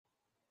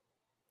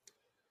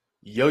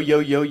Yo, yo,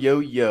 yo, yo,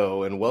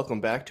 yo, and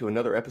welcome back to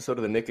another episode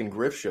of the Nick and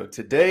Griff Show.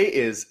 Today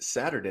is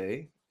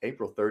Saturday,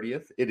 April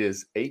 30th. It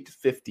is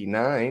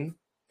 8:59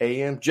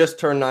 a.m., just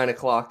turned 9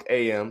 o'clock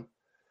a.m.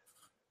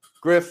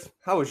 Griff,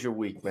 how was your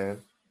week,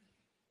 man?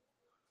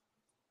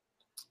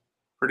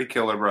 Pretty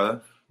killer,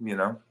 brother.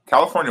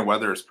 California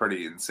weather is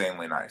pretty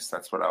insanely nice.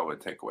 That's what I would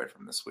take away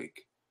from this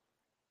week.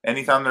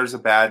 Anytime there's a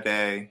bad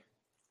day,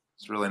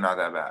 it's really not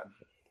that bad.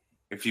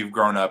 If you've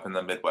grown up in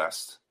the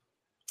Midwest,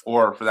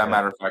 or for that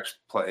matter of fact,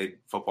 played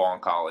football in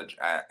college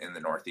in the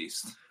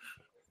Northeast.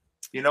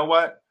 You know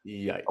what?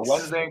 Yikes. A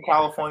Wednesday in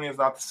California is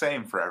not the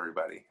same for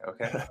everybody,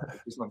 okay?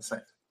 It's not the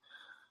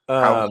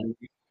same.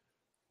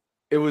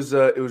 It was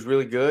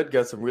really good.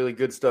 Got some really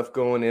good stuff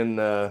going in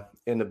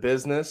the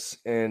business,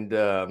 and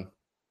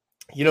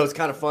it's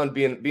kind of fun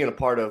being a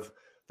part of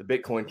the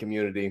Bitcoin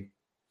community,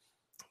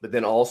 but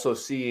then also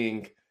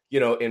seeing,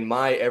 in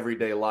my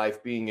everyday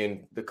life, being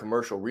in the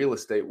commercial real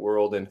estate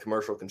world and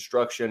commercial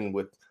construction,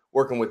 with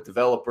working with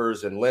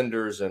developers and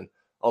lenders and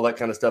all that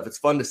kind of stuff. It's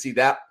fun to see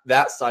that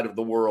side of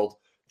the world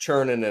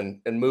churning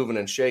and moving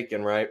and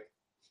shaking, right?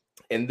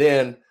 And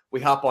then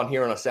we hop on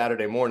here on a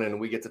Saturday morning and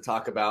we get to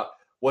talk about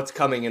what's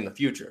coming in the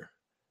future.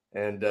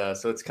 And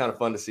so it's kind of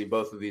fun to see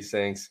both of these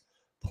things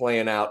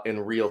playing out in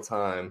real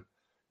time.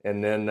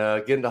 And then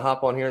getting to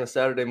hop on here on a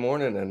Saturday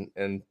morning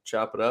and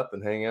chop it up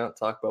and hang out,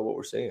 talk about what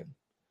we're seeing.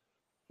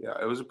 Yeah,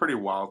 it was a pretty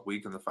wild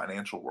week in the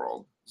financial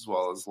world, as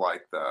well as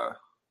like the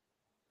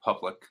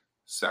public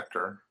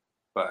sector.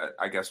 But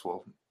I guess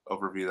we'll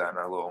overview that in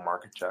our little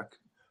market check.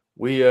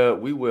 We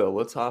will.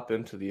 Let's hop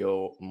into the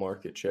old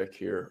market check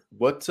here.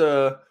 What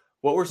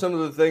were some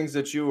of the things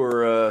that you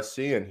were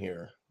seeing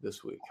here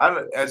this week?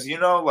 As you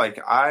know,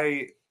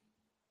 I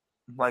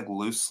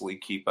loosely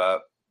keep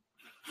up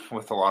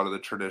with a lot of the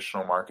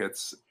traditional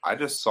markets. I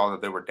just saw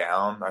that they were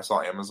down. I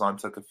saw Amazon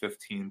took a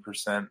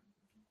 15%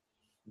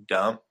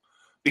 dump.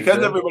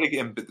 Because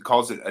everybody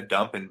calls it a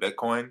dump in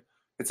Bitcoin,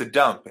 it's a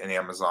dump in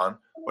Amazon.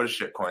 What a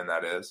shitcoin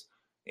that is.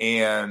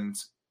 And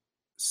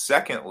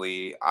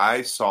secondly,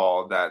 I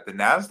saw that the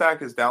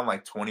NASDAQ is down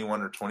like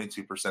 21 or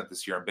 22%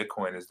 this year, and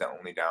Bitcoin is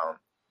only down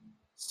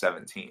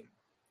 17.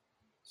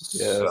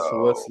 Yeah,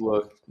 so let's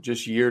look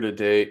just year to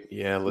date.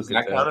 Yeah, look at that.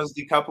 Does that count as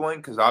decoupling?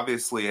 Because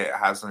obviously it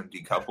hasn't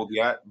decoupled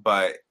yet,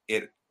 but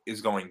it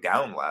is going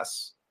down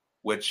less,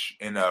 which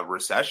in a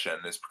recession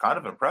is kind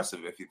of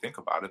impressive if you think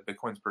about it.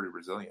 Bitcoin's pretty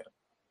resilient.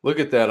 Look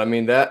at that. I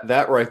mean,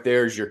 that right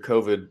there is your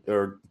COVID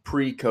or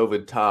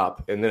pre-COVID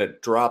top, and then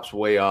it drops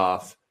way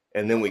off,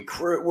 and then we're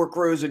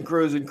cruising,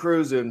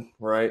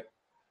 right?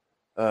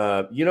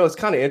 It's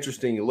kind of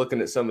interesting You're looking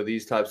at some of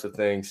these types of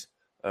things,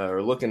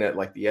 or looking at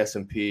like the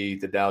S&P,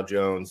 the Dow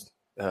Jones,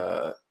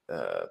 the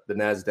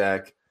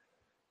NASDAQ.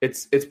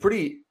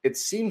 It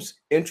seems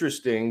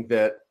interesting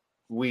that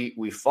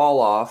we fall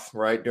off,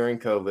 right, during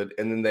COVID,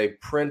 and then they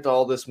print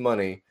all this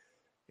money.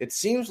 It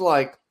seems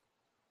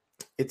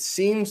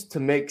to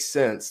make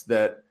sense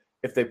that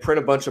if they print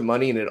a bunch of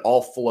money and it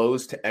all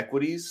flows to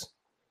equities,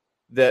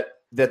 that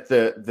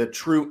the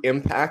true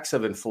impacts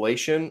of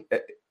inflation,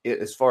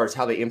 as far as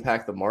how they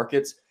impact the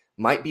markets,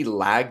 might be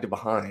lagged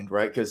behind,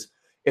 right? Because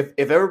if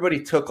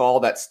everybody took all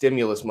that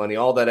stimulus money,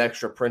 all that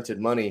extra printed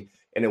money,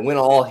 and it went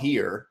all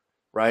here,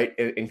 right,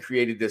 and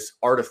created this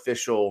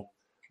artificial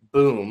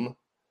boom,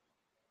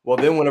 well,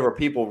 then whenever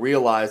people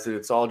realize that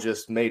it's all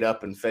just made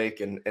up and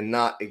fake and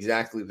not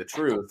exactly the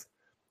truth,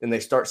 and they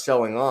start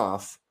selling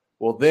off,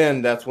 well,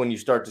 then that's when you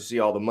start to see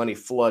all the money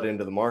flood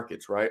into the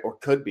markets, right? Or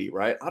could be,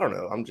 right? I don't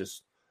know. I'm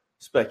just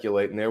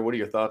speculating there. What are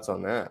your thoughts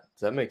on that? Does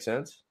that make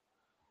sense?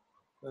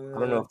 I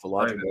don't know if the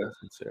logic makes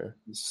sense there.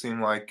 It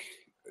seemed like,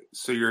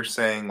 so you're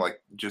saying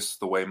like just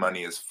the way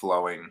money is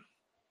flowing,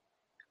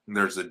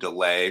 there's a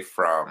delay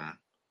from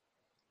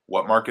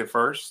what market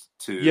first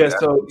to? Yeah.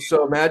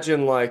 So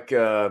imagine like,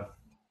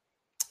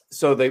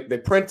 so they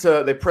print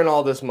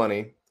all this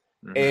money,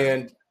 mm-hmm.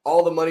 and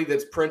all the money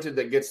that's printed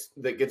that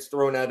gets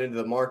thrown out into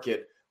the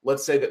market,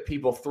 let's say that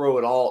people throw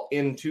it all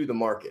into the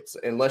markets.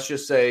 And let's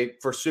just say,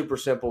 for super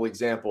simple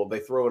example,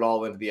 they throw it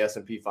all into the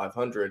S&P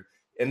 500.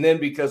 And then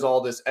because all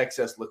this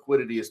excess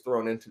liquidity is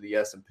thrown into the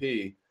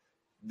S&P,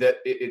 that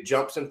it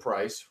jumps in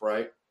price,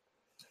 right?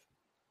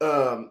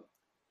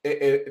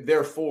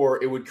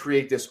 Therefore, it would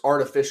create this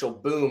artificial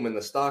boom in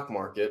the stock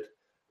market.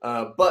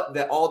 But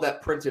that all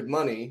that printed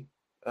money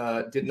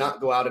did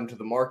not go out into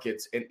the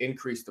markets and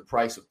increase the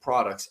price of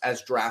products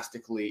as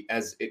drastically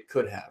as it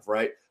could have,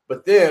 right?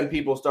 But then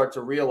people start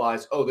to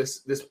realize, oh,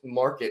 this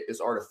market is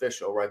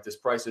artificial, right? This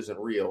price isn't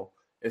real.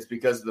 It's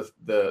because of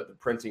the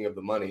printing of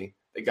the money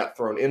that got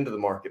thrown into the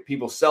market.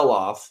 People sell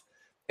off,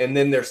 and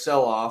then their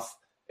sell off,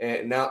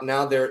 and now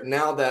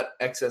that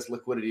excess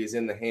liquidity is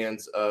in the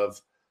hands of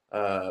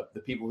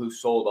the people who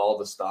sold all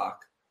the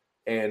stock,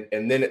 and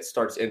then it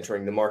starts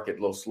entering the market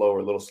a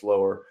little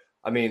slower.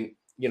 I mean,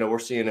 we're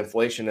seeing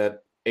inflation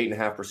at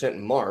 8.5%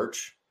 in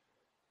March.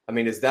 I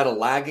mean, is that a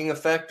lagging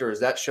effect, or is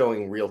that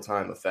showing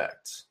real-time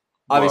effects?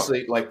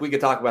 Obviously, we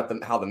could talk about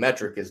how the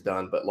metric is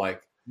done, but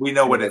we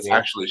know what it's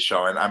actually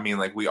showing. I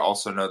mean, we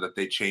also know that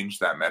they changed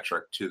that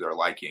metric to their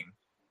liking.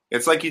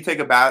 It's like you take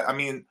I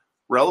mean,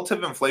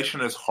 relative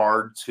inflation is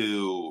hard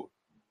to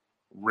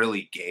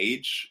really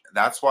gauge.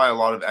 That's why a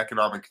lot of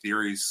economic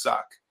theories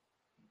suck,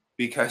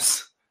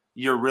 because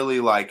you're really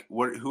like,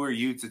 who are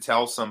you to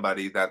tell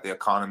somebody that the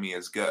economy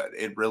is good?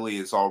 It really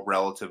is all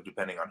relative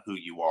depending on who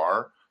you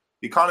are.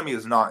 The economy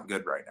is not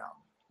good right now.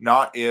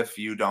 Not if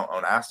you don't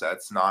own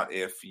assets, not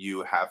if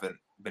you haven't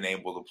been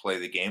able to play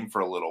the game for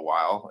a little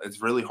while.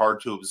 It's really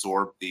hard to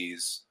absorb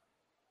these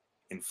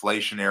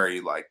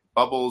inflationary like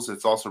bubbles.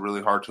 It's also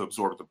really hard to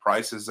absorb the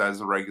prices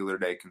as a regular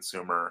day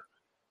consumer.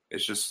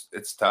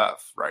 It's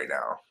tough right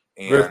now.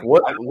 And Griff,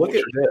 look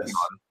at this.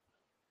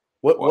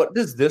 What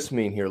does this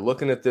mean here?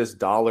 Looking at this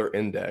dollar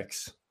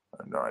index,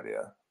 I have no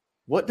idea.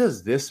 What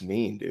does this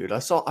mean, dude? I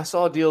saw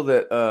a deal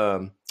that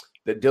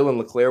that Dylan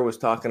LeClaire was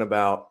talking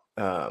about.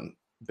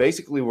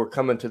 Basically, we're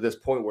coming to this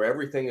point where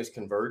everything is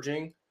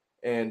converging,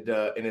 and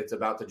it's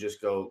about to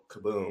just go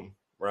kaboom,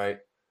 right?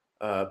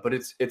 But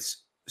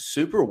it's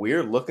super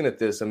weird looking at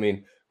this. I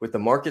mean, with the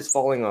markets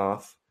falling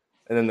off,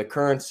 and then the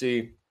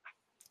currency,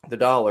 the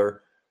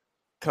dollar,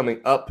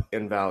 coming up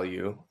in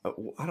value.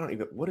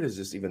 What does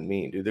this even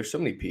mean, dude? There's so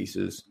many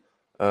pieces.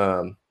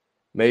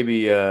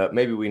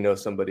 Maybe we know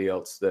somebody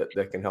else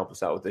that can help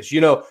us out with this.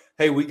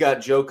 Hey, we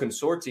got Joe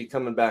Consorti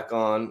coming back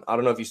on. I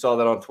don't know if you saw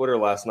that on Twitter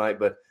last night,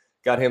 but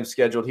got him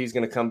scheduled. He's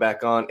going to come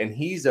back on, and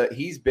he's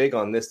big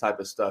on this type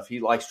of stuff.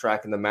 He likes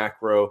tracking the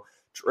macro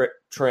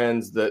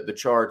trends, the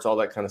charts, all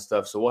that kind of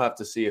stuff. So we'll have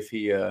to see if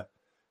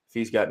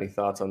he's got any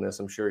thoughts on this.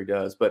 I'm sure he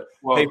does. But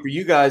hey, for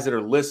you guys that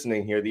are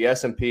listening here, the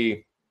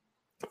S&P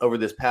over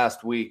this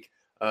past week,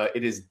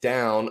 it is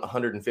down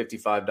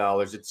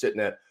 $155. It's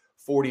sitting at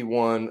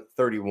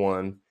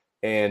 41.31,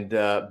 and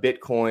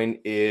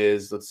Bitcoin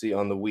is, let's see,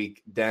 on the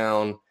week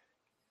down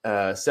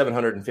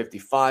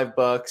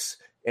 $755,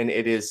 and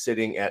it is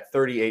sitting at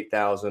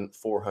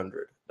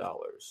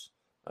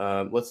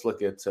 $38,400. Let's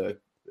look at the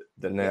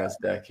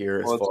NASDAQ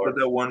here. Well,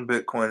 that one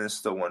Bitcoin is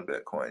still one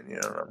Bitcoin. You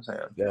know what I'm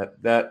saying?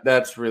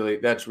 That's really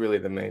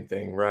the main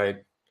thing,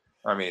 right?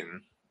 I mean,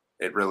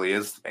 it really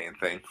is the main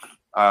thing.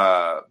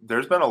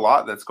 There's been a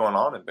lot that's going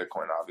on in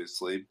Bitcoin,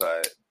 obviously,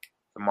 but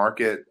the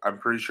market, I'm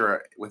pretty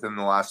sure within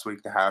the last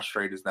week, the hash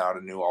rate is now at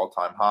a new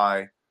all-time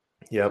high.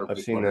 Yep, I've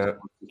seen that.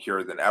 More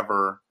secure than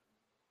ever.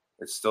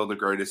 It's still the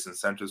greatest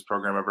incentives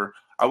program ever.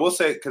 I will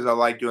say, because I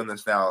like doing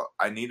this now,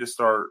 I need to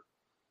start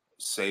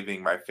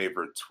saving my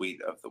favorite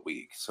tweet of the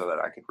week so that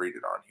I can read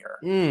it on here.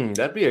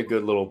 That'd be a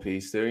good little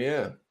piece there,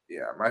 yeah.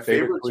 Yeah, my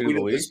favorite tweet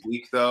of this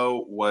week,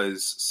 though,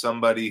 was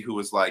somebody who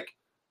was like,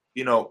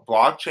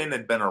 blockchain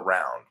had been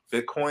around.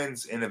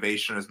 Bitcoin's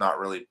innovation is not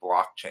really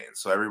blockchain.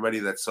 So everybody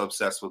that's so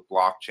obsessed with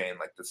blockchain,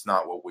 like that's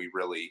not what we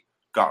really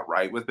got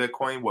right with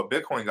Bitcoin. What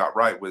Bitcoin got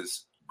right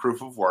was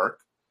proof of work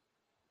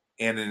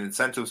and an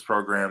incentives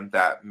program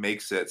that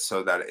makes it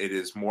so that it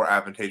is more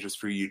advantageous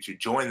for you to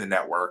join the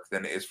network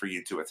than it is for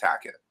you to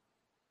attack it.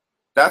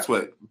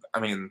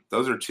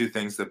 Those are two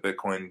things that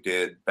Bitcoin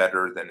did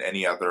better than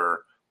any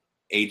other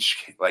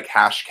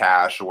hash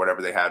cash or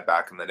whatever they had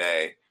back in the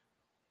day.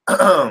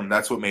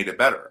 That's what made it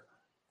better.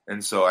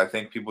 And so I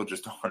think people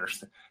just don't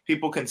understand.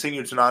 People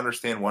continue to not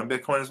understand one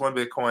Bitcoin is one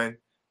Bitcoin,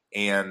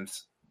 and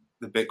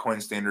the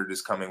Bitcoin standard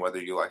is coming whether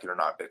you like it or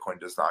not. Bitcoin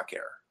does not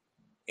care.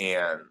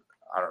 And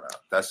I don't know.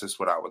 That's just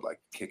what I would like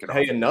to kick it off.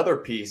 Hey, another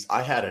piece.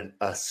 I had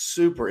a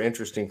super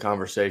interesting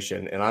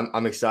conversation, and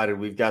I'm excited.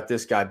 We've got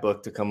this guy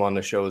booked to come on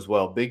the show as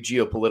well. Big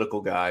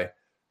geopolitical guy,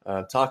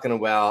 talking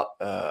about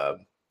the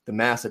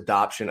mass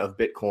adoption of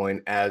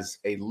Bitcoin as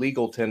a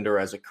legal tender,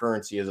 as a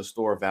currency, as a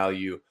store of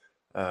value,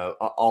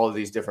 all of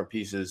these different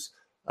pieces.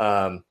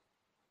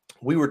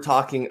 We were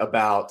talking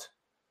about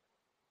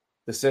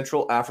the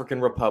Central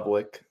African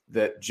Republic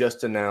that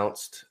just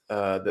announced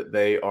that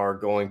they are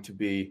going to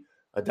be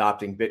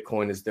adopting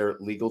Bitcoin as their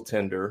legal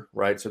tender,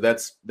 right? So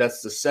that's the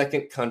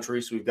second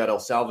country. So we've got El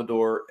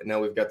Salvador, and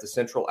now we've got the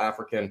Central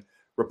African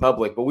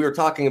Republic. But we were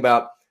talking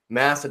about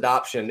mass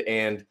adoption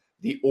and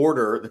the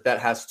order that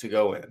has to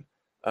go in.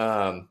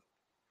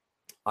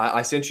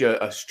 I sent you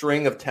a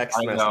string of text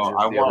messages.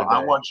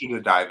 I want you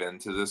to dive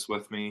into this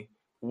with me.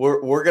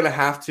 We're gonna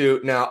have to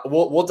now.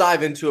 We'll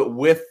dive into it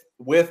with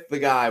the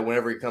guy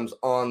whenever he comes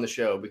on the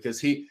show, because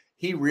he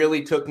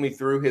really took me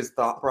through his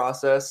thought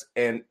process,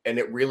 and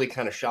it really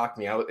kind of shocked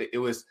me.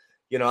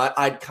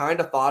 I'd kind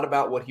of thought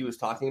about what he was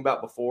talking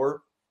about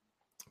before,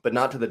 but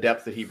not to the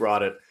depth that he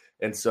brought it.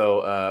 And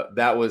so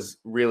that was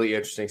really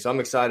interesting. So I'm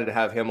excited to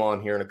have him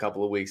on here in a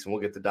couple of weeks, and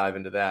we'll get to dive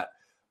into that.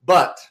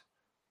 But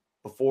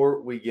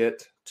before we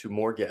get to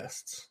more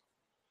guests,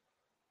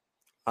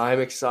 I'm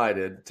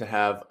excited to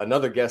have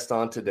another guest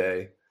on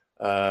today,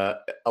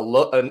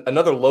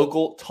 another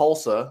local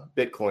Tulsa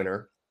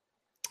Bitcoiner,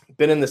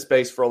 been in the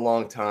space for a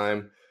long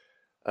time,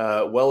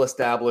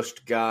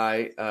 well-established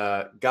guy.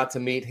 Got to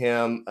meet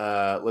him,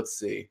 let's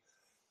see,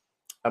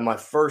 at my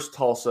first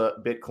Tulsa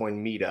Bitcoin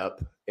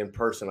meetup in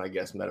person, I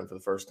guess, met him for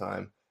the first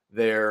time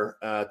there.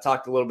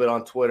 Talked a little bit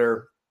on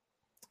Twitter.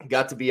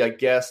 Got to be a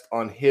guest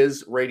on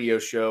his radio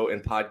show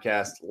and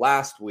podcast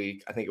last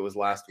week. I think it was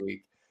last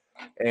week.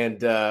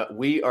 And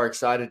we are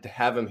excited to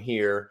have him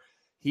here.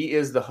 He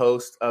is the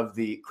host of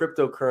the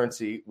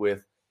Cryptocurrency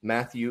with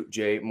Matthew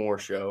J. Moore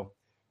show.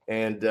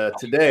 And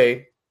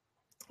today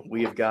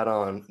we have got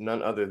on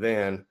none other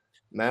than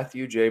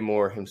Matthew J.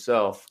 Moore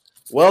himself.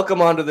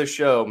 Welcome onto the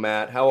show,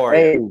 Matt. How are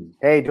you?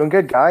 Hey, doing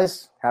good,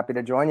 guys. Happy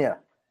to join you.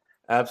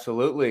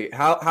 Absolutely.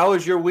 How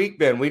has your week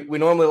been? We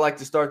normally like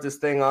to start this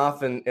thing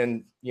off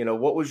and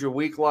what was your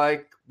week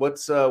like?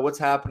 What's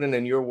happening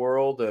in your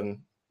world and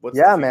what's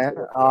man.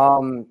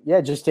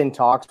 Just in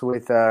talks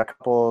with a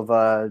couple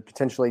of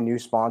potentially new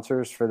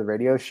sponsors for the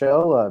radio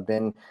show. I've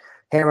been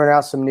hammering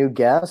out some new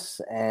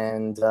guests,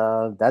 and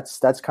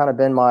that's kind of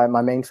been my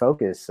main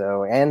focus.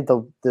 So, and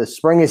the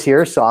spring is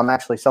here, so I'm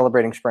actually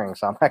celebrating spring.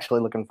 So I'm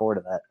actually looking forward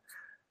to that.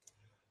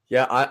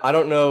 Yeah, I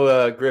don't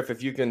know, Griff,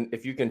 if you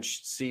can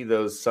see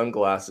those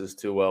sunglasses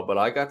too well, but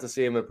I got to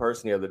see them in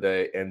person the other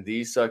day, and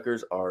these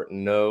suckers are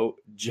no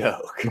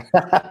joke.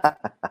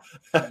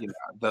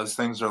 Those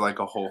things are like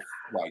a whole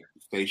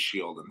face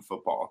shield in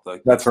football.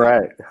 That's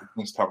right.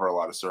 Things cover a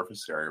lot of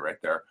surface area right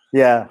there.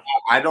 Yeah.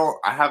 I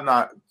have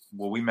not.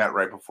 Well, we met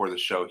right before the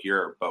show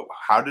here, but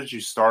how did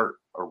you start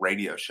a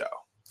radio show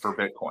for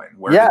Bitcoin?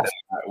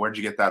 Where'd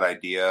you get that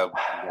idea?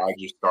 Why did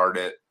you start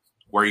it?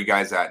 Where are you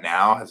guys at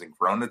now? Has it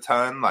grown a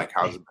ton?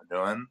 How's it been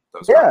doing?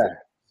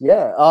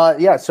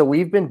 So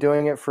we've been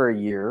doing it for a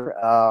year.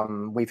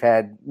 We've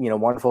had,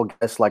 wonderful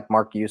guests like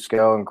Mark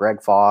Yusko and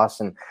Greg Foss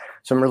and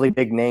some really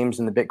big names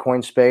in the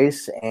Bitcoin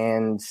space.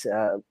 And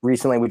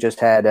recently we just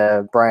had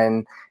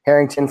Brian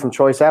Harrington from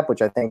Choice App,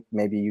 which I think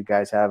maybe you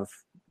guys have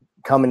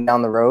coming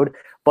down the road.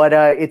 But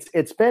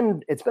it's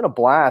been a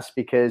blast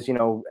because,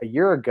 a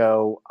year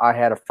ago I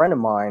had a friend of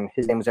mine,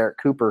 his name was Eric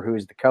Cooper, who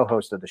is the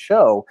co-host of the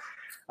show.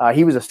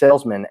 He was a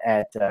salesman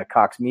at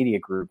Cox Media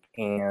Group,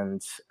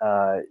 and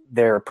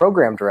their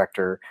program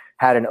director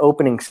had an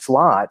opening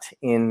slot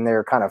in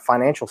their kind of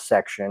financial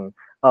section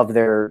of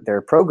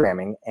their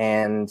programming.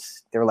 And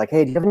they were like,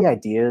 hey, do you have any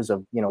ideas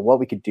of, what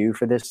we could do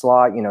for this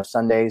slot,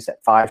 Sundays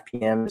at 5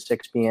 p.m. to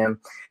 6 p.m.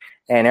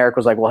 And Eric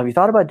was like, well, have you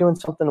thought about doing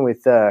something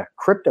with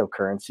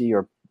cryptocurrency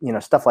or,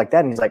 stuff like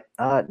that? And he's like,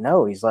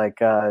 no. He's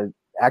like,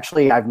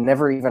 actually, I've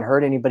never even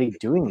heard anybody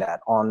doing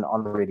that on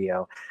the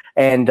radio.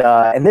 And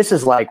this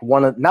is like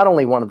not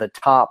only one of the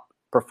top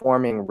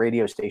performing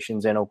radio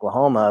stations in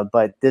Oklahoma,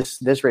 but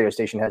this radio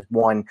station has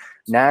won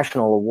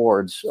national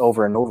awards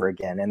over and over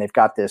again. And they've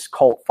got this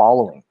cult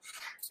following.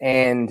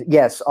 And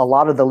yes, a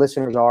lot of the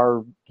listeners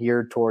are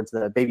geared towards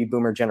the baby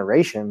boomer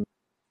generation.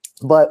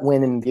 But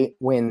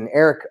when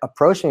Eric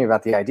approached me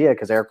about the idea,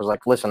 because Eric was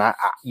like, listen,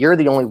 you're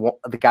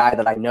the guy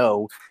that I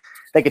know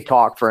that could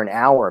talk for an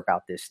hour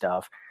about this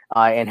stuff.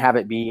 And have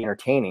it be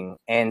entertaining.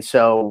 And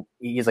so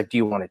he's like, do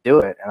you want to do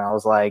it? And I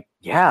was like,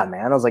 yeah,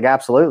 man. I was like,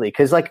 absolutely.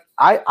 Because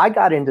I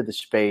got into the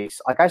space.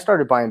 I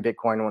started buying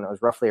Bitcoin when it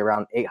was roughly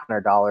around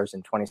 $800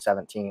 in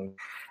 2017.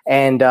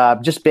 And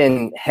just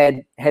been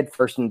head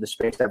first into the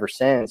space ever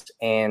since.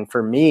 And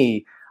for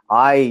me,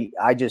 I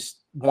just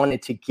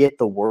wanted to get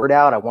the word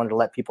out. I wanted to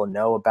let people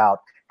know about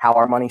how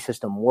our money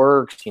system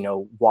works,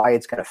 why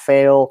it's going to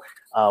fail,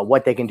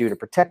 what they can do to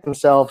protect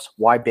themselves,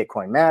 why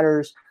Bitcoin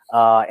matters.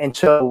 And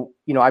so,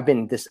 I've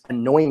been this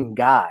annoying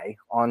guy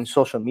on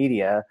social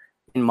media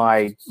in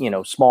my,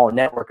 small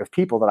network of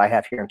people that I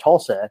have here in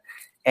Tulsa.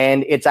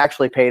 And it's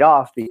actually paid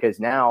off because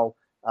now,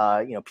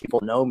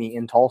 people know me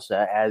in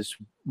Tulsa as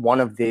one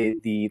of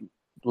the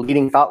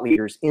leading thought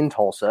leaders in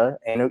Tulsa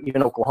and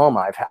even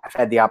Oklahoma. I've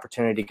had the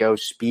opportunity to go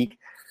speak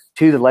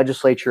to the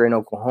legislature in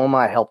Oklahoma.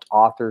 I helped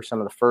author some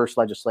of the first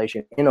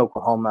legislation in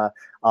Oklahoma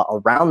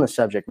around the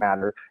subject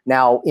matter.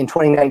 Now, in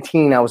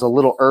 2019, I was a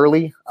little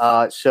early.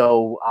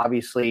 So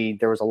obviously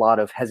there was a lot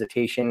of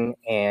hesitation,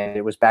 and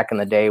it was back in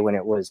the day when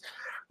it was,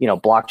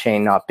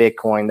 blockchain, not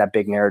Bitcoin, that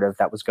big narrative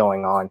that was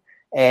going on.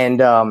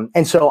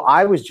 And so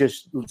I was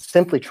just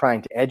simply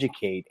trying to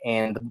educate,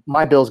 and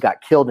my bills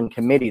got killed in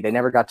committee. They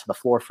never got to the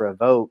floor for a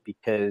vote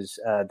because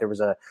there was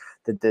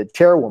the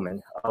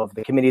chairwoman of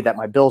the committee that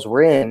my bills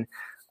were in.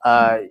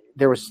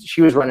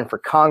 She was running for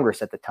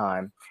Congress at the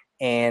time,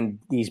 and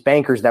these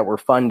bankers that were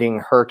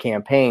funding her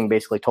campaign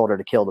basically told her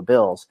to kill the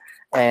bills.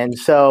 And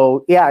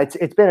so, yeah,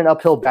 it's been an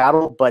uphill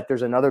battle, but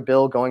there's another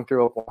bill going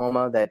through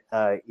Oklahoma that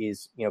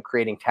is,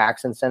 creating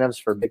tax incentives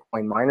for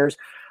Bitcoin miners.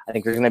 I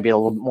think there's going to be a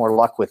little more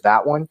luck with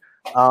that one.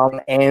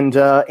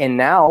 And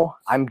now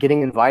I'm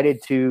getting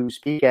invited to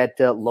speak at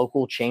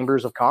local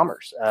chambers of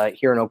commerce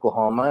here in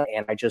Oklahoma.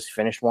 And I just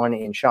finished one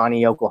in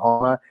Shawnee,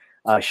 Oklahoma,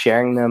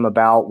 sharing them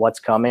about what's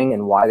coming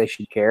and why they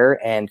should care.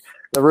 And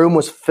the room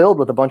was filled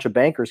with a bunch of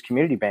bankers,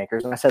 community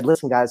bankers. And I said,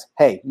 listen, guys,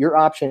 hey, your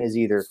option is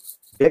either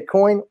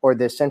Bitcoin or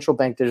this central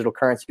bank digital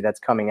currency that's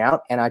coming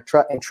out. And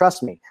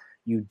trust me,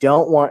 you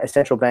don't want a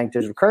central bank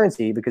digital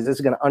currency because this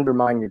is going to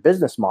undermine your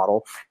business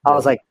model. I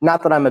was like,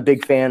 not that I'm a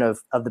big fan of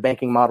the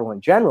banking model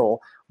in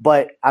general,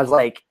 but I was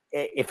like,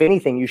 if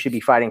anything, you should be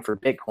fighting for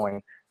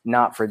Bitcoin,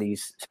 not for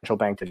these central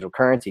bank digital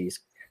currencies.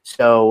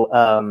 So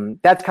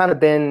that's kind of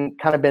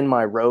been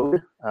my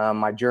road,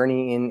 my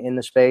journey in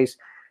the space.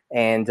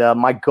 And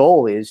my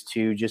goal is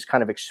to just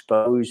kind of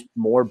expose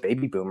more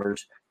baby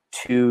boomers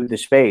to the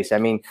space. I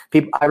mean,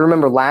 I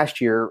remember last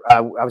year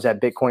I was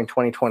at Bitcoin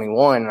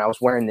 2021 and I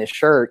was wearing this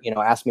shirt,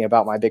 asked me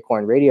about my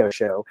Bitcoin radio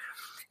show.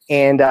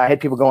 And I had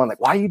people going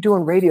like, why are you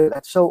doing radio?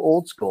 That's so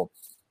old school.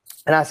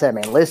 And I said,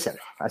 man, listen,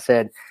 I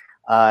said,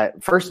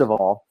 first of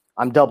all,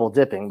 I'm double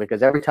dipping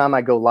because every time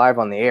I go live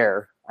on the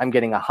air, I'm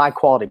getting a high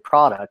quality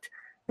product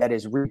that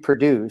is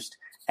reproduced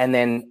and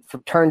then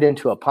turned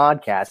into a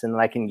podcast, and then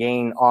I can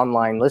gain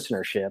online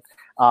listenership.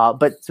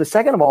 But so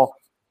second of all,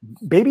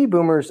 baby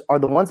boomers are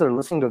the ones that are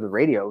listening to the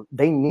radio.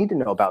 They need to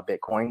know about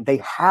Bitcoin. They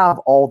have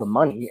all the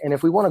money. And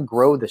if we want to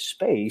grow the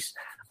space,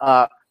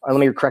 or let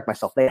me correct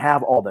myself, they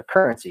have all the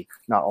currency,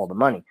 not all the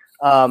money.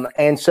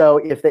 And so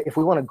if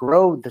we want to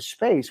grow the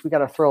space, we got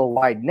to throw a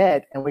wide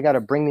net and we got to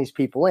bring these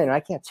people in. And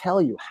I can't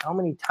tell you how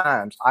many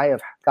times I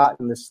have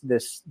gotten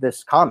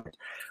this comment,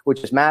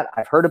 which is, Matt,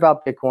 I've heard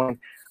about Bitcoin.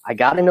 I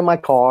got into my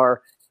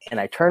car and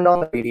I turned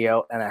on the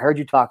radio and I heard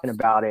you talking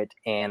about it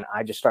and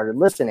I just started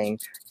listening.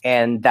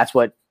 And that's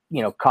what,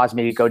 caused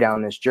me to go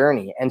down this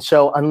journey. And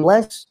so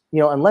unless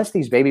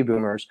these baby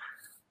boomers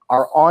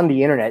are on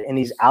the internet and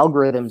these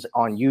algorithms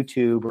on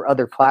YouTube or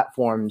other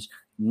platforms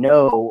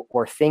know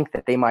or think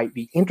that they might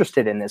be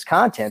interested in this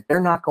content, they're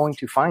not going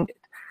to find it.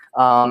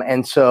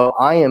 And so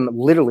I am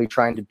literally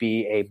trying to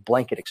be a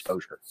blanket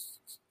exposure.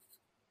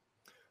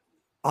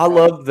 I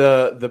love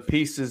the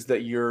pieces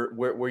that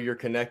where you're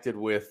connected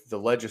with the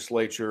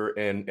legislature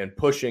and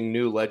pushing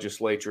new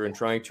legislature and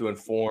trying to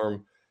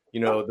inform,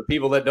 the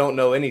people that don't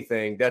know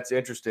anything. That's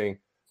interesting.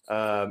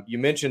 You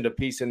mentioned a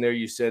piece in there.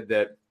 You said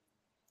that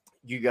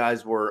you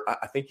guys were,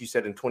 I think you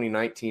said in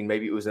 2019,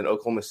 maybe it was in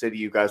Oklahoma City,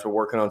 you guys were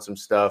working on some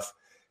stuff.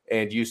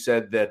 And you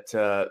said that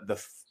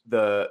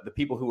the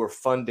people who were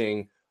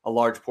funding a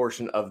large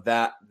portion of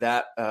that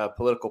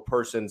political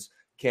person's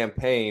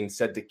campaign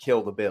said to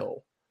kill the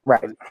bill.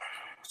 Right.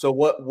 So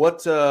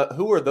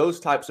who are those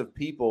types of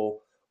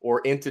people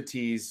or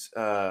entities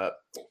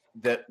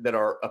that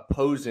are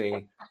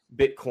opposing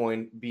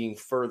Bitcoin being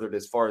furthered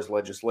as far as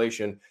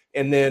legislation?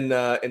 And then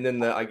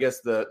I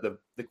guess the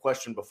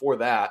question before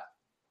that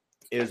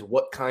is,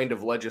 what kind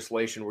of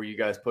legislation were you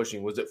guys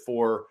pushing? Was it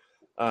for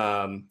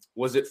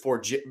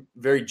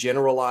very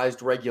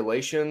generalized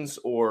regulations,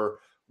 or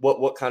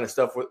what kind of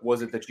stuff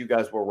was it that you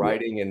guys were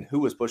writing, and who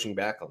was pushing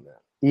back on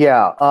that?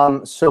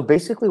 Yeah. So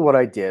basically what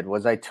I did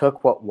was I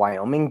took what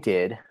Wyoming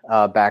did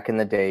back in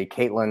the day.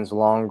 Caitlin's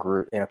Long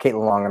group,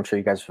 Caitlin Long, I'm sure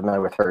you guys are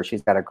familiar with her.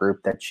 She's got a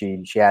group that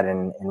she had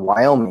in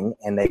Wyoming,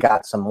 and they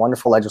got some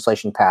wonderful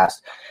legislation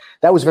passed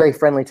that was very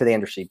friendly to the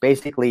industry,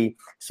 basically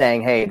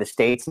saying, hey, the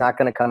state's not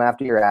going to come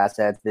after your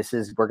assets.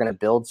 We're going to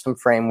build some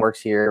frameworks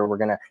here. We're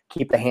going to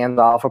keep the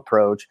hands-off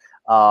approach.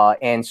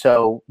 And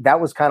so that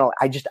was kind of,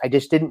 I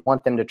just didn't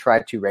want them to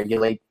try to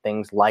regulate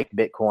things like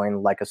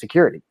Bitcoin, like a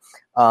security.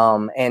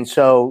 And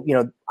so,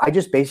 I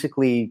just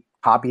basically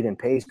copied and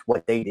pasted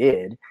what they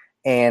did.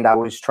 And I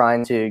was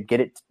trying to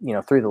get it,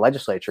 through the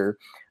legislature.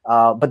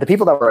 But the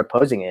people that were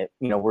opposing it,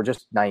 were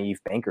just naive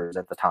bankers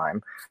at the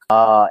time.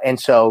 And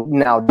so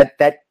now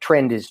that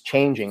trend is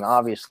changing.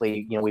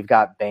 Obviously, we've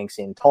got banks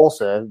in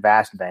Tulsa,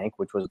 Vast Bank,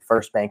 which was the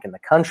first bank in the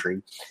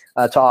country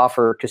to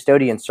offer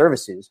custodian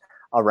services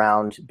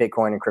around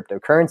Bitcoin and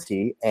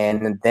cryptocurrency.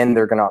 And then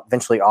they're going to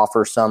eventually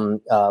offer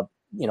some,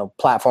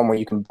 platform where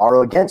you can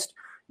borrow against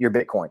your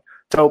Bitcoin.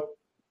 So,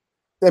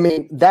 I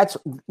mean, that's,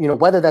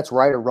 whether that's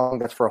right or wrong,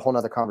 that's for a whole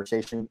nother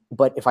conversation.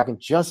 But if I can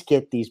just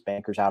get these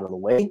bankers out of the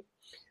way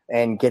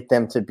and get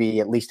them to be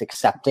at least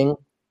accepting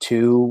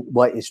to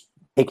what is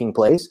taking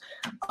place,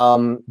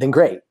 then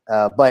great.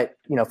 But,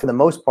 for the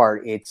most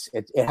part, it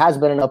has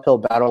been an uphill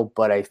battle,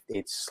 but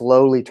it's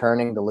slowly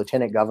turning. The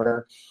lieutenant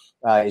governor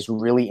is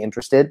really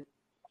interested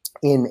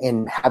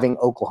in having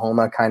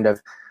Oklahoma kind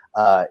of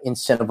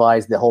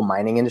incentivize the whole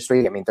mining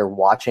industry. I mean, they're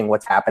watching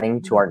what's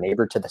happening to our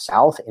neighbor to the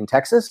south in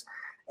Texas.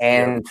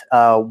 And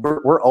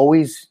we're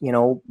always,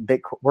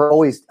 we're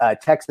always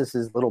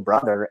Texas's little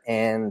brother.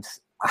 And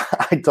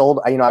I've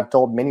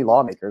told many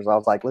lawmakers, I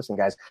was like, listen,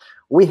 guys,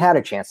 we had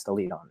a chance to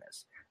lead on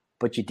this,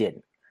 but you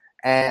didn't.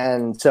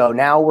 And so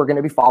now we're going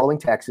to be following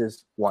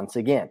Texas once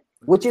again,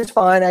 which is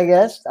fine, I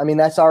guess. I mean,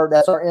 that's our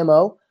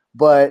MO.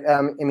 But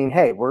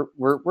hey,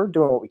 we're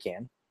doing what we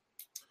can.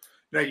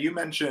 Now, you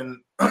mentioned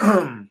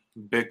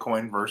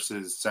Bitcoin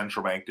versus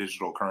central bank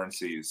digital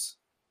currencies.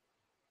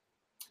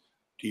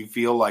 Do you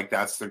feel like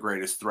that's the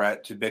greatest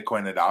threat to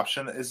Bitcoin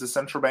adoption is the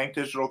central bank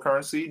digital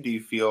currency? Do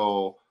you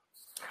feel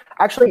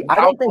actually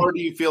how far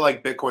do you feel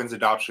like Bitcoin's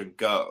adoption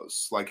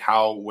goes? Like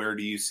where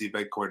do you see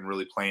Bitcoin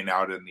really playing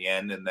out in the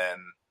end? And then,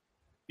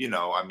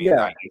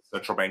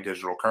 central bank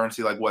digital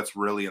currency, like what's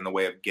really in the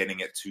way of getting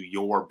it to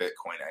your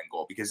Bitcoin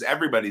angle? Because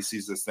everybody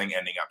sees this thing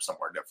ending up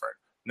somewhere different.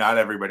 Not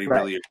everybody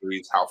really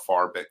agrees how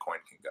far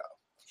Bitcoin can go.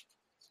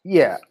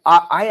 Yeah,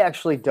 I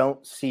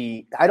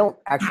don't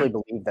actually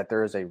believe that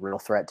there is a real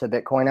threat to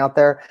Bitcoin out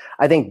there.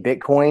 I think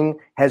Bitcoin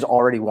has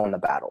already won the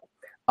battle.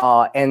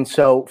 And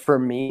so for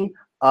me,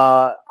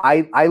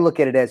 I look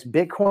at it as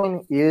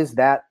Bitcoin is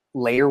that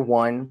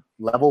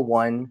level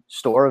one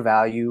store of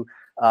value,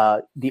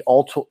 the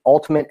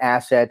ultimate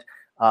asset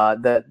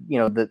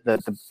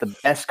the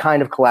best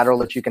kind of collateral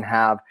that you can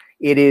have.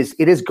 It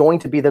is going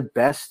to be the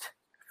best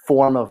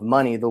form of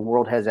money the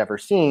world has ever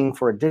seen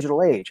for a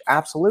digital age.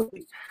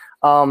 Absolutely.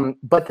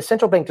 But the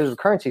central bank digital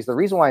currencies, the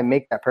reason why I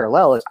make that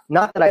parallel is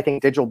not that I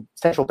think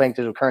central bank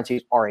digital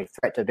currencies are a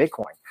threat to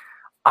Bitcoin.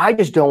 I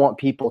just don't want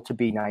people to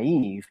be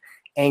naive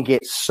and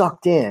get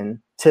sucked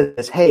in to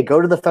this. Hey,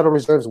 go to the Federal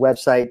Reserve's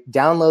website,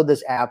 download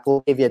this app.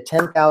 We'll give you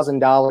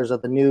 $10,000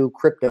 of the new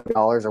crypto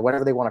dollars or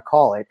whatever they want to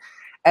call it.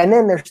 And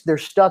then they're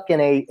stuck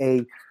in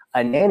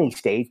a nanny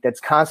state that's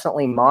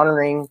constantly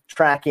monitoring,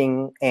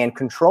 tracking, and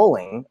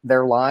controlling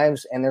their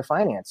lives and their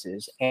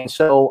finances. And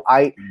so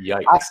I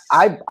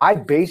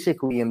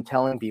basically am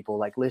telling people,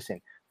 like,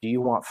 listen, do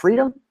you want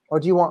freedom or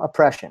do you want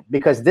oppression?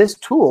 Because this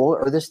tool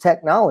or this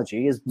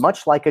technology is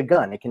much like a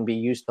gun. It can be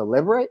used to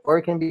liberate or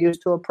it can be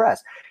used to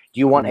oppress. Do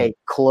you want a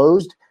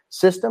closed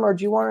system or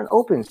do you want an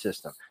open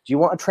system? Do you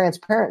want a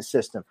transparent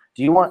system?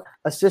 Do you want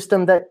a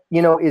system that,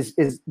 is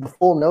the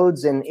full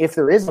nodes? And if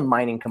there is a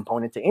mining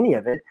component to any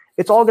of it,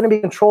 it's all going to be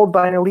controlled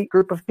by an elite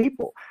group of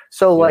people.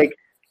 So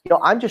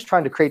I'm just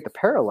trying to create the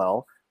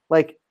parallel,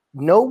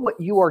 know what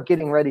you are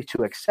getting ready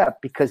to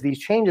accept, because these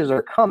changes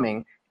are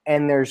coming.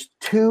 And there's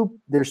two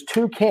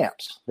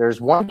camps.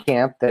 There's one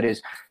camp that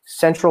is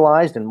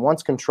centralized and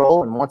wants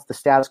control and wants the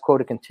status quo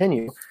to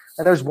continue.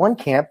 And there's one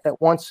camp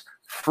that wants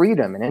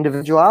freedom and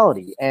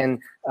individuality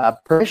and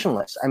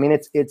permissionless. I mean,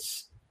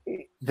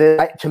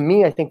 to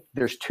me, I think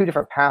there's two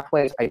different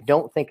pathways. I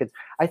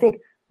think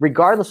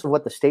regardless of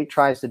what the state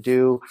tries to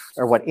do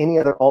or what any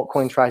other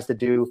altcoin tries to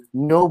do,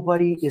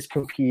 nobody is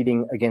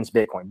competing against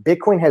Bitcoin.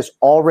 Bitcoin has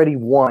already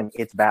won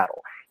its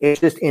battle.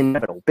 It's just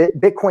inevitable.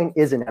 Bitcoin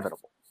is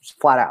inevitable. Just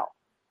flat out.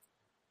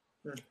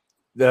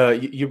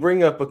 You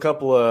bring up a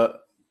couple of,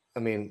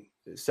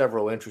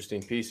 several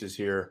interesting pieces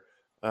here.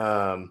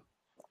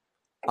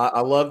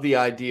 I love the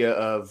idea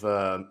of,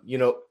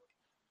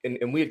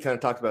 and we had kind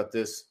of talked about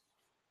this.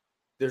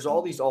 There's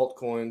all these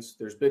altcoins.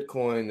 There's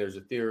Bitcoin, there's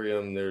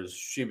Ethereum, there's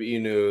Shiba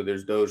Inu,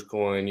 there's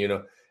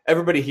Dogecoin.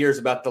 Everybody hears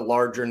about the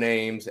larger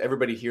names.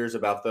 Everybody hears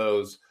about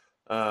those.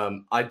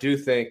 I do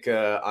think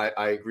I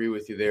agree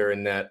with you there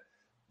in that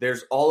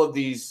there's all of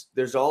these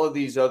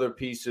other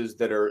pieces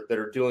that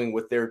are doing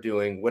what they're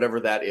doing, whatever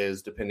that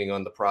is, depending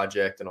on the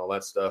project and all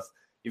that stuff.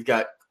 You've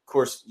got, of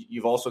course,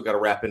 you've also got to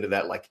wrap into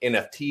that, like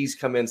NFTs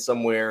come in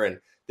somewhere, and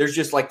there's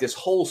just like this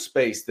whole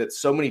space that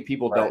so many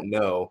people don't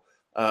know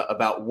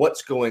about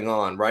what's going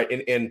on, right?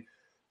 And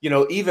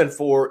even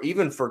for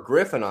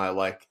Griff and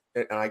I,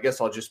 and I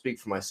guess I'll just speak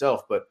for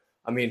myself, but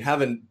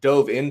having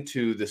dove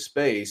into the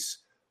space,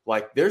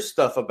 there's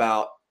stuff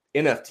about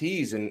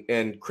NFTs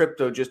and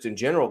crypto just in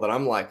general that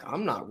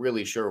I'm not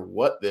really sure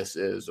what this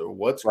is or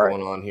what's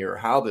going on here,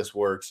 how this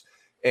works.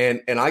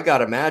 And I got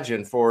to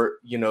imagine for,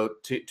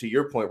 to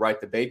your point, right,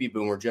 the baby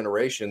boomer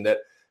generation that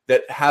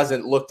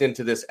hasn't looked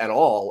into this at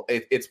all,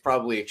 it's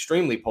probably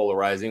extremely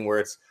polarizing, where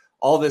it's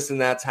all this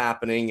and that's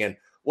happening and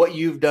what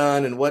you've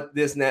done and what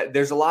this and that.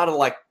 There's a lot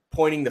of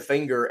pointing the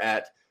finger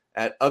at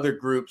other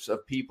groups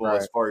of people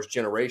as far as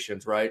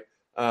generations, right?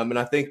 And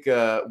I think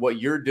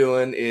what you're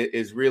doing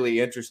is really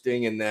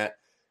interesting in that,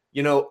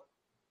 do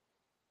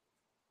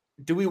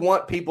we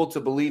want people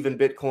to believe in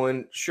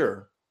Bitcoin?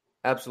 Sure,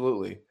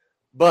 absolutely.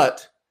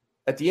 But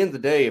at the end of the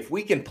day, if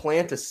we can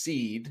plant a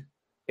seed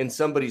in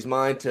somebody's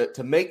mind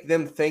to make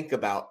them think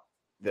about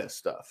this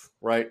stuff,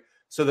 right?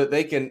 So that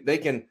they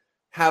can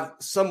have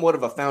somewhat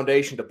of a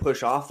foundation to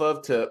push off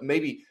of, to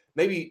maybe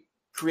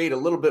create a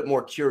little bit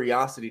more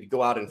curiosity to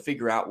go out and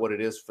figure out what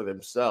it is for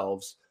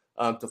themselves,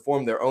 to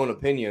form their own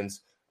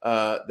opinions.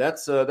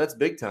 That's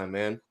big time,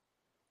 man.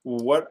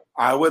 What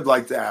I would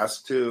like to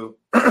ask too,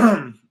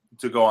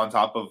 to go on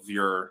top of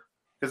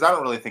because I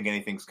don't really think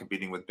anything's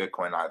competing with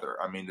Bitcoin either.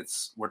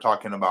 We're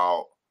talking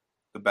about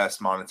the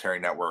best monetary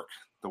network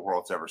the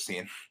world's ever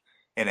seen,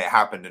 and it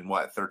happened in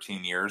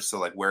 13 years.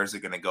 So where is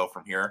it going to go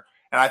from here?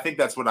 And I think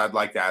that's what I'd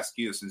like to ask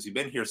you, since you've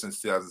been here since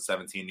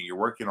 2017 and you're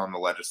working on the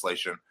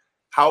legislation.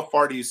 How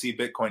far do you see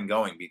Bitcoin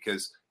going?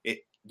 Because it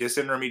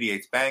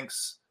disintermediates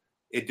banks.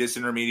 It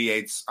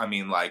disintermediates,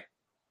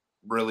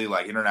 really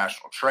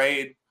international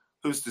trade.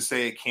 Who's to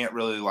say it can't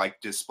really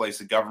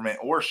displace a government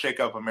or shake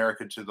up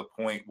America to the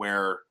point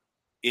where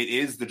it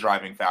is the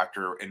driving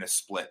factor in a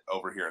split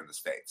over here in the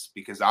States?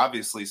 Because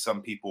obviously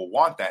some people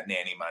want that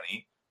nanny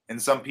money and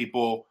some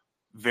people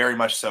very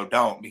much so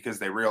don't, because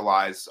they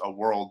realize a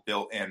world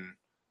built in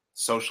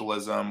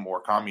socialism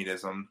or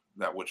communism,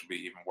 which would be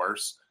even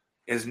worse,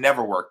 has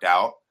never worked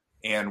out.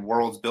 And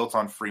worlds built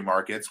on free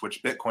markets,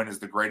 which Bitcoin is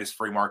the greatest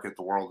free market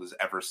the world has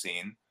ever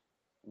seen.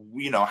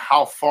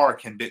 How far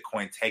can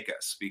Bitcoin take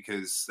us?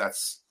 Because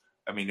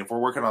if we're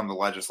working on the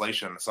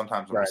legislation,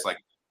 sometimes I'm just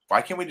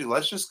why can't we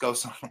let's just go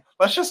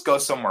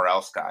somewhere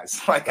else, guys.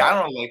 I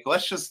don't know,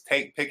 let's just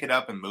pick it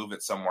up and move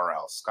it somewhere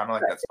else. Kind of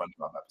like that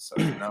SpongeBob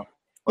episode,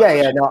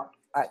 No,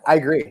 I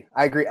agree.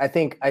 I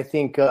think,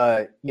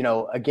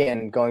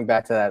 again, going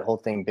back to that whole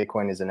thing,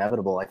 Bitcoin is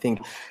inevitable. I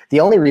think the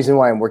only reason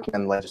why I'm working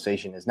on the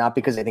legislation is not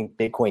because I think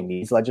Bitcoin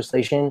needs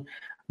legislation,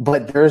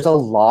 but there's a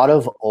lot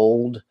of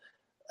old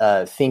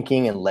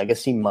thinking and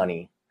legacy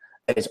money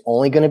that is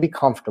only going to be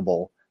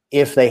comfortable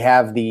if they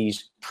have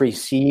these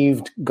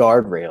perceived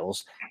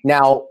guardrails.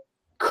 Now,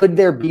 could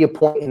there be a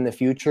point in the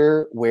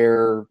future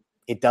where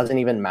it doesn't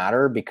even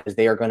matter because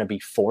they are going to be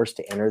forced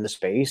to enter the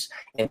space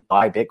and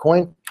buy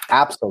Bitcoin?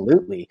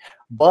 Absolutely.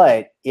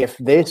 But if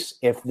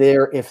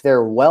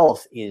their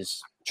wealth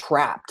is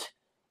trapped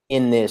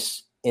in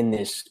this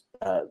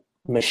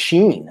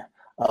machine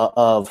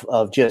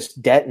of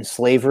just debt and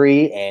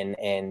slavery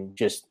and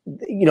just,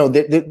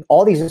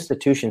 all these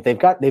institutions, they've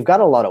got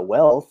a lot of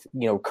wealth,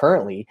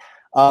 currently.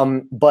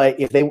 But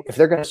if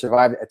they're going to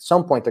survive, at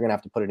some point they're going to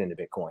have to put it into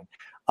Bitcoin.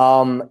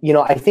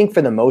 I think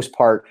for the most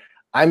part,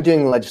 I'm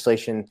doing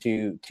legislation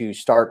to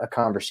start a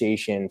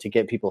conversation, to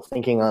get people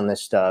thinking on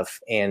this stuff,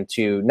 and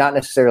to not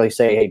necessarily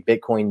say, hey,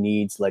 Bitcoin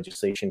needs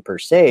legislation per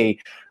se,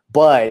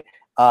 but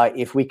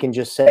if we can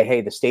just say,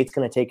 hey, the state's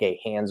going to take a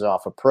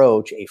hands-off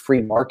approach, a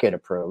free market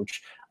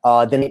approach,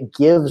 then it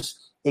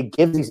gives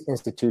these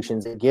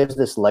institutions, it gives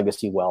this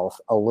legacy wealth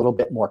a little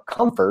bit more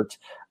comfort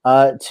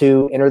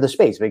to enter the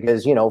space,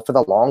 because for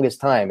the longest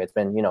time it's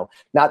been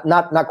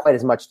not quite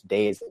as much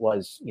today as it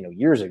was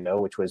years ago,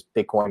 which was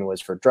Bitcoin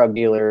was for drug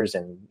dealers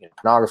and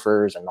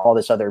pornographers and all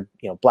this other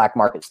black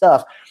market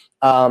stuff.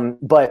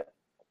 But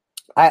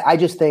I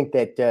just think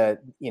that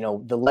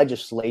the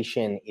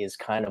legislation is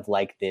kind of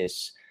like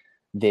this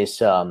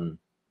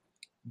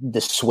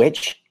the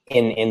switch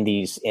in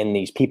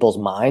these people's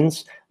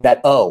minds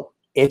that, oh,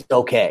 it's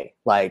okay,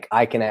 like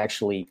I can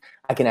actually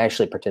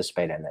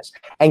participate in this.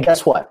 And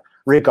guess what?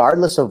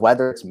 Regardless of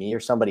whether it's me or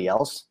somebody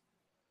else,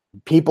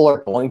 people are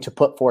going to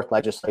put forth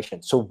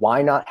legislation. So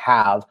why not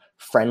have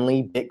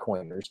friendly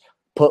Bitcoiners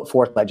put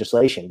forth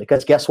legislation?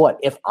 Because guess what?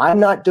 If I'm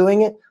not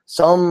doing it,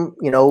 some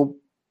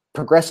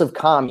progressive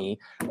commie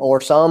or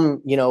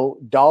some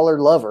dollar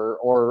lover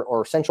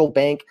or central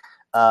bank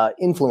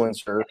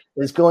influencer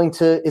is going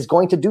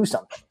to do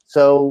something.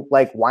 So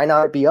like, why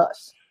not be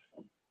us?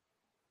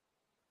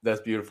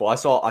 That's beautiful. I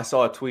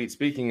saw a tweet.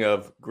 Speaking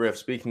of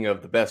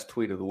the best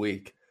tweet of the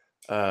week,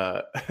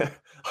 I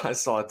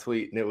saw a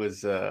tweet and it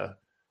was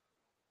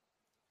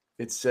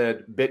it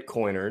said,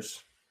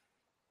 Bitcoiners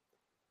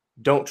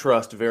don't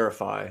trust,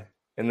 verify,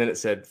 and then it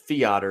said,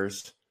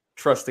 fiaters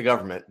trust the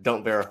government,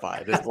 don't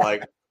verify. It's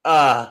like,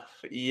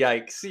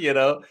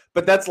 yikes,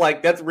 But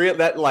that's real.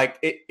 That like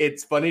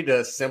it's funny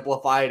to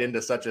simplify it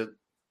into such a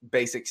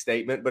basic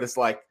statement, but it's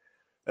like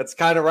that's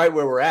kind of right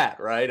where we're at,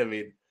 right? I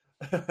mean.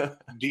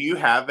 Do you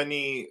have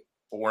any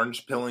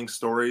orange pilling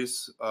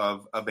stories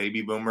of a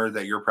baby boomer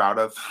that you're proud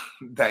of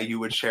that you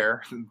would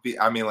share?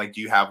 I mean, like,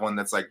 do you have one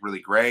that's like really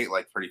great,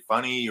 like pretty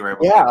funny? You were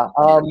able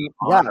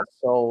to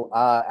So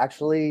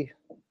actually,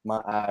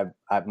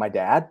 my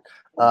dad.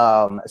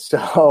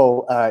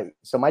 So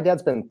my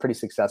dad's been pretty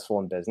successful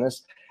in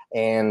business,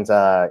 and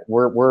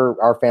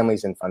our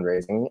family's in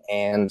fundraising.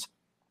 And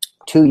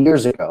 2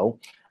 years ago,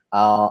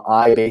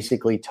 I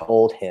basically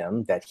told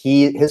him that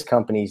his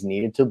companies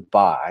needed to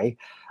buy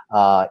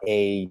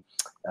a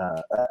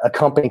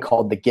company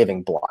called the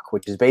Giving Block,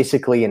 which is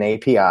basically an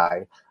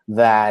API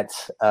that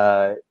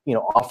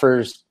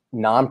offers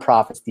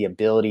nonprofits the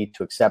ability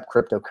to accept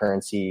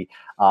cryptocurrency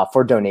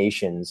for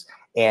donations.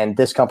 And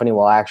this company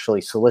will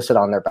actually solicit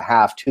on their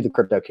behalf to the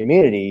crypto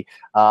community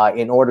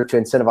in order to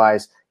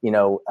incentivize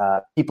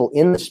people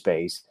in the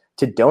space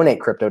to donate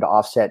crypto to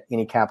offset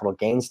any capital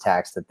gains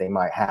tax that they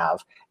might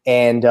have.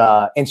 And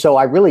so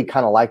I really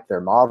kind of liked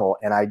their model.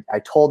 And I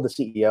told the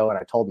CEO and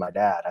I told my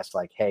dad, I was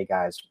like, hey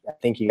guys, I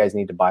think you guys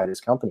need to buy this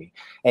company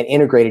and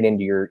integrate it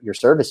into your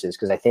services.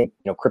 Because I think,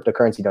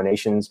 cryptocurrency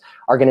donations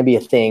are going to be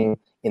a thing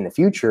in the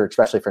future,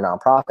 especially for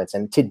nonprofits.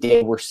 And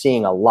today we're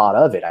seeing a lot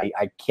of it.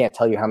 I can't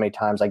tell you how many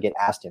times I get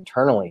asked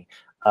internally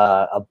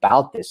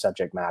about this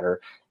subject matter.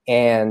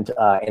 And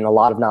a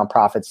lot of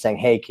nonprofits saying,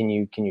 hey, can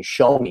you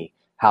show me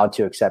how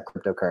to accept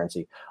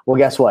cryptocurrency? Well,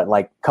 guess what?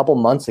 Like a couple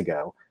months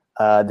ago,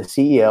 the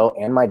CEO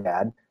and my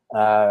dad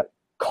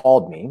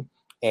called me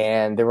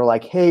and they were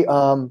like, hey,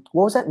 what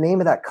was that name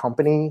of that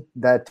company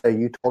that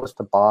you told us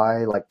to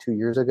buy like 2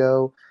 years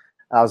ago?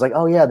 I was like,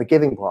 oh yeah, the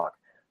Giving Block.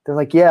 They're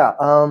like, yeah,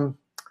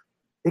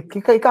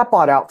 it got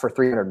bought out for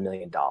 $300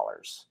 million.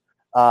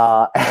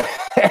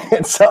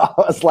 And so I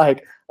was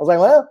like,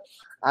 well,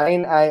 I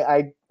mean,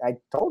 I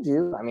told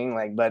you, I mean,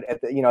 like, but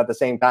at the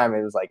same time,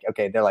 it was like,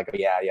 okay, they're like, oh,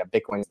 yeah,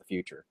 Bitcoin's the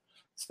future.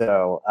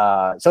 So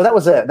that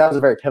was a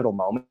very pivotal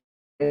moment,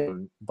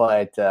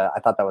 but I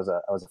thought that was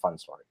a fun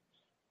story.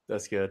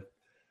 That's good.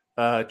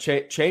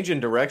 Changing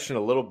direction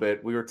a little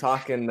bit. We were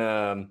talking,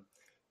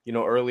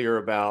 earlier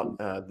about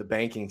the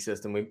banking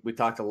system. We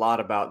talked a lot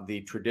about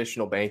the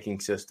traditional banking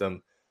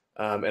system.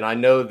 And I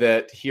know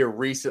that here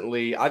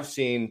recently, I've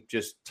seen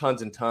just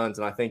tons and tons,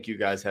 and I think you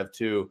guys have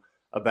too,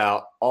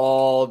 about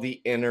all the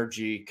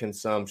energy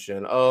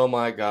consumption. Oh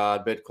my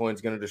God,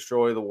 Bitcoin's going to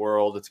destroy the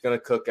world. It's going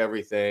to cook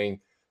everything,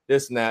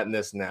 this and that and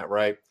this and that,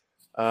 right?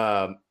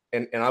 And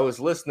I was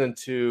listening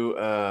to,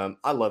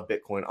 I love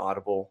Bitcoin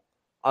Audible.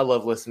 I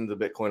love listening to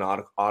the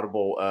Bitcoin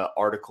Audible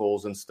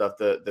articles and stuff,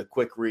 the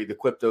quick read, the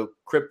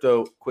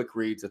crypto quick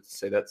reads. Let's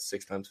say that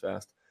 6 times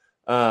fast.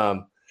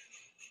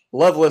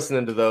 love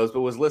listening to those,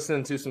 but was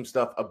listening to some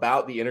stuff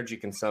about the energy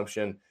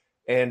consumption.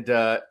 And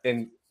I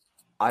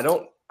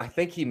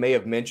think he may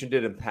have mentioned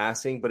it in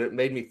passing, but it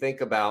made me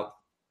think about,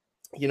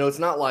 it's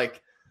not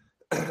like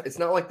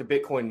the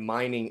Bitcoin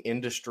mining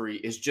industry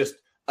is just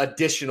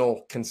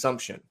additional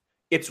consumption.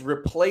 It's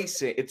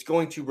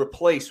going to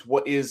replace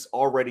what is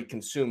already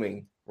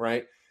consuming,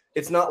 right?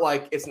 It's not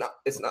like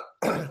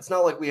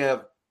we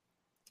have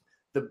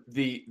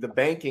the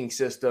banking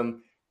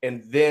system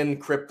and then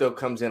crypto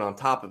comes in on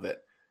top of it.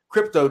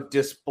 Crypto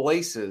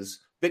displaces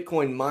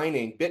Bitcoin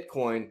mining.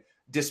 Bitcoin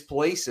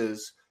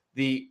displaces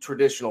the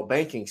traditional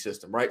banking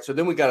system, right? So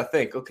then we got to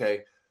think,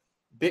 okay,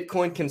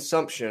 Bitcoin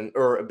consumption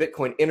or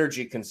Bitcoin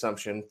energy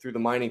consumption through the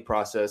mining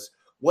process,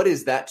 what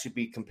is that to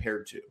be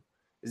compared to?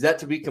 Is that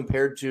to be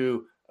compared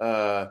to,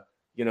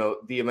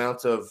 the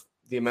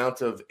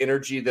amount of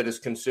energy that is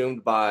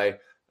consumed by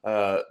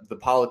the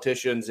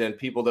politicians and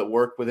people that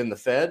work within the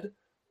Fed?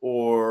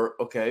 Or,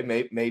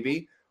 okay,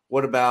 maybe.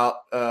 What about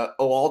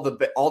all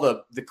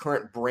the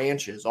current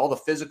branches, all the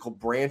physical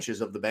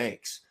branches of the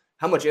banks?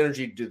 How much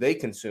energy do they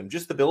consume?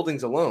 Just the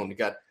buildings alone. You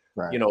got,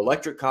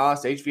 electric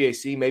costs,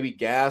 HVAC, maybe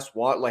gas,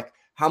 water. Like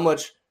how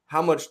much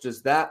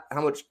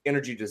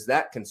energy does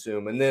that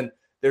consume? And then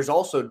there's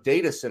also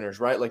data centers,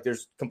 right? Like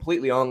there's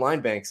completely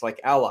online banks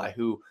like Ally,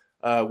 who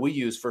we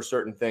use for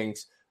certain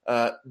things.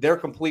 They're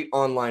complete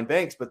online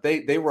banks, but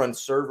they run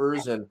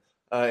servers and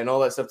all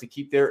that stuff to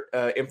keep their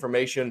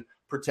information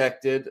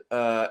protected.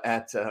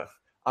 I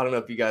don't know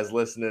if you guys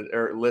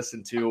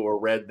listened to or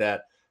read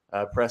that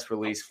press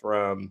release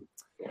from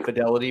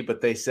Fidelity,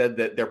 but they said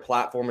that their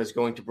platform is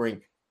going to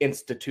bring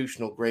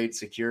institutional grade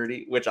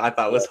security, which I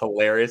thought was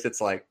hilarious.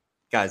 It's like,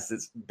 guys,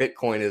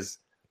 Bitcoin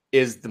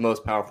is the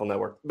most powerful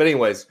network. But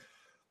anyways,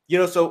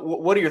 so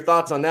what are your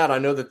thoughts on that? I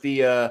know that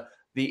the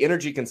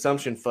energy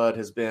consumption FUD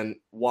has been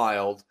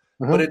wild,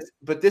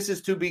 but this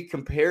is to be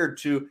compared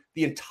to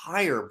the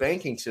entire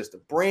banking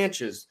system,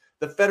 branches,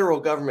 the federal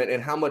government,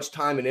 and how much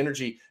time and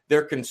energy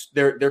they're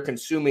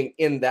consuming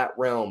in that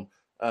realm.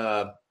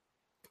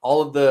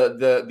 All of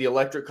the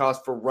electric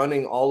costs for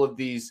running all of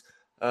these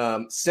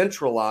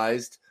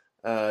centralized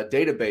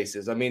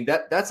databases. I mean,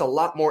 that's a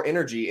lot more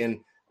energy. And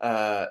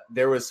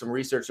there was some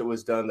research that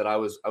was done that I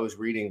was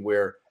reading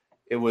where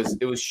it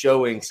was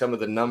showing some of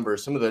the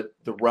numbers, some of the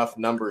rough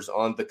numbers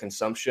on the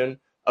consumption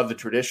of the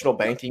traditional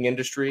banking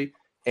industry,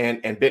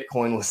 and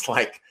Bitcoin was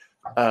like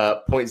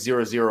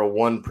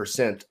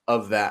 0.001%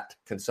 of that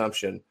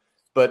consumption.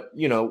 But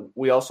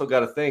we also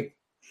got to think,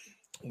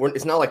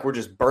 it's not like we're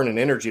just burning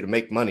energy to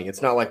make money.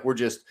 It's not like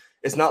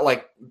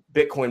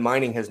Bitcoin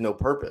mining has no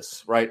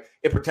purpose, right?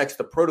 It protects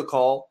the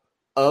protocol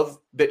of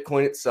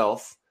Bitcoin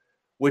itself,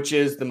 which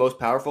is the most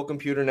powerful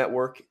computer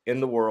network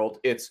in the world.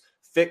 It's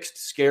fixed,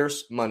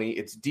 scarce money.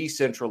 It's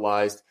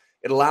decentralized.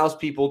 It allows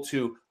people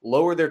to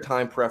lower their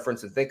time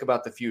preference and think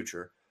about the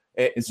future.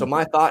 And so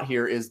my thought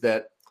here is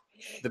that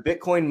the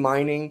Bitcoin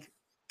mining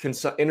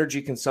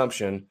energy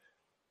consumption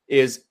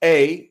is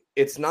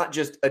it's not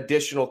just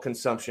additional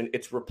consumption.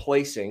 It's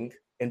replacing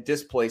and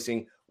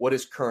displacing what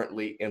is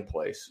currently in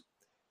place.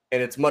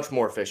 And it's much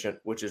more efficient,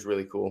 which is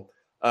really cool.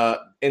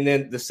 And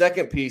then the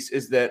second piece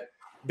is that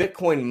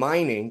Bitcoin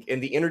mining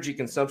and the energy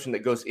consumption that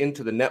goes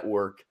into the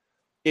network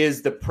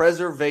is the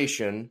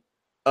preservation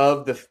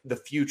of the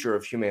future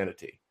of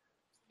humanity.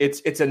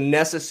 It's a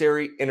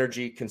necessary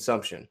energy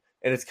consumption.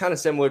 And it's kind of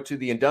similar to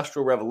the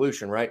Industrial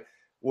Revolution, right?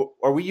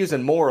 Are we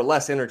using more or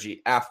less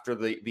energy after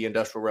the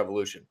Industrial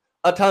Revolution?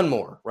 A ton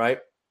more, right?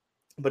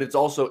 But it's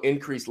also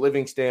increased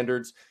living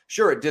standards.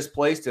 Sure, it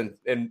displaced and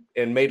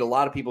made a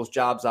lot of people's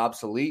jobs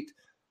obsolete,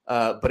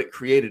 but it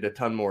created a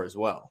ton more as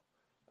well.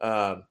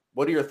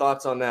 What are your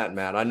thoughts on that,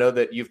 Matt? I know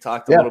that you've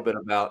talked a little bit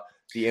about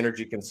the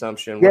energy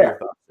consumption. What are your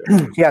thoughts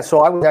there? Yeah, so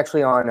I was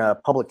actually on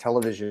public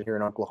television here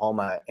in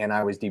Oklahoma, and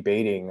I was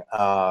debating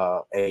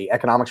a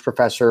economics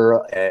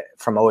professor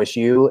from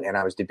OSU, and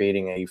I was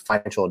debating a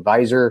financial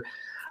advisor.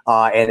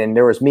 And then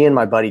there was me and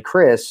my buddy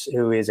Chris,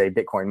 who is a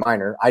Bitcoin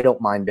miner. I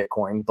don't mine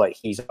Bitcoin, but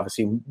he's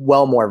obviously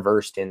well more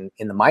versed in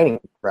the mining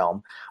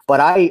realm. But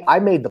I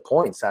made the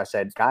points. I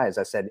said, guys,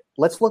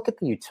 let's look at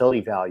the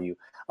utility value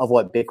of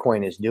what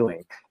Bitcoin is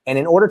doing. And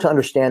in order to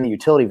understand the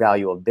utility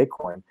value of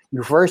Bitcoin,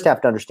 you first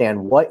have to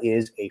understand what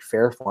is a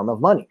fair form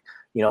of money.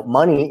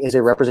 Money is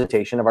a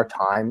representation of our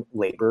time,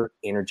 labor,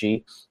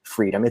 energy,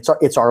 freedom.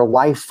 It's our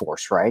life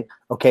force, right?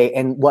 Okay.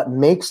 And what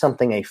makes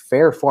something a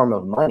fair form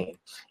of money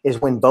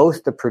is when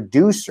both the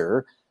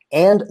producer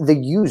and the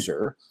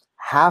user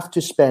have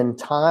to spend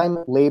time,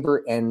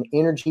 labor, and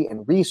energy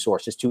and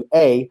resources to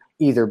A,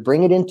 either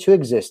bring it into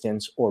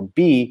existence, or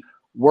B,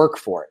 work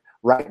for it.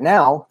 Right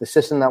now, the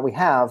system that we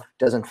have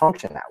doesn't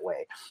function that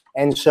way.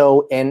 And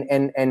so,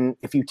 and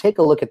if you take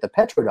a look at the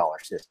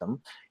petrodollar system,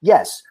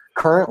 yes,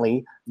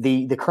 currently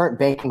the current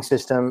banking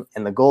system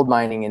and the gold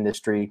mining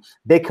industry,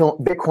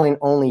 Bitcoin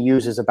only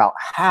uses about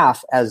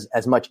half as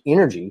much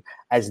energy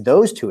as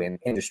those two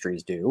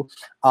industries do.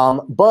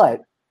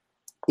 But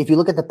if you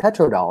look at the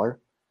petrodollar,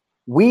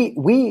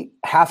 we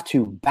have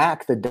to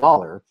back the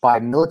dollar by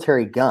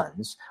military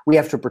guns. We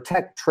have to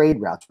protect trade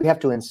routes. We have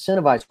to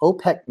incentivize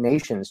OPEC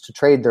nations to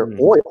trade their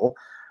oil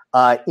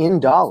in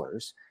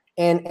dollars.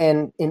 And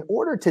in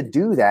order to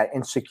do that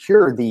and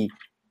secure the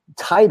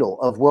title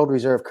of world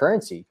reserve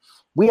currency,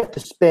 we have to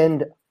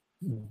spend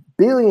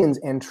billions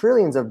and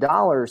trillions of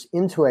dollars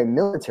into a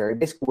military.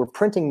 Basically, we're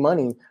printing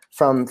money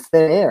from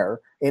thin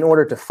air in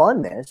order to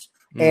fund this.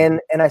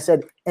 And I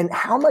said, and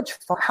how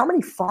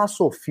many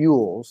fossil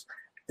fuels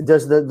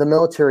does the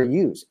military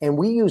use? And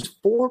we use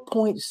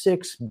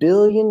 4.6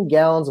 billion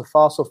gallons of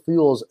fossil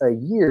fuels a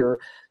year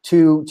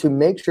to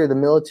make sure the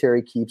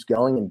military keeps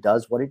going and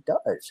does what it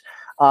does.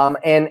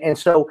 And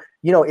so,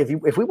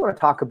 if we want to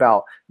talk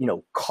about,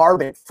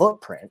 carbon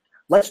footprint,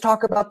 let's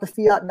talk about the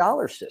fiat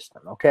dollar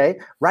system. Okay.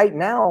 Right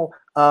now,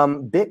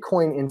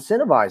 Bitcoin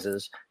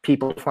incentivizes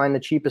people to find the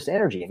cheapest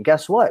energy. And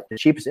guess what? The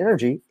cheapest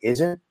energy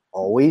isn't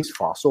always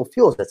fossil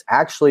fuels. That's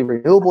actually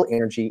renewable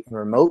energy in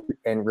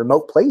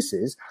remote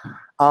places.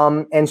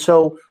 And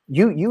so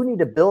you need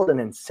to build an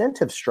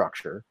incentive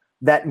structure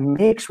that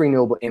makes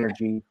renewable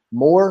energy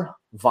more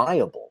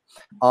viable.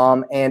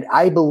 And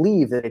I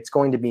believe that it's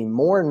going to be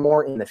more and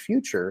more in the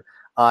future.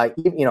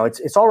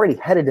 It's already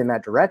headed in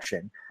that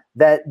direction.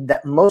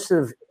 That most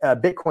of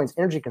Bitcoin's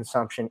energy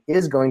consumption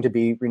is going to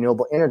be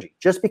renewable energy.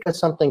 Just because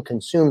something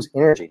consumes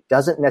energy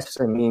doesn't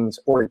necessarily means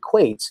or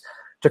equates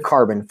to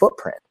carbon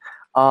footprint.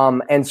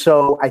 And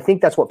so I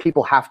think that's what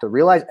people have to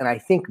realize. And I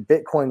think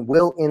Bitcoin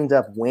will end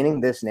up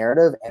winning this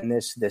narrative and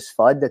this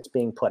FUD that's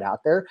being put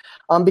out there.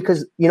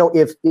 Because,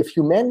 if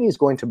humanity is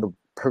going to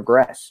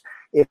progress,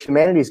 if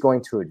humanity is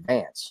going to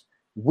advance,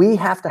 we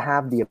have to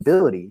have the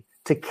ability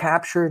to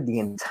capture the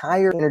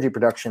entire energy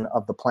production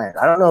of the planet.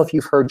 I don't know if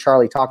you've heard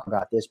Charlie talk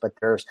about this, but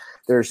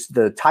there's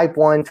the type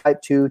 1,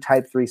 type 2,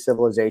 type 3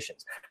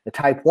 civilizations. The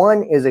type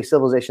 1 is a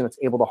civilization that's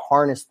able to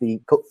harness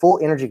the full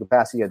energy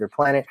capacity of their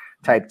planet.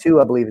 Type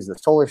 2, I believe, is the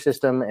solar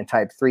system, and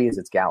type 3 is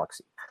its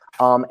galaxy.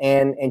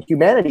 And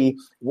humanity,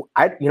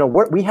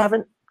 we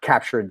haven't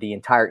captured the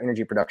entire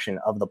energy production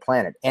of the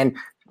planet. And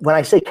when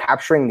I say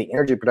capturing the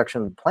energy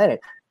production of the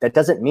planet, that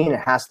doesn't mean it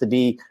has to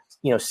be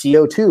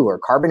CO2 or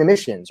carbon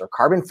emissions or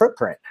carbon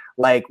footprint.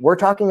 Like, we're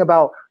talking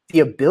about the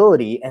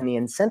ability and the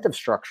incentive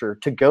structure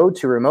to go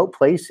to remote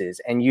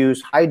places and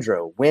use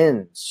hydro,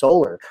 wind,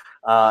 solar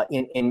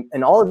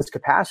in all of its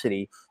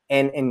capacity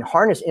and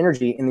harness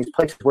energy in these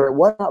places where it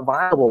was not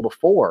viable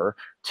before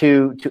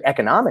to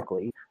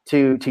economically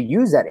to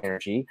use that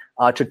energy,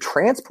 to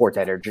transport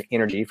that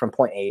energy from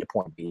point A to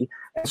point B.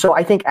 And so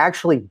I think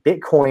actually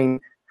Bitcoin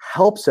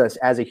helps us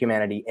as a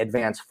humanity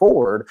advance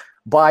forward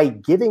by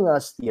giving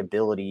us the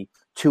ability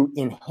to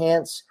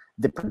enhance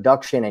the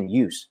production and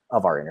use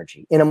of our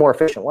energy in a more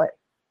efficient way.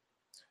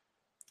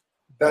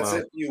 That's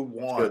if you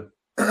want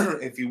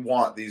if you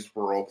want these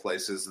rural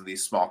places and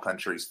these small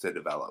countries to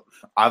develop.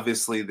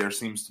 Obviously, there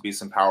seems to be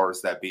some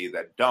powers that be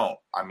that don't.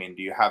 I mean,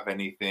 do you have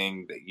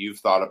anything that you've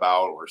thought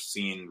about or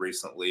seen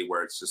recently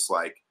where it's just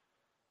like,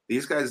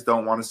 these guys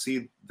don't want to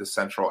see the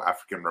Central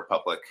African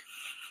Republic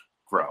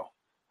grow?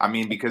 I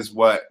mean, because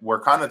what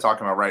we're kind of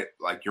talking about, right?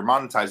 Like, you're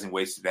monetizing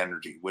wasted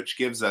energy, which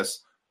gives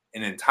us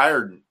an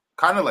entire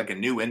kind of like a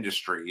new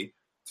industry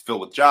to fill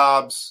with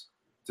jobs,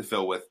 to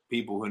fill with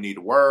people who need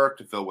to work,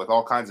 to fill with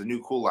all kinds of new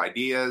cool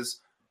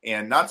ideas.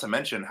 And not to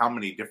mention how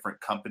many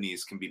different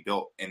companies can be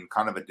built in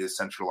kind of a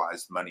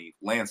decentralized money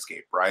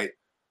landscape, right?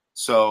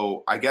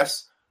 So I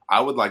guess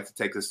I would like to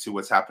take this to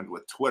what's happened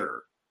with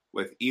Twitter,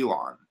 with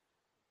Elon.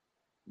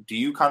 Do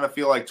you kind of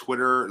feel like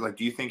Twitter, like,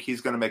 do you think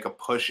he's going to make a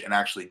push and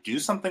actually do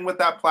something with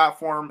that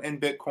platform in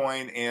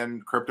Bitcoin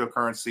and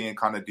cryptocurrency and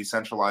kind of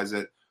decentralize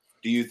it?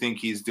 Do you think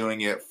he's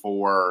doing it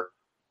for,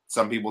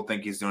 some people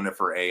think he's doing it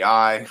for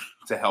AI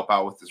to help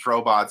out with his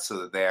robots so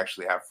that they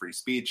actually have free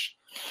speech?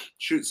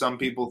 Shoot, some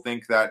people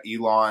think that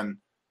Elon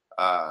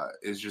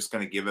is just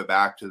going to give it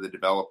back to the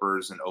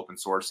developers and open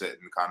source it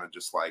and kind of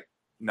just like,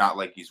 not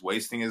like he's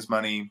wasting his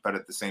money, but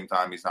at the same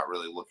time, he's not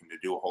really looking to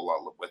do a whole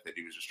lot with it.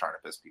 He was just trying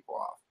to piss people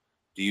off.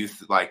 Do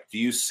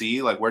you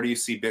see, like, where do you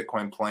see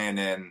Bitcoin playing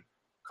in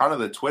kind of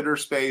the Twitter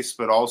space,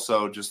 but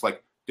also just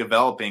like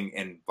developing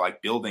and like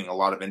building a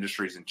lot of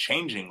industries and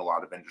changing a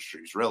lot of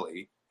industries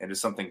really into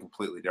something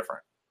completely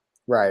different?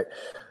 Right.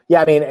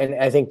 Yeah. I mean, and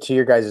I think to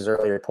your guys'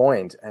 earlier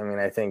point, I mean,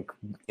 I think,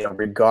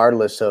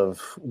 regardless of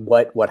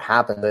what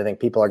happens, I think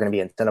people are going to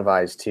be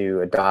incentivized to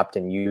adopt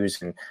and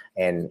use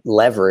and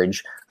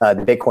leverage the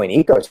Bitcoin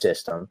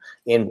ecosystem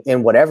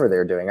in whatever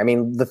they're doing. I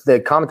mean,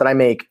 the comment that I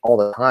make all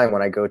the time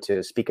when I go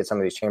to speak at some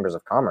of these chambers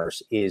of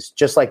commerce is,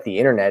 just like the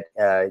internet,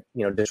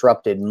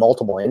 disrupted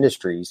multiple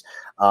industries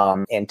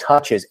and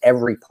touches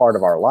every part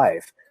of our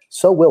life,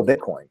 so will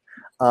Bitcoin.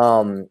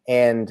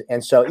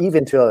 And so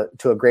even to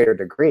a greater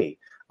degree,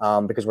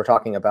 because we're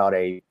talking about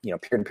a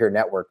peer-to-peer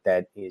network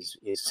that is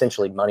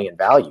essentially money and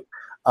value,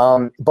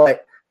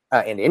 but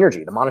and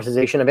energy, the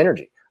monetization of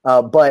energy.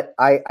 But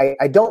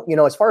I don't,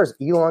 as far as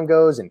Elon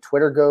goes and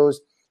Twitter goes,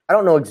 I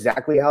don't know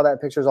exactly how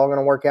that picture is all going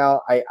to work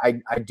out.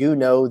 I do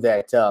know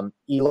that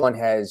Elon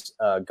has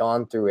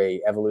gone through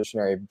a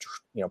evolutionary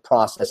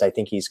process. I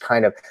think he's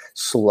kind of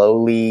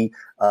slowly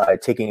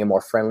taking a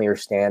more friendlier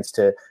stance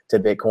to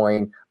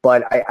Bitcoin.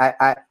 But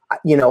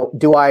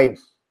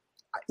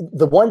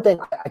the one thing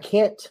I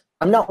can't.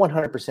 I'm not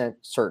 100%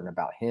 certain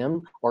about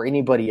him or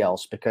anybody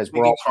else because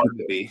we're all hard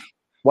to be.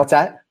 What's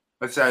that?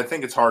 I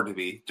think it's hard to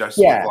be just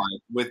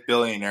with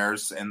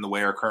billionaires and the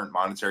way our current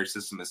monetary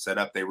system is set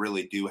up. They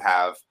really do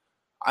have,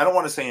 I don't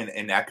want to say an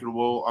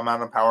inequitable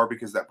amount of power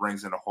because that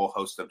brings in a whole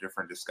host of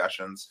different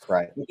discussions.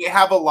 Right. They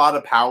have a lot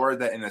of power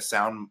that in a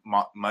sound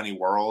money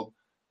world,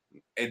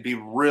 it'd be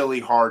really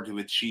hard to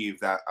achieve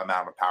that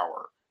amount of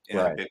power in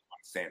a Bitcoin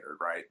standard,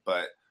 right?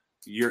 But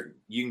you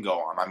can go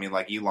on. I mean,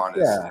 like Elon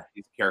is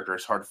his character.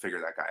 It's hard to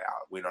figure that guy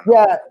out. We don't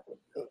know.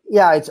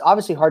 Yeah, it's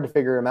obviously hard to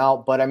figure him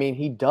out, but I mean,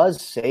 he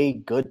does say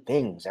good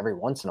things every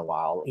once in a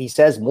while. He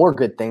says more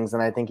good things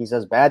than I think he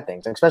says bad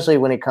things, especially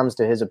when it comes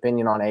to his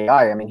opinion on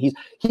AI. I mean,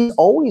 he's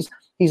always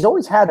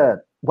had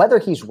whether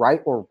he's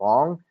right or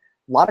wrong.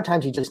 A lot of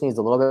times he just needs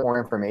a little bit more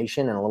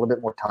information and a little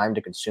bit more time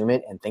to consume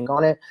it and think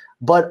on it.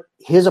 But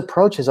his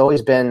approach has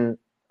always been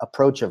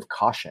approach of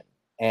caution.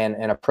 And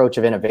an approach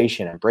of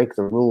innovation and break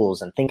the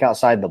rules and think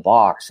outside the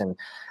box. And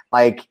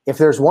like, if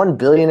there's one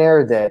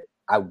billionaire that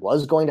I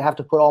was going to have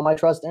to put all my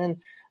trust in,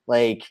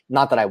 like,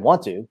 not that I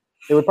want to,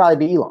 it would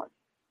probably be Elon.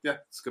 Yeah,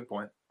 that's a good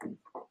point.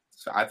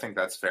 So I think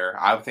that's fair.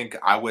 I think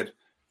I would,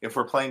 if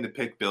we're playing the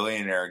pick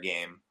billionaire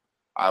game,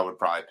 I would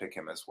probably pick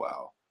him as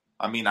well.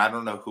 I mean, I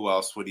don't know who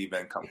else would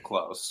even come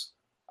close.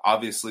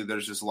 Obviously,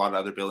 there's just a lot of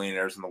other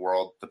billionaires in the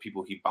world, the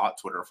people he bought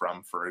Twitter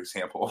from, for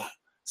example.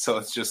 So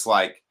it's just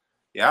like,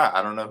 yeah,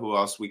 I don't know who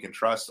else we can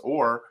trust,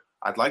 or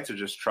I'd like to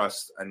just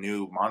trust a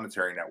new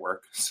monetary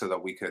network so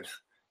that we could,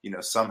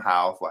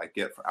 somehow like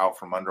get out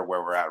from under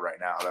where we're at right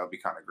now. That would be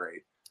kind of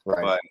great.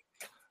 Right. But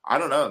I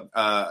don't know.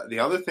 The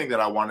other thing that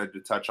I wanted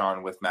to touch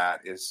on with Matt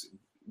is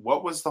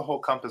what was the whole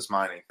Compass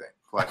mining thing?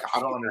 Like, I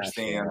don't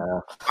understand.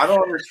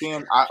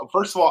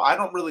 First of all, I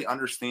don't really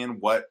understand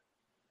what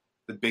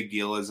the big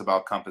deal is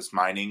about Compass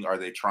mining. Are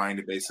they trying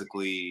to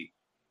basically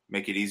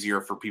make it easier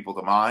for people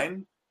to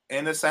mine?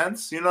 In a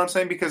sense, you know what I'm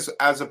saying? Because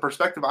as a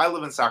perspective, I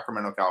live in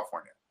Sacramento,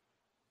 California.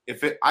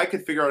 I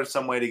could figure out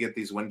some way to get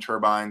these wind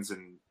turbines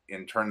and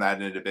turn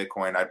that into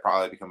Bitcoin, I'd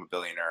probably become a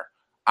billionaire.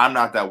 I'm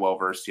not that well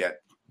versed yet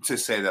to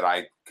say that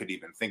I could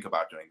even think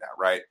about doing that,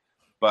 right?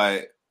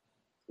 But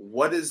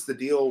what is the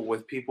deal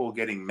with people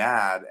getting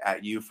mad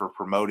at you for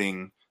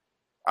promoting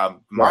a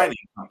mining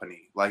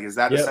company? Like, is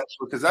that essentially,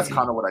 because that's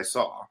kind of what I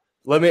saw.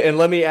 Let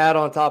me add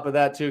on top of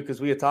that too,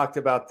 because we had talked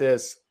about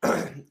this,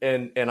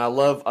 and I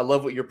love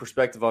what your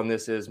perspective on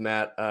this is,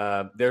 Matt.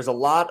 There's a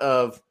lot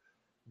of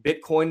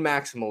Bitcoin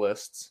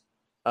maximalists,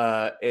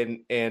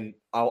 and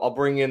I'll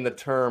bring in the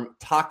term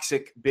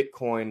toxic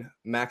Bitcoin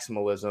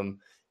maximalism,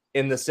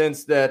 in the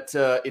sense that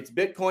it's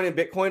Bitcoin and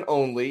Bitcoin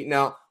only.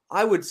 Now,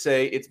 I would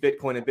say it's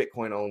Bitcoin and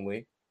Bitcoin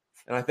only,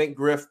 and I think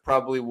Griff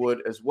probably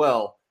would as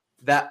well.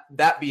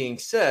 That being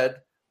said,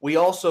 we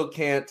also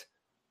can't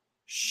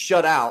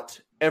shut out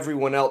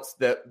everyone else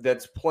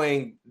that's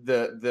playing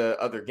the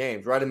other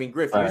games, right? I mean,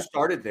 Griff, you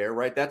started there,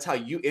 right? That's how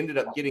you ended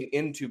up getting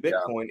into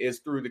Bitcoin, is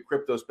through the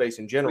crypto space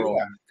in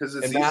general.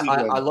 And Matt,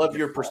 I love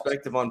your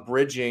perspective on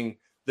bridging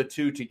the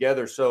two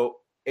together. So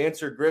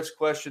answer Griff's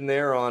question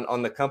there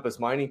on the Compass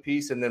mining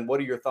piece, and then what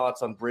are your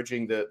thoughts on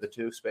bridging the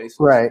two spaces?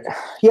 Right.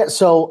 Yeah.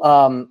 So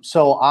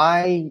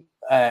I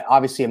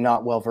obviously am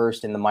not well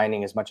versed in the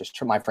mining as much as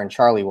my friend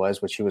Charlie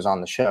was, which he was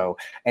on the show.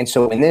 And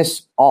so when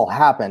this all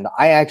happened,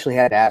 I actually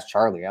had to ask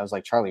Charlie. I was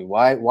like, Charlie,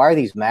 why are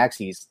these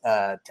maxis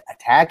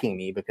attacking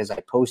me because I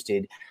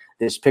posted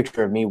this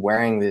picture of me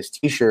wearing this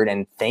T-shirt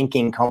and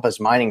thanking Compass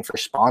Mining for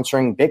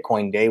sponsoring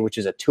Bitcoin Day, which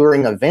is a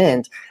touring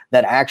event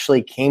that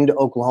actually came to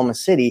Oklahoma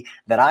City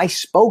that I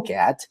spoke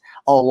at,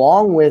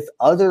 along with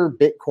other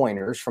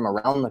Bitcoiners from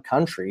around the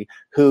country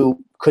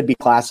who could be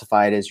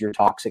classified as your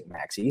toxic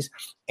maxis.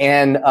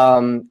 And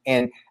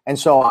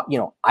so,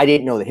 I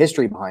didn't know the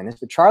history behind this,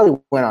 but Charlie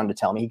went on to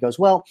tell me, he goes,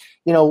 well,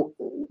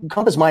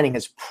 Compass Mining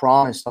has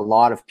promised a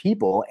lot of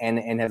people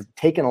and have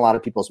taken a lot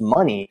of people's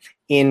money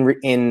in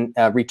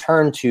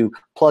return to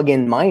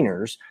plug-in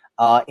miners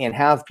and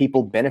have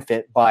people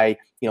benefit by,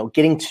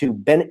 getting to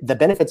the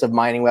benefits of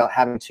mining without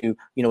having to,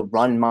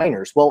 run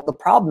miners. Well, the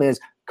problem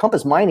is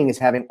Compass Mining is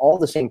having all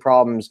the same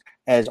problems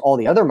as all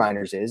the other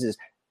miners is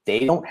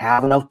they don't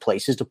have enough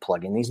places to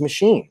plug in these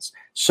machines.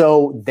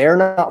 So they're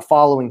not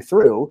following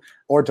through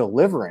or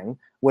delivering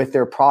with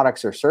their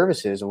products or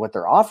services or what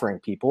they're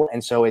offering people.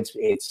 And so it's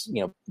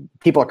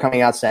people are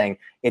coming out saying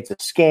it's a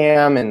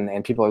scam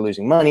and people are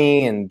losing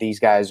money and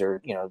these guys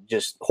are,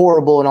 just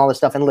horrible and all this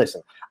stuff. And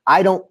listen,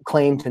 I don't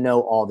claim to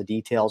know all the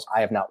details. I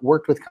have not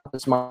worked with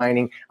Compass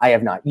Mining. I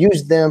have not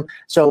used them.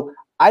 So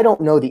I don't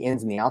know the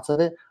ins and the outs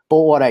of it.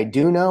 But what I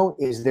do know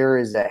is there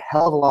is a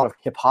hell of a lot of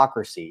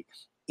hypocrisy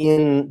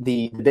in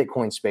the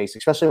Bitcoin space,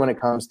 especially when it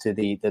comes to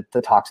the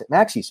toxic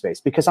maxi space,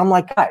 because I'm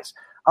like, guys,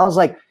 I was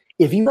like,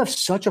 if you have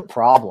such a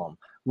problem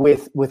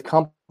with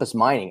Compass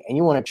Mining and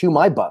you want to chew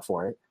my butt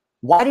for it,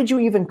 why did you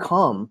even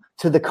come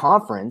to the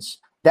conference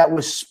that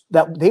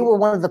they were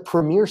one of the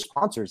premier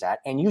sponsors at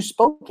and you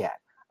spoke at?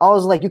 I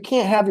was like, you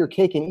can't have your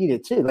cake and eat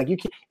it too. Like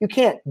you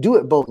can't do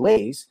it both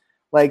ways.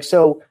 Like,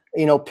 so,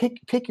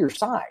 pick your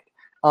side.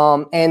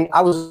 And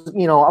I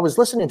was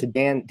listening to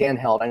Dan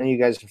Held. I know you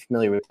guys are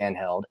familiar with Dan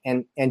Held,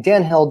 and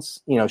Dan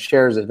Held's,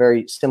 shares a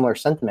very similar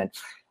sentiment.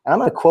 And I'm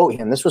going to quote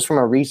him. This was from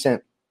a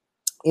recent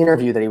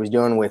interview that he was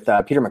doing with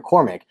Peter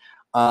McCormick.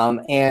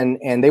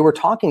 And they were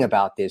talking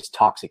about this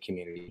toxic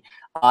community.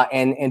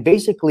 And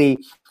basically,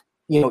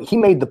 he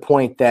made the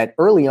point that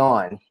early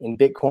on in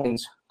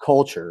Bitcoin's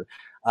culture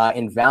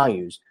and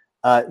values,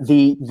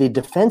 the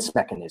defense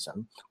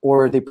mechanism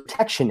or the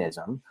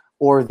protectionism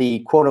or the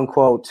quote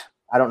unquote,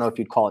 I don't know if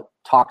you'd call it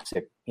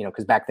toxic,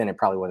 because back then it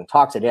probably wasn't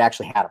toxic. It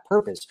actually had a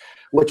purpose,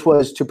 which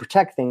was to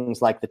protect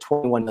things like the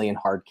 21 million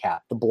hard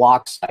cap, the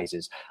block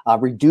sizes,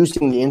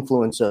 reducing the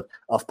influence of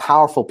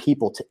powerful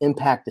people to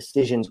impact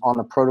decisions on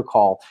the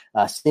protocol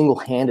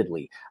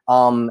single-handedly.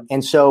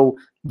 And so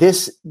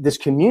this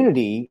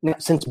community,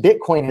 since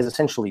Bitcoin has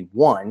essentially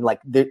won,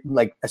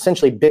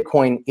 essentially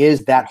Bitcoin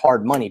is that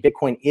hard money.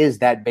 Bitcoin is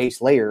that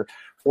base layer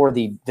for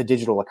the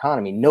digital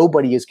economy.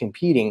 Nobody is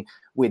competing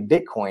with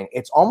Bitcoin.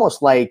 It's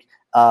almost like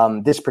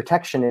this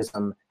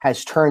protectionism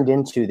has turned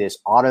into this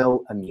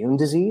autoimmune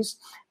disease,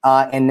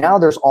 and now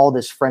there's all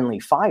this friendly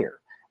fire.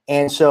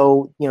 And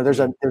so, there's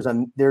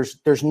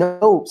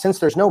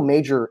no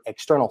major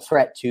external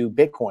threat to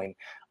Bitcoin.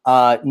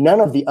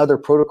 None of the other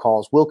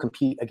protocols will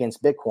compete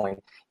against Bitcoin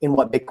in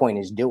what Bitcoin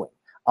is doing.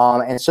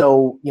 And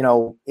so,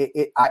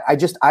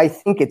 I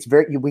think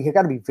we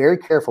got to be very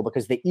careful,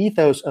 because the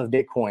ethos of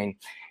Bitcoin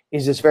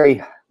is this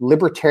very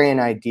libertarian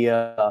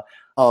idea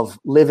of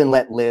live and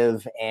let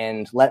live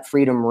and let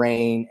freedom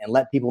reign and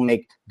let people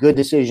make good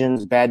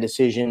decisions, bad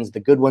decisions. The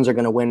good ones are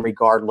going to win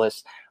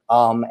regardless.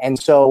 And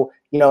so,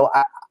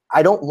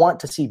 I don't want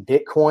to see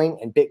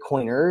Bitcoin and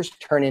Bitcoiners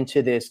turn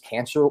into this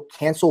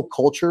cancel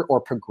culture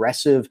or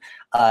progressive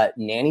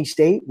nanny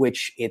state,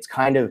 which it's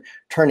kind of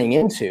turning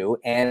into.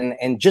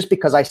 And just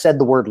because I said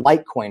the word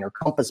Litecoin or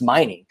Compass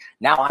Mining,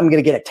 now I'm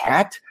going to get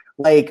attacked.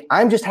 Like,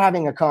 I'm just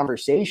having a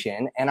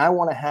conversation, and I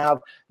want to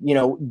have,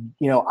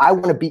 I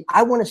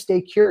want to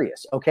stay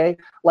curious. Okay.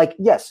 Like,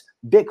 yes,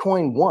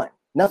 Bitcoin won.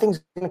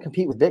 Nothing's going to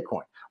compete with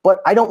Bitcoin, but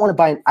I don't want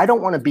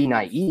to be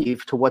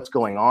naive to what's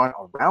going on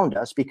around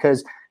us,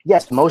 because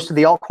yes, most of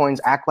the altcoins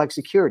act like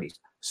securities.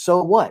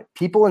 So what?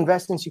 People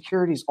invest in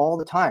securities all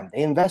the time.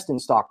 They invest in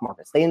stock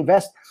markets. They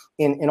invest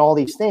in all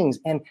these things.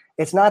 And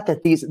it's not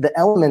that the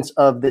elements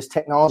of this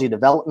technology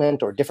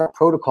development or different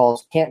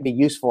protocols can't be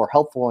useful or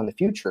helpful in the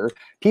future.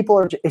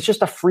 It's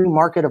just a free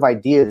market of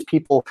ideas,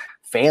 people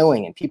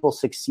failing and people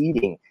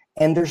succeeding.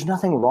 And there's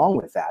nothing wrong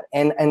with that.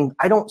 And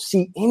I don't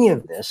see any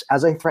of this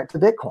as a threat to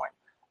Bitcoin.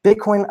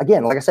 Bitcoin,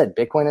 again, like I said,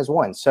 Bitcoin has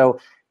won. So,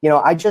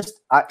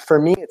 for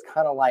me, it's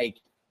kind of like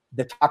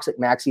the toxic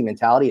maxi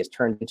mentality has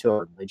turned into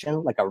a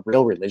religion, like a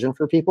real religion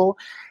for people.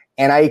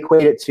 And I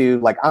equate it to,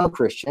 like, I'm a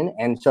Christian.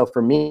 And so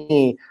for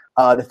me,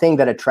 the thing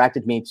that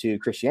attracted me to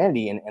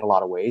Christianity in a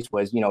lot of ways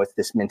was, it's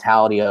this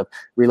mentality of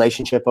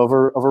relationship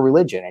over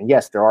religion. And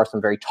yes, there are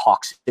some very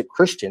toxic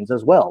Christians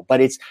as well,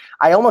 but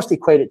I almost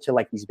equate it to,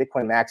 like, these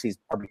Bitcoin maxis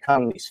are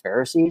becoming these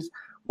Pharisees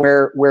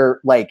where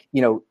like,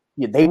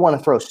 they want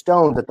to throw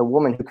stones at the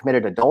woman who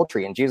committed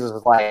adultery. And Jesus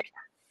is like,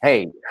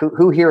 hey,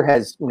 who here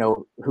has,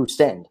 who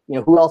sinned?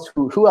 Who else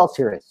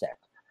here has sinned?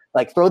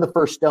 Like, throw the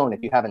first stone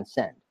if you haven't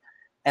sinned.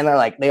 And they're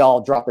like, they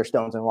all drop their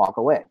stones and walk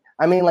away.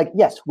 I mean, like,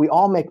 yes, we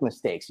all make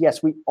mistakes.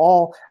 Yes, we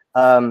all,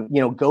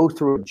 go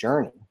through a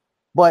journey.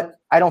 But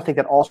I don't think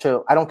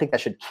that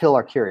should kill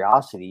our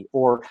curiosity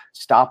or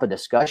stop a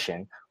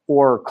discussion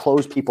or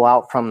close people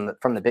out from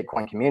the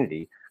Bitcoin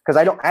community. Because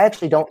I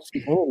actually don't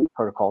see any of these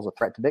protocols a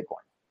threat to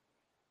Bitcoin.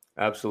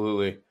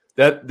 Absolutely.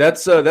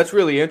 That's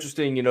really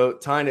interesting,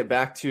 tying it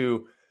back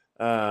to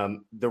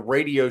the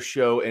radio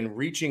show and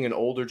reaching an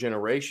older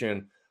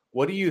generation.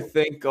 What do you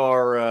think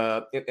are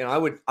and I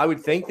would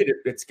think that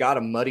it's got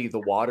to muddy the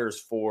waters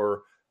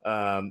for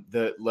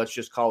let's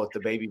just call it the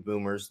baby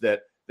boomers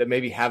that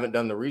maybe haven't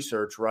done the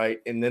research, right?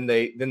 And then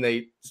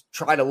they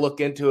try to look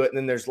into it, and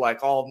then there's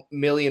like all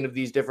million of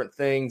these different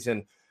things,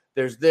 and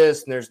there's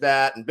this and there's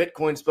that, and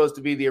Bitcoin's supposed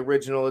to be the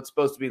original, it's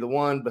supposed to be the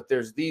one, but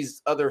there's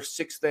these other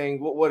 6 things.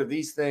 What are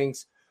these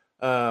things?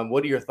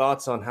 What are your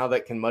thoughts on how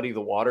that can muddy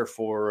the water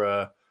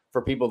for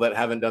people that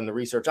haven't done the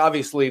research?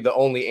 Obviously, the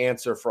only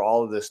answer for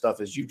all of this stuff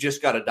is you've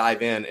just got to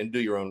dive in and do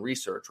your own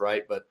research,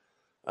 right? But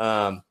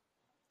on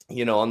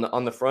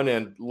the front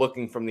end,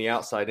 looking from the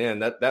outside in,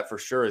 that for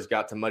sure has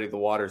got to muddy the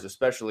waters,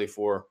 especially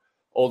for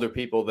older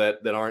people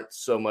that aren't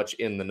so much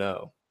in the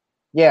know.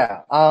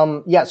 Yeah.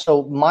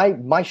 So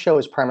my show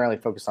is primarily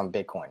focused on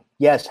Bitcoin.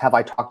 Yes. Have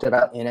I talked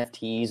about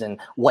NFTs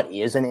and what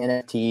is an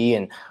NFT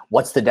and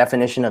what's the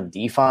definition of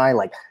DeFi?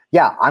 Like,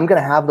 yeah, I'm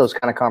going to have those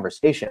kind of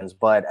conversations,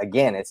 but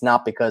again, it's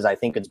not because I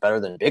think it's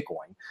better than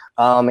Bitcoin.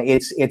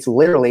 It's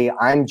literally,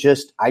 I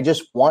just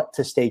want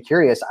to stay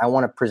curious. I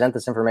want to present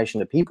this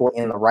information to people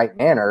in the right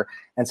manner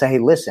and say, hey,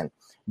 listen,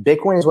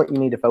 Bitcoin is what you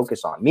need to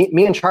focus on.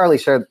 Me and Charlie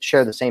share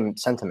the same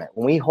sentiment.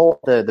 When we hold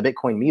the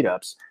Bitcoin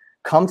meetups,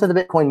 come to the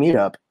Bitcoin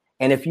meetup.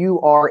 And if you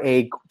are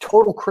a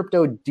total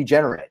crypto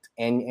degenerate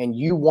and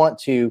you want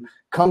to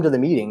come to the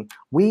meeting,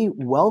 we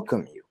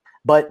welcome you.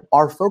 But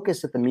our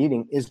focus at the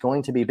meeting is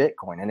going to be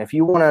Bitcoin. And if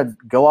you want to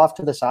go off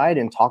to the side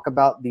and talk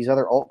about these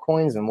other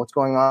altcoins and what's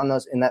going on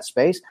in that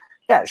space,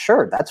 yeah,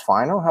 sure, that's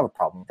fine. I don't have a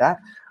problem with that.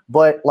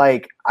 But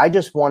like, I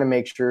just want to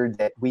make sure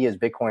that we as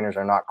Bitcoiners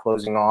are not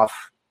closing off,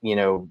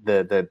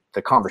 the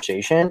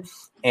conversation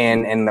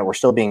and that we're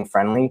still being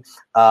friendly.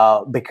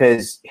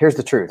 Because here's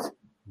the truth.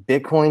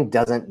 Bitcoin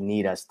doesn't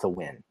need us to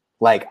win.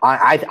 Like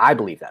I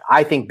believe that.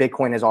 I think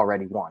Bitcoin has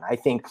already won. I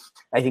think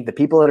the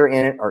people that are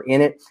in it are in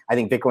it. I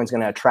think Bitcoin's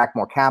going to attract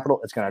more capital.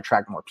 It's going to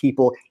attract more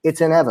people.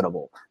 It's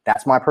inevitable.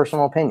 That's my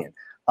personal opinion.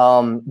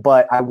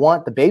 But I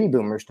want the baby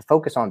boomers to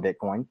focus on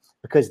Bitcoin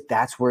because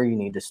that's where you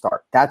need to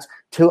start. That's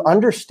to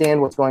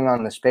understand what's going on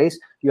in the space.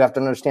 You have to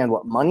understand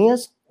what money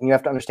is, and you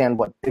have to understand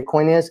what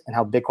Bitcoin is and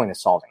how Bitcoin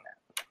is solving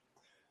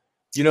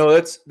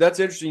that. That's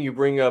interesting. You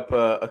bring up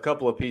a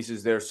couple of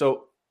pieces there.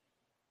 So,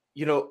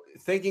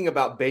 thinking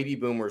about baby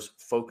boomers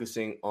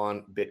focusing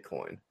on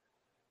Bitcoin,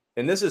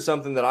 and this is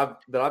something that I've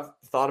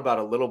thought about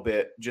a little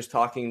bit, just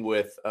talking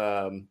with,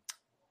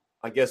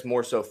 I guess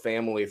more so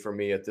family for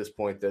me at this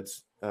point.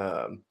 That's,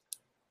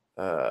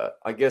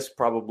 I guess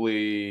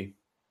probably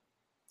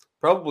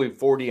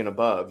 40 and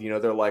above.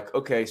 They're like,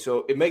 okay,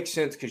 so it makes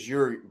sense because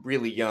you're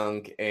really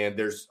young and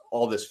there's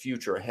all this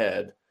future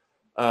ahead.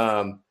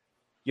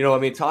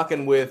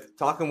 Talking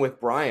with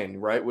Brian,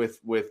 right,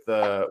 with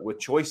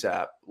Choice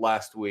App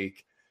last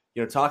week,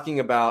 talking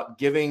about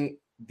giving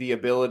the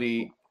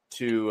ability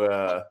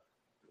to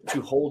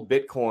hold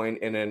Bitcoin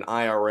in an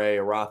IRA,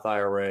 a Roth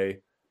IRA.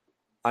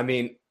 I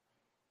mean,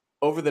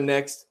 over the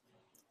next,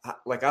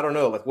 like, I don't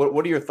know, like,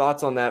 what are your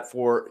thoughts on that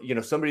for,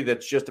 somebody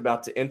that's just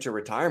about to enter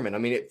retirement? I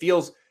mean, it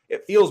feels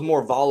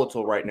more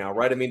volatile right now,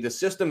 right? I mean, the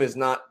system is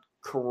not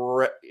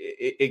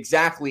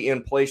exactly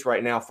in place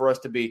right now for us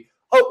to be,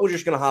 we're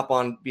just going to hop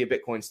on, be a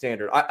Bitcoin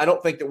standard. I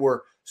don't think that we're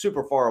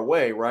super far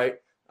away, right?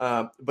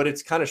 But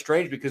it's kind of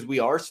strange because we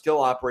are still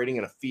operating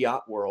in a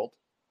fiat world,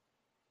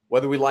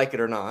 whether we like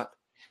it or not.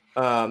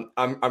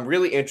 I'm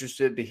really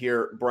interested to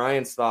hear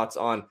Brian's thoughts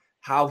on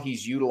how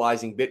he's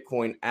utilizing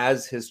Bitcoin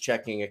as his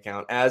checking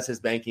account, as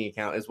his banking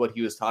account, is what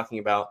he was talking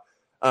about.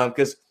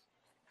 Because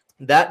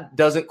that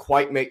doesn't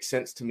quite make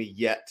sense to me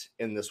yet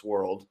in this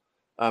world.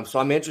 So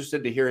I'm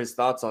interested to hear his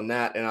thoughts on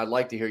that. And I'd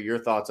like to hear your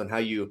thoughts on how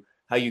you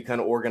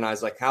kind of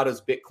organize, like, how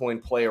does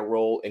Bitcoin play a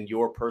role in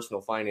your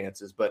personal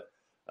finances? But,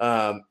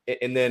 and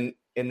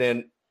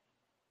then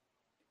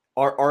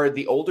are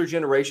the older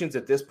generations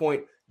at this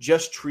point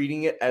just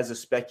treating it as a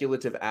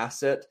speculative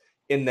asset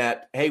in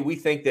that, hey, we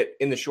think that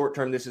in the short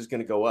term, this is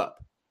going to go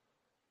up?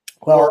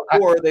 Well,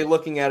 or are they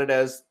looking at it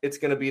as it's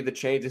going to be the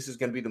change? This is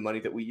going to be the money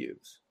that we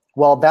use.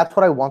 Well, that's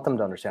what I want them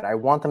to understand. I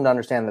want them to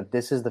understand that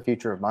this is the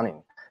future of money.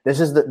 This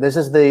is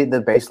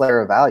the base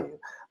layer of value.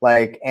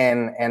 Like,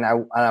 and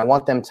I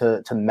want them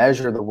to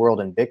measure the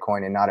world in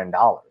Bitcoin and not in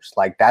dollars.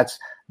 Like, that's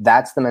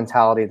the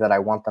mentality that I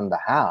want them to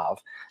have.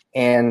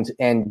 And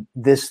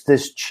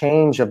this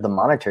change of the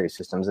monetary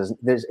systems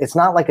it's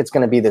not like it's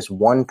going to be this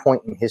one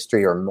point in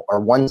history or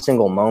one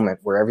single moment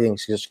where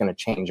everything's just going to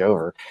change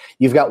over.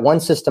 You've got one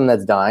system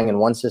that's dying and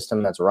one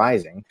system that's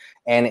rising,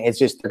 and it's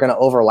just, they're going to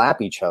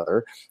overlap each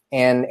other.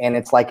 And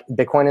it's like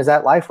Bitcoin is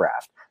that life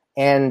raft.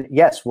 And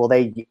yes, will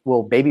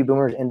baby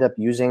boomers end up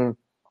using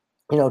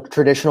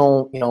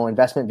traditional,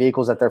 investment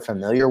vehicles that they're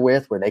familiar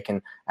with where they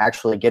can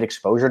actually get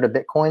exposure to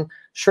Bitcoin?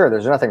 Sure,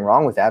 there's nothing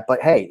wrong with that.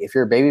 But hey, if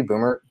you're a baby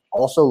boomer,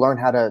 also learn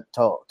how to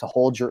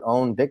hold your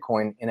own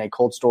Bitcoin in a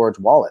cold storage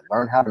wallet.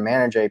 Learn how to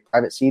manage a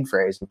private seed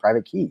phrase and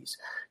private keys,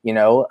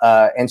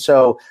 and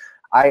so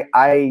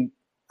I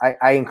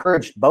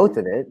encourage both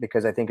of it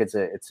because I think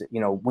it's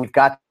we've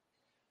got.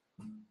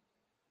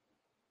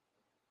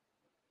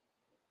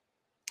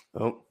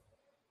 Oh,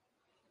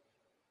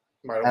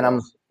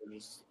 and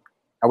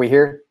are we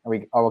here? Are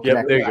we connected?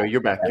 Yeah, there you go.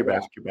 You're back. You're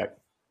back.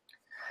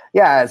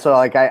 Yeah. So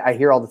like I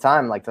hear all the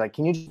time, like,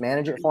 can you just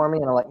manage it for me?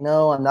 And I'm like,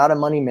 no, I'm not a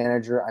money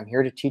manager. I'm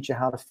here to teach you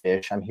how to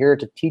fish. I'm here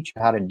to teach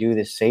you how to do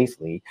this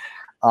safely.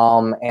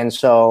 And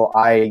so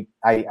I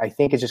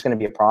think it's just going to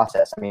be a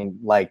process. I mean,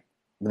 like,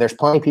 there's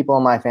plenty of people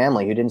in my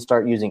family who didn't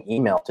start using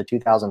email to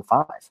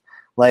 2005.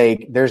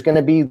 Like, there's going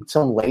to be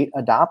some late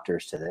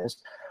adopters to this,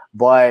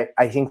 but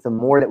I think the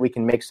more that we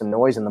can make some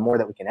noise and the more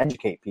that we can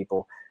educate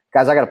people,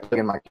 guys, I got to plug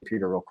in my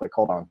computer real quick.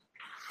 Hold on.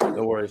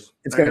 No worries.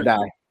 It's going to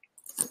die.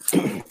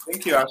 I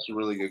think you asked a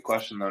really good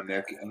question, though,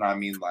 Nick. And I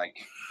mean, like,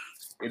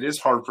 it is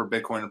hard for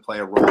Bitcoin to play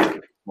a role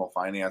in the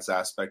finance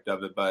aspect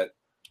of it. But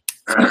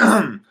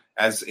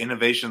as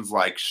innovations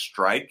like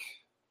Strike,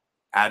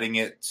 adding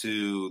it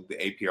to the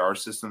APR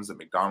systems at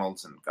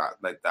McDonald's and got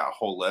like that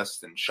whole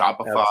list, and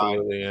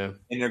Shopify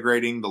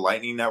integrating the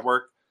Lightning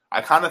Network,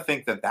 I kind of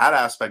think that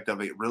aspect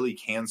of it really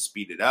can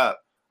speed it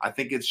up. I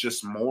think it's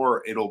just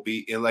more, it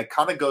like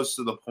kind of goes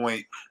to the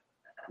point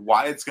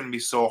why it's going to be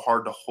so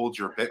hard to hold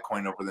your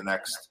Bitcoin over the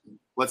next,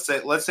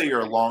 let's say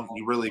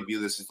you really view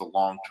this as the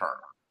long term,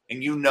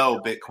 and you know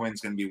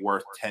Bitcoin's going to be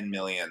worth 10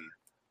 million,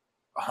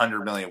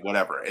 100 million,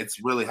 whatever. It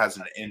really has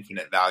an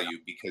infinite value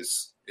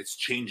because it's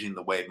changing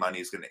the way money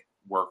is going to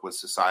work with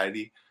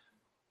society.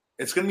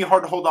 It's going to be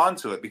hard to hold on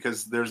to it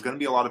because there's going to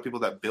be a lot of people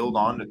that build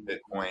onto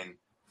Bitcoin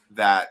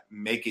that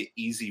make it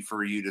easy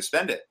for you to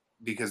spend it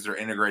because they're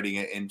integrating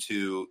it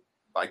into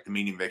like the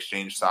medium of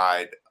exchange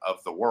side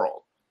of the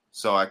world.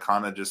 So I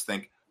kind of just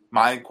think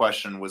my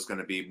question was going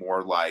to be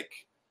more like,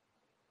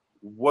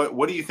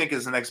 what do you think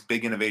is the next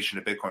big innovation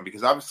to Bitcoin?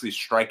 Because obviously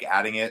Strike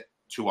adding it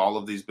to all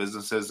of these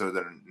businesses that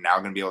are now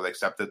going to be able to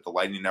accept it. The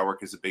Lightning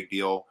Network is a big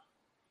deal.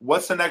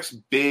 What's the next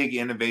big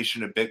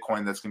innovation to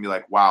Bitcoin that's going to be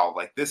like, wow,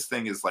 like this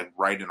thing is like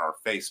right in our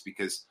face?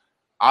 Because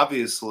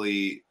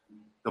obviously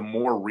the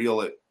more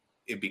real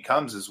it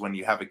becomes is when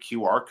you have a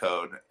QR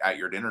code at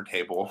your dinner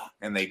table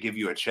and they give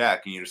you a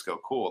check and you just go,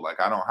 cool. Like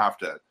I don't have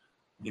to,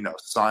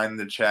 sign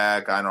the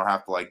check. I don't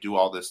have to like do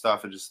all this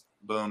stuff. It just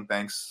boom,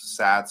 thanks,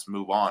 sats,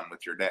 move on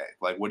with your day.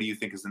 Like, what do you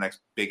think is the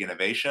next big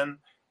innovation?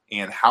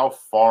 And how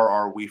far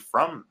are we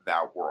from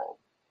that world?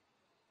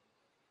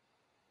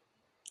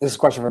 This is a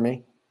question for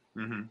me.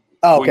 Mm-hmm.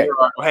 Oh, okay.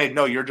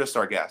 Well, you're just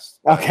our guest.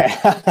 Okay.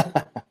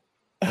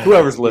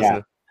 Whoever's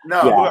listening.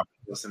 Yeah. Whoever's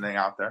listening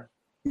out there.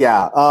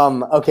 Yeah.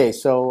 Okay.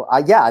 So,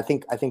 I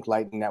think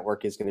Lightning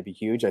Network is going to be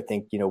huge. I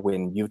think,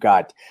 when you've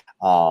got,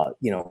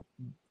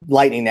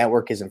 Lightning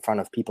Network is in front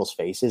of people's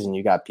faces and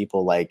you got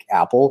people like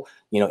Apple,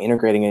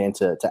 integrating it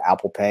into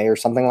Apple Pay or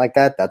something like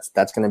that,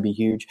 that's going to be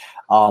huge.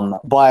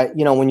 But,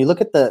 when you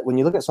look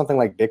at something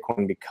like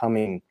Bitcoin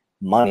becoming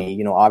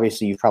money,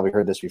 obviously you've probably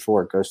heard this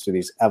before. It goes through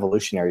these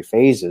evolutionary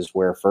phases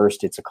where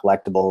first it's a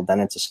collectible,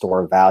 then it's a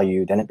store of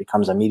value, then it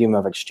becomes a medium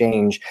of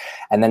exchange,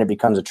 and then it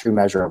becomes a true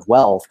measure of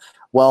wealth.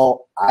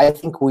 Well, I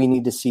think we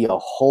need to see a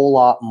whole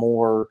lot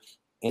more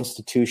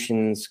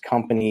institutions,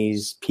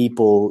 companies,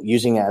 people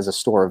using it as a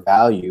store of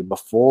value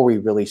before we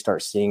really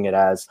start seeing it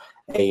as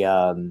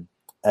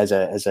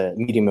a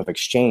medium of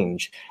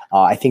exchange.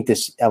 I think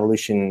this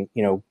evolution,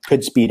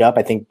 could speed up.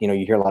 I think, you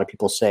hear a lot of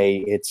people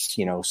say it's,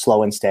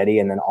 slow and steady,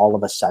 and then all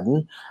of a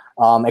sudden,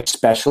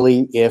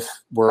 especially if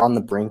we're on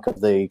the brink of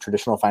the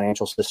traditional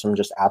financial system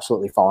just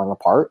absolutely falling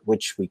apart,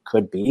 which we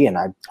could be. And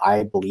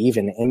I believe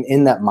in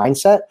that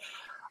mindset.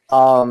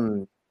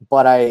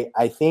 But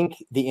I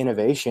think the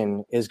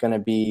innovation is going to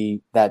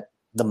be that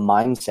the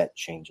mindset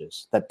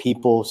changes, that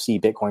people see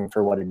Bitcoin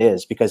for what it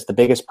is, because the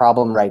biggest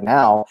problem right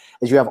now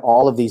is you have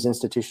all of these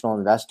institutional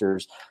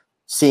investors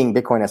seeing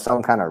Bitcoin as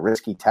some kind of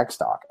risky tech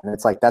stock. And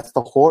it's like, that's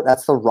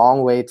the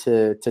wrong way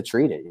to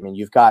treat it. I mean,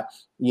 you've got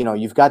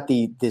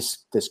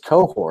this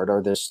cohort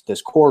or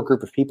this core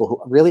group of people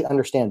who really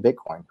understand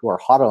Bitcoin, who are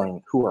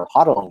hodling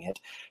it,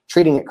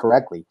 treating it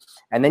correctly.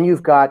 And then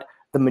you've got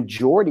the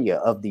majority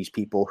of these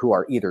people who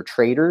are either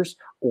traders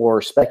or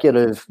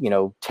speculative,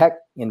 tech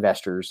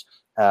investors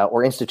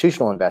or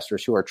institutional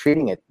investors who are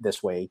treating it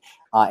this way.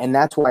 And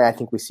that's why I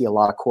think we see a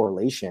lot of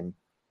correlation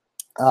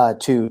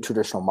to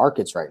traditional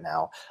markets right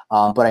now.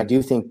 But I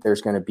do think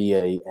there's going to be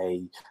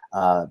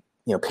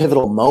a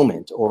pivotal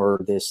moment or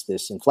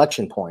this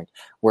inflection point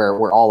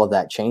where all of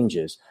that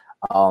changes.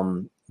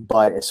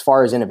 But as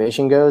far as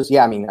innovation goes,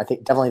 I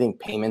definitely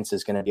think payments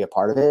is going to be a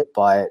part of it,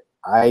 but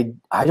I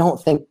don't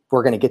think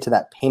we're going to get to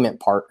that payment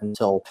part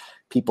until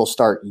people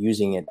start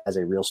using it as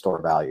a real store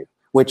of value,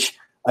 which,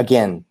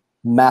 again,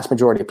 mass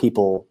majority of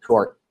people who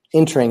are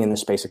entering in the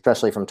space,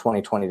 especially from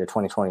 2020 to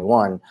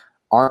 2021,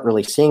 aren't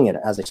really seeing it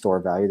as a store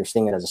of value. They're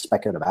seeing it as a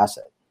speculative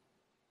asset.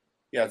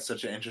 Yeah, it's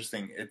such an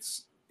interesting –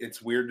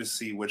 it's weird to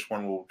see which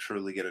one will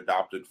truly get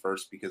adopted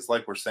first because,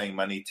 like we're saying,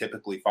 money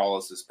typically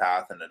follows this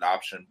path in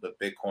adoption, but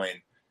Bitcoin,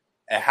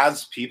 it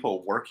has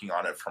people working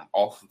on it from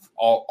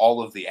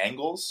all of the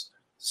angles.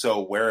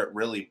 So where it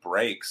really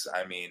breaks,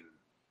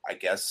 I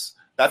guess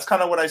that's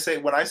kind of what I say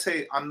when I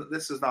say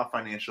this is not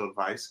financial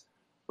advice,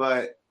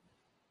 but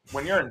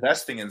when you're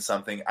investing in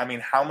something,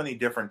 how many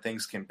different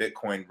things can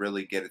Bitcoin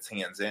really get its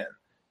hands in?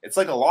 It's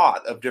like a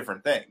lot of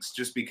different things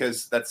just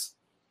because that's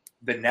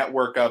the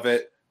network of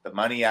it, the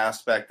money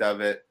aspect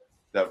of it,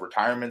 the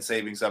retirement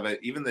savings of it,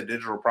 even the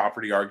digital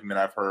property argument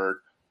I've heard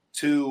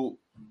to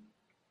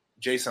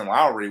Jason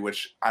Lowry,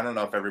 which I don't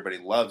know if everybody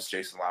loves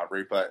Jason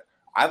Lowry, but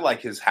I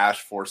like his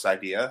hash force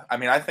idea.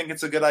 I think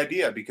it's a good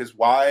idea because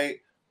why,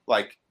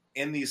 like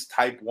in these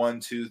type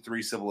 1, 2,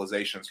 3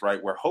 civilizations,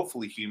 right, where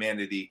hopefully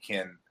humanity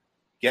can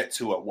get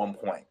to at one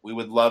point. We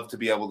would love to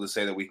be able to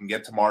say that we can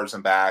get to Mars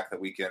and back, that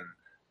we can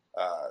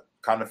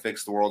kind of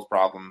fix the world's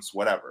problems,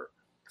 whatever.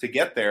 To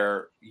get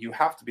there, you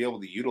have to be able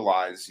to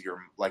utilize your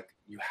money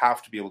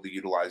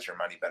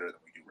better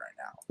than we do right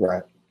now.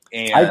 Right.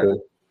 And I agree.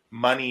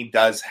 Money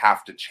does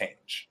have to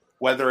change,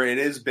 whether it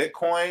is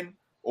Bitcoin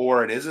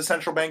or it is a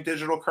central bank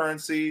digital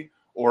currency,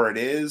 or it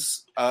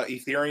is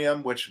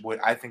Ethereum, which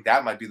I think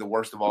that might be the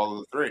worst of all of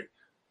the three.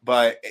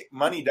 But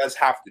money does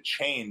have to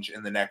change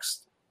in the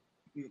next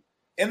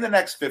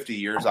 50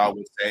 years, I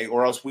would say,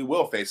 or else we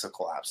will face a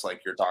collapse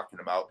like you're talking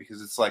about,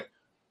 because it's like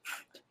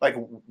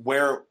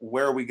where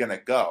are we going to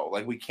go?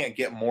 Like we can't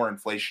get more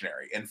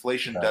inflationary.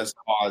 Inflation does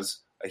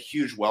cause a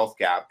huge wealth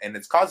gap, and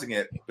it's causing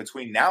it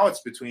between now.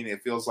 It's between,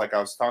 it feels like, I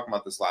was talking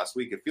about this last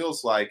week. It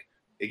feels like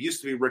it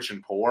used to be rich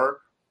and poor.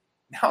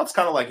 Now it's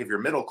kind of like if you're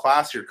middle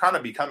class, you're kind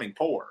of becoming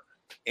poor.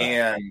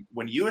 And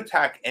when you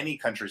attack any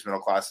country's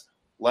middle class,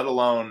 let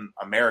alone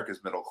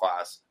America's middle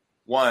class,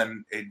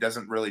 one, it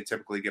doesn't really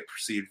typically get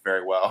perceived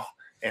very well.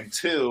 And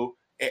two,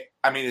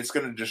 it's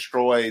going to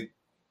destroy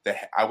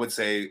I would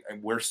say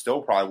we're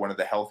still probably one of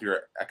the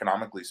healthier,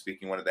 economically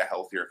speaking, one of the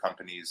healthier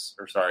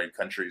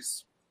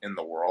countries in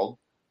the world,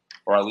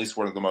 or at least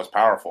one of the most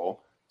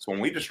powerful. So when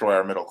we destroy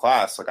our middle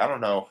class, like, I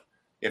don't know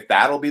if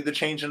that'll be the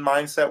change in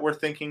mindset we're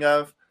thinking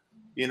of.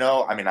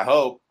 I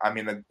hope.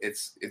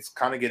 It's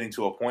kind of getting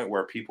to a point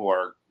where people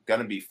are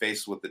going to be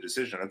faced with the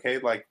decision. Okay,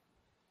 like,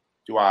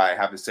 do I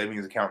have a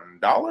savings account in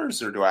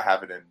dollars, or do I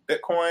have it in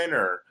Bitcoin,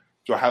 or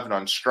do I have it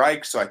on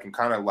Strike so I can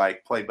kind of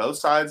like play both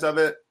sides of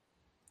it?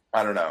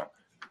 I don't know.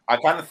 I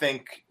kind of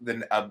think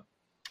I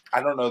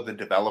don't know the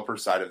developer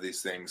side of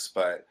these things,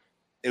 but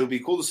it would be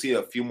cool to see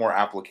a few more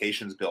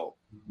applications built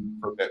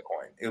for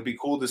Bitcoin. It would be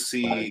cool to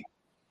see,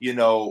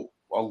 a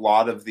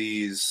lot of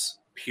these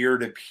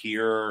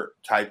peer-to-peer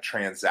type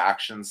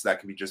transactions that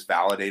can be just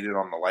validated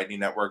on the Lightning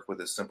Network with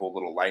a simple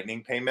little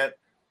Lightning payment,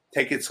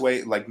 meet its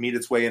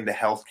way into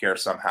healthcare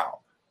somehow.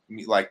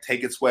 Like,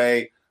 take its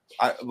way.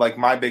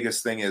 My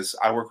biggest thing is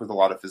I work with a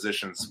lot of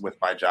physicians with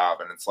my job,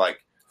 and it's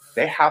like,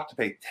 they have to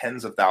pay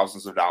tens of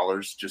thousands of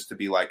dollars just to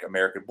be like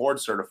American board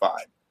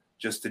certified,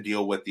 just to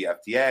deal with the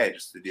FDA,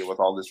 just to deal with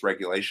all this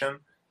regulation.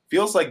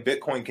 Feels like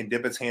Bitcoin can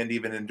dip its hand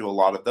even into a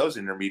lot of those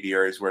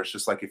intermediaries, where it's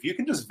just like, if you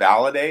can just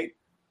validate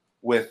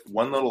with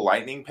one little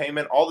Lightning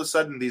payment, all of a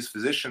sudden these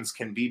physicians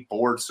can be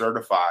board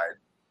certified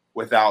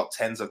without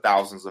tens of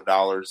thousands of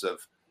dollars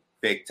of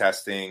fake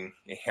testing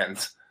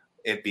and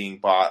it being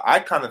bought. I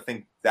kind of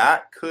think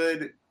that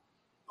could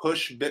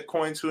push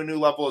Bitcoin to a new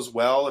level as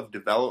well,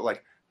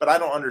 but I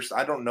don't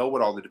understand. I don't know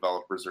what all the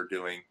developers are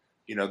doing.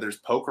 There's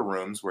poker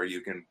rooms where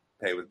you can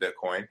pay with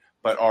Bitcoin,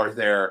 but are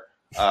there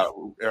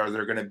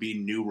going to be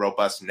new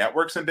robust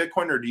networks in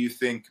Bitcoin, or do you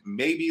think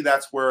maybe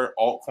that's where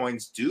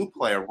altcoins do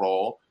play a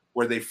role,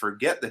 where they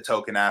forget the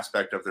token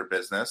aspect of their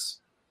business,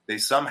 they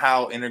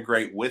somehow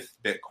integrate with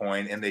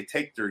Bitcoin, and they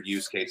take their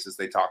use cases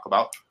they talk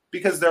about,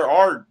 because there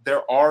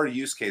are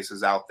use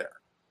cases out there.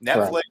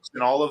 Netflix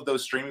and all of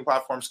those streaming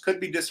platforms could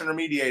be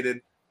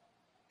disintermediated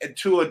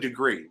to a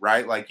degree,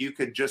 right? Like, you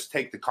could just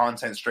take the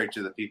content straight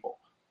to the people.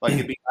 Like,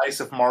 it'd be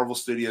nice if Marvel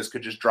Studios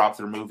could just drop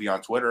their movie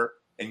on Twitter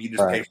and you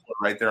just pay for it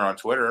right there on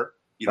Twitter.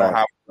 You don't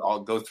have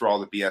to go through all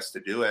the BS to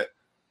do it.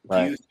 Do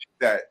you think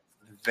that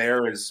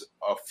there is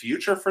a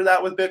future for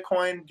that with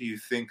Bitcoin? Do you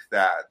think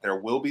that there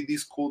will be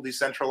these cool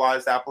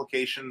decentralized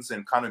applications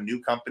and kind of new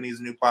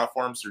companies, new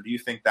platforms, or do you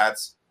think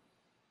that's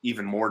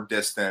even more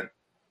distant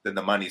than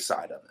the money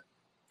side of it?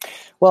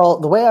 Well,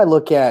 the way I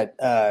look at,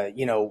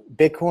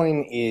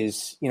 Bitcoin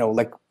is,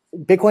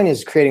 Bitcoin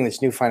is creating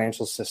this new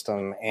financial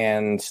system,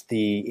 and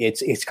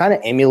it's kind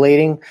of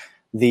emulating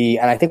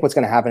and I think what's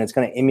going to happen, it's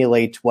going to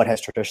emulate what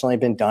has traditionally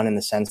been done, in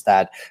the sense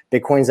that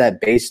Bitcoin's that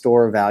base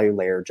store value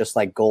layer, just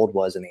like gold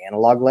was in the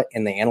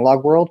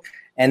analog world.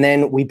 And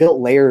then we built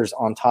layers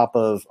on top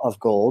of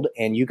gold.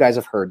 And you guys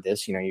have heard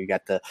this, you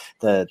got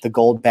the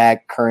gold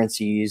backed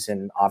currencies.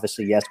 And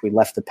obviously, yes, we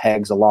left the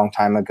pegs a long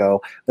time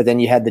ago, but then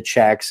you had the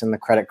checks and the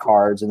credit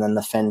cards and then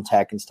the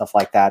fintech and stuff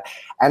like that.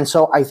 And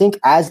so I think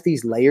as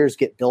these layers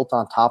get built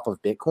on top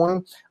of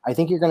Bitcoin, I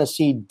think you're going to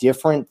see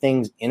different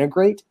things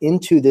integrate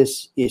into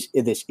this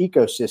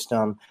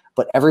ecosystem,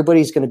 but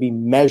everybody's going to be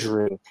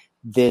measuring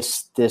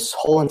this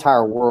whole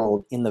entire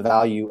world in the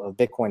value of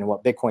Bitcoin and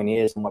what Bitcoin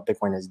is and what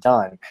Bitcoin has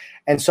done.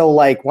 And so,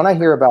 like, when I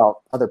hear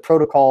about other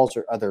protocols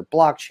or other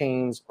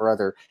blockchains or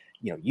other,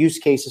 use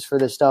cases for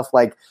this stuff,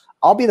 like,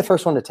 I'll be the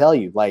first one to tell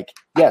you, like,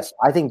 yes,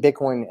 I think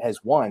Bitcoin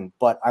has won,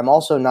 but I'm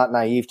also not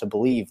naive to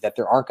believe that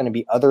there aren't going to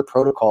be other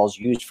protocols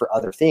used for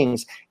other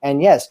things.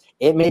 And yes,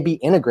 it may be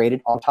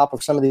integrated on top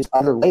of some of these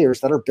other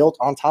layers that are built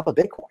on top of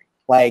Bitcoin.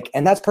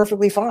 And that's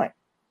perfectly fine.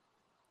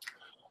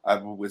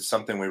 With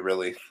something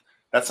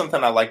that's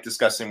something I like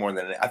discussing more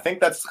than I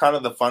think that's kind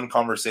of the fun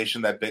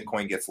conversation that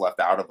Bitcoin gets left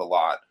out of a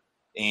lot,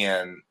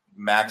 and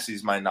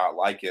maxis might not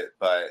like it,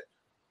 but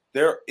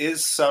there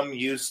is some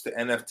use to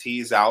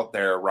NFTs out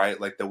there, right?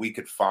 Like, that we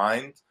could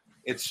find.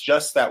 It's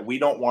just that we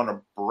don't want to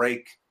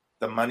break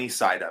the money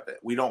side of it.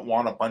 We don't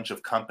want a bunch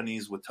of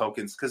companies with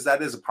tokens, because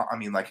that is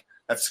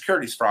that's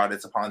securities fraud.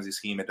 It's a Ponzi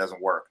scheme. It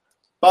doesn't work.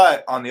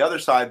 But on the other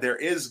side, there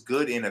is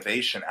good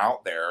innovation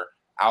out there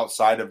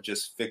outside of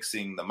just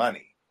fixing the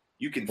money.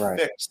 You can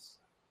fix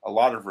a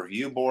lot of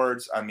review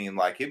boards.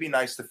 It'd be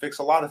nice to fix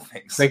a lot of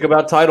things. Think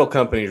about title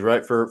companies,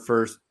 right? For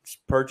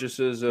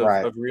purchases of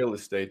real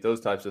estate, those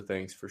types of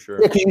things, for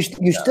sure. Yeah, because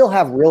you still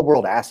have real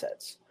world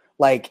assets.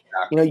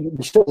 You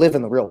still live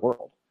in the real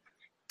world.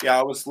 Yeah,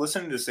 I was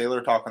listening to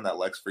Saylor talk on that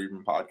Lex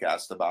Friedman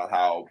podcast about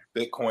how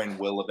Bitcoin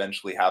will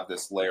eventually have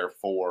this layer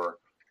 4,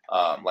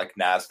 like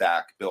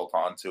NASDAQ built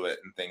onto it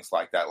and things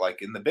like that.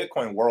 Like, in the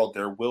Bitcoin world,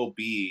 there will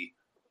be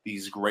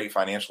these great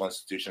financial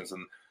institutions,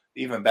 and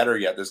even better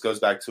yet, this goes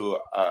back to,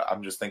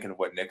 I'm just thinking of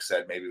what Nick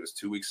said, maybe it was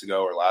 2 weeks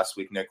ago or last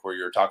week, Nick, where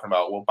you were talking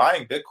about, well,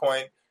 buying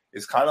Bitcoin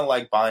is kind of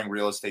like buying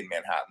real estate in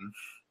Manhattan,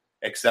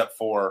 except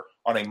for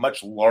on a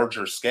much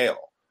larger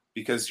scale,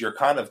 because you're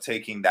kind of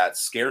taking that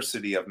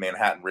scarcity of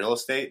Manhattan real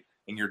estate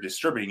and you're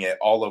distributing it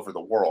all over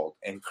the world.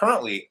 And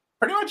currently,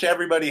 pretty much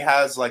everybody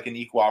has like an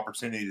equal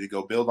opportunity to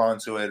go build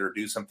onto it or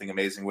do something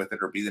amazing with it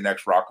or be the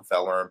next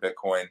Rockefeller in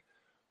Bitcoin.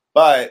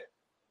 But,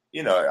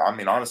 I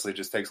mean, honestly, it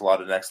just takes a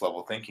lot of next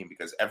level thinking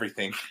because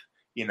everything,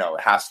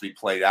 has to be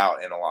played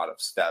out in a lot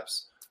of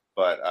steps.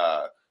 But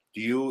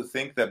do you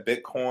think that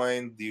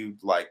Bitcoin,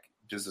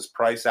 does this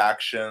price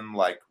action,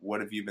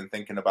 what have you been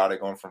thinking about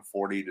it going from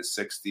 40 to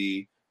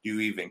 60? Do you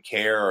even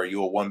care? Are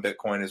you a one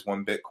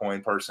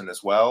Bitcoin person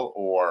as well?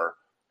 Or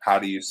how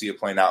do you see it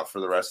playing out for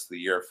the rest of the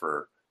year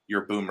for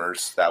your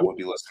boomers that would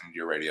be listening to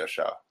your radio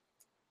show?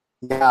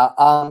 Yeah,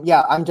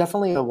 I'm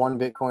definitely a one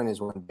Bitcoin is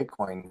one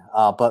Bitcoin.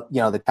 But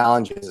the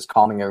challenge is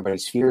calming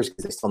everybody's fears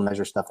because they still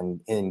measure stuff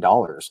in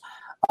dollars.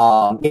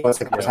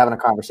 It's like I was having a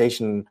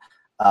conversation.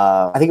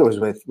 I think it was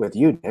with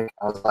you, Nick.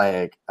 I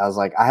was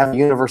like, I have a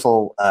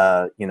universal,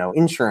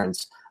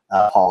 insurance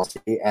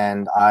policy,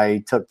 and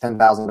I took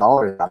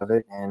 $10,000 out of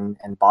it and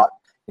bought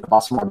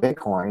some more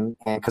Bitcoin,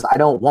 and because I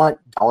don't want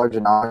dollar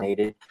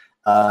denominated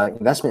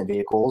investment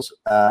vehicles,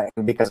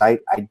 and because I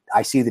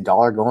see the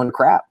dollar going to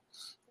crap.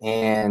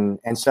 And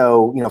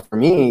so, for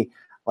me,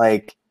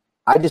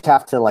 I just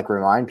have to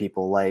remind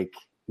people,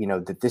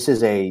 that this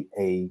is a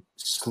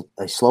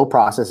slow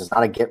process. It's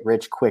not a get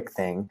rich quick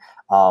thing.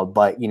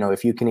 But,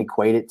 if you can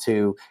equate it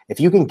to, if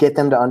you can get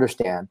them to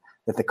understand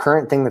that the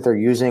current thing that they're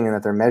using and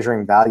that they're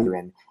measuring value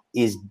in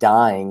is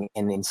dying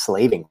and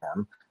enslaving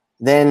them,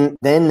 then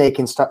they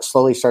can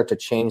slowly start to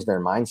change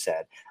their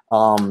mindset.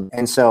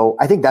 And so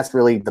I think that's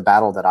really the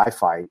battle that I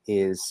fight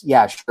is,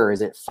 yeah, sure.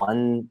 Is it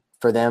fun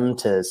for them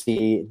to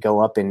see it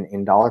go up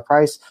in dollar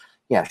price?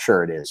 Yeah,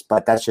 sure it is.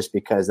 But that's just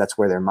because that's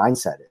where their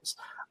mindset is.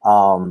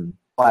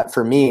 But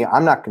for me,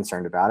 I'm not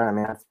concerned about it. I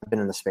mean, I've been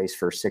in the space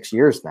for 6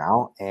 years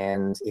now,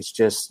 and it's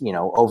just,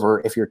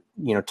 over, if your,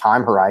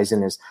 time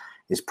horizon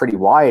is pretty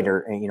wide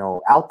or,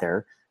 out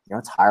there,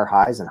 it's higher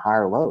highs and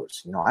higher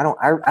lows. I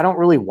don't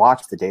really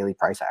watch the daily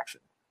price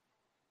action.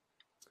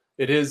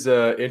 It is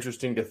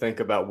interesting to think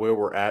about where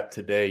we're at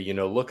today,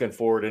 looking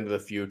forward into the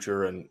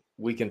future, and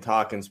we can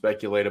talk and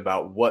speculate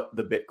about what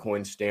the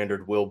Bitcoin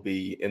standard will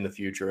be in the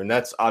future. And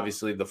that's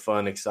obviously the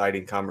fun,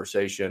 exciting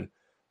conversation.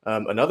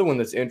 Another one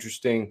that's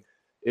interesting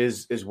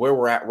is where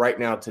we're at right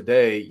now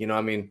today.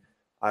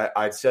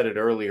 I said it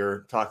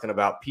earlier, talking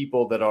about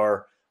people that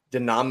are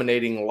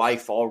denominating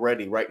life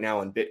already right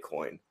now in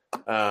Bitcoin.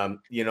 I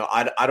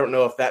don't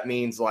know if that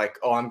means I'm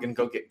going to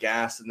go get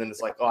gas. And then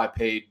it's I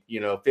paid,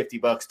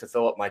 $50 to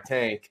fill up my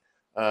tank.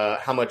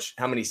 How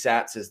many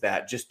sats is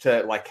that, just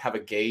to have a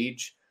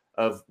gauge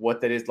of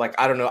what that is?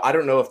 I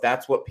don't know if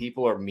that's what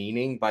people are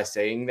meaning by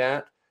saying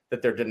that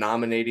they're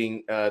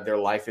denominating their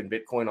life in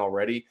Bitcoin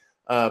already.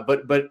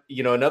 But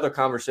another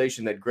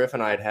conversation that Griff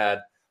and I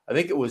had, I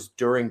think it was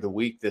during the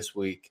week this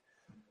week,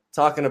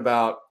 talking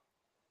about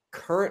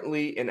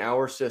currently in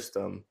our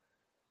system,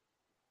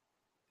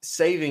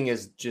 saving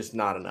is just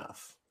not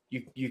enough.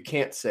 You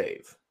can't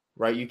save,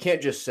 right? You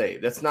can't just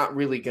save. That's not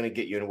really going to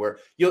get you anywhere.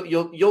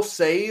 You'll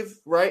save,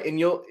 right?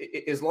 And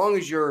as long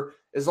as you're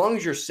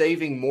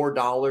saving more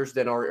dollars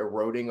than are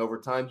eroding over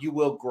time, you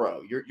will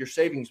grow. Your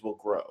savings will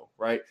grow,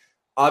 right?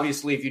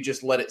 Obviously, if you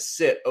just let it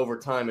sit over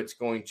time, it's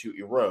going to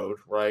erode,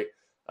 right?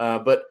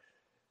 But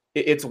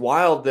it's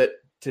wild that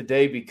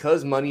today,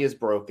 because money is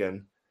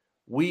broken,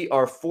 we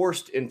are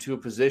forced into a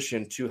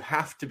position to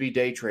have to be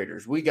day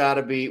traders. We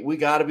gotta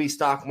be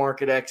stock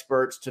market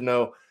experts to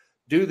know,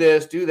 do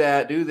this, do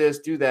that, do this,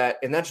 do that.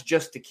 And that's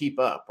just to keep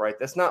up, right?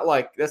 That's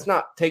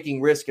not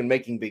taking risk and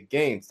making big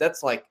gains.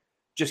 That's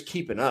just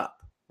keeping up,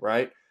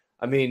 right?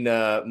 I mean,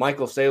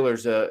 Michael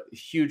Saylor's a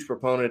huge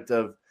proponent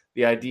of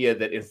the idea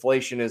that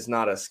inflation is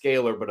not a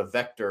scalar, but a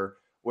vector,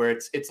 where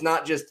it's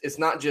not just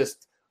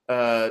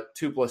 2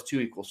 +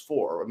 2 =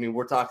 4. I mean,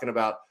 we're talking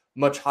about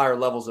much higher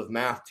levels of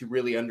math to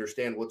really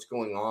understand what's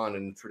going on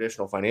in the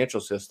traditional financial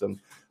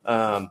system.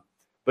 But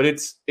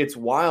it's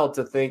wild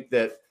to think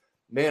that,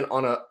 man,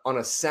 on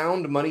a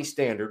sound money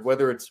standard,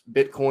 whether it's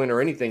Bitcoin or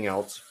anything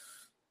else,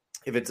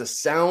 if it's a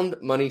sound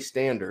money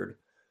standard,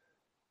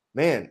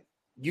 man,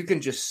 you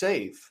can just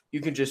save. You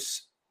can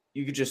just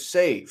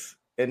save.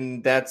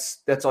 And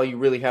that's all you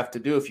really have to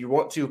do. If you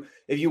want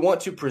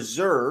to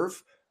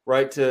preserve,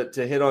 right, to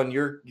hit on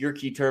your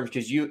key terms,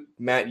 because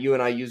Matt, you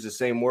and I use the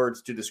same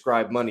words to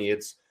describe money.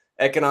 It's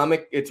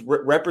economic, it's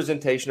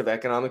representation of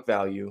economic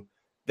value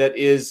that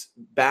is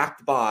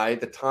backed by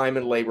the time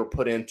and labor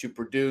put in to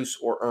produce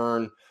or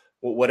earn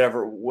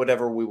whatever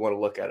we want to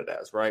look at it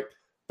as, right?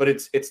 But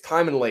it's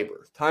time and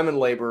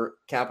labor,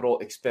 capital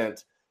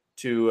expent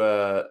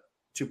to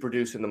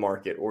produce in the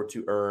market or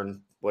to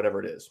earn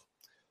whatever it is.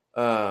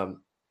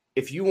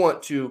 If you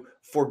want to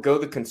forego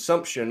the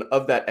consumption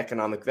of that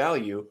economic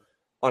value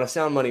on a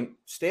sound money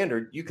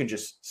standard, you can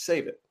just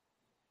save it.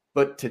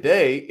 But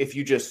today, if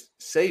you just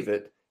save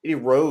it, it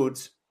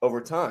erodes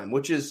over time,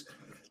 which is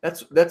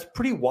that's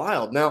pretty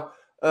wild. Now,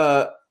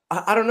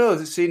 I don't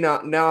know. See,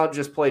 now I'll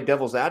just play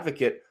devil's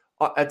advocate.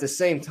 At the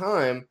same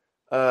time,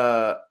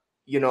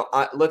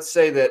 let's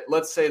say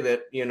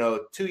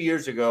that 2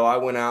 years ago I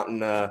went out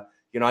and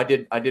I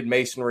did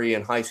masonry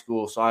in high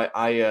school, so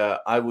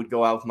I would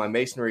go out with my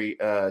masonry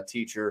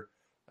teacher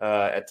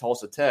at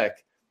Tulsa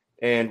Tech,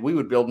 and we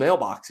would build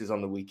mailboxes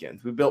on the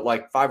weekends. We built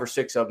like 5 or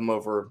 6 of them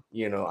over,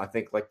 I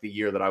think like the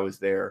year that I was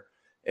there,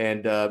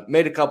 and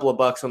made a couple of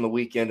bucks on the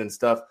weekend and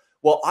stuff.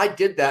 Well, I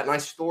did that, and I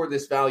store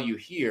this value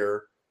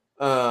here.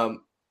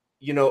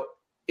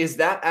 Is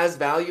that as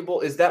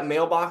valuable? Is that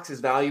mailbox as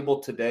valuable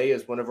today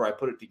as whenever I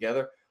put it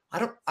together? I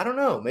don't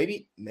know.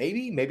 Maybe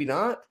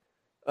not.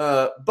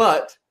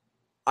 But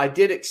I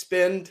did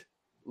expend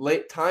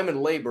time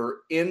and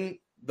labor in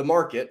the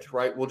market,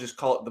 right? We'll just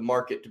call it the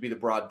market to be the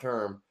broad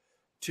term,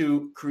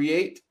 to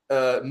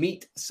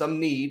meet some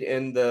need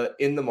in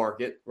the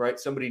market, right?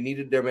 Somebody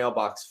needed their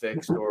mailbox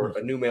fixed or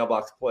a new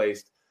mailbox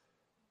placed.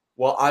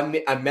 Well,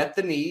 I met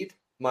the need.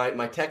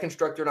 My tech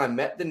instructor and I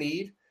met the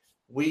need.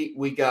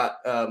 We got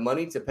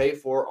money to pay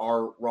for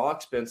our raw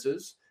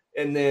expenses,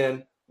 and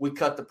then we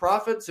cut the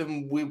profits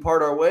and we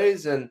part our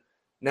ways. And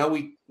now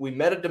we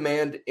met a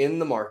demand in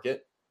the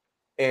market,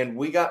 and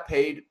we got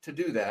paid to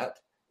do that.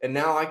 And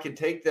now I could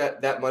take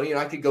that money and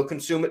I could go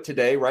consume it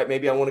today, right?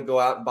 Maybe I want to go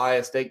out and buy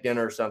a steak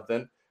dinner or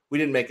something. We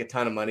didn't make a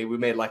ton of money. We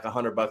made like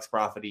 $100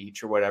 profit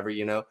each or whatever,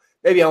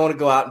 Maybe I want to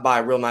go out and buy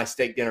a real nice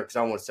steak dinner because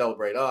I want to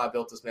celebrate. Oh, I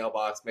built this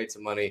mailbox, made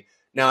some money.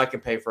 Now I can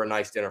pay for a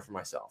nice dinner for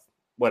myself,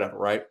 whatever,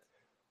 right?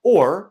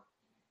 Or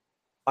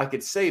I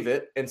could save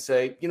it and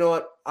say, you know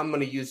what, I'm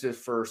going to use this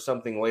for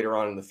something later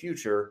on in the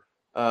future.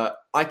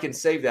 I can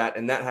save that,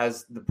 and that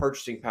has the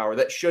purchasing power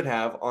that should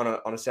have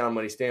on a sound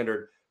money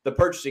standard, the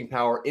purchasing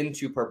power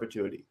into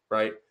perpetuity,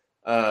 right?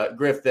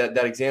 Griff,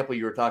 that example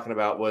you were talking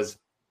about was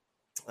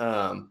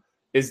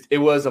it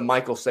was a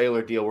Michael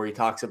Saylor deal where he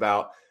talks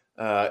about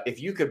if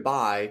you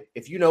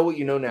know what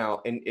you know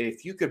now, and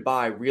if you could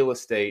buy real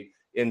estate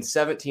in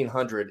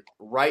 1700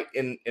 right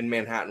in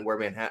Manhattan, where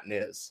Manhattan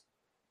is,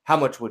 how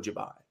much would you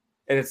buy?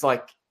 And it's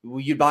like, well,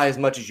 you'd buy as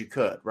much as you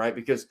could, right?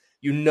 Because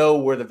you know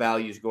where the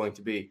value is going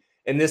to be.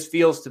 And this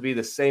feels to be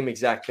the same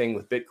exact thing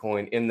with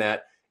Bitcoin, in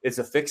that it's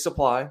a fixed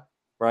supply,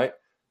 right?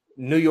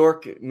 New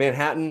York,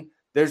 Manhattan,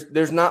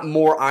 there's not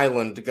more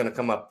island going to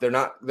come up. They're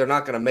not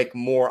going to make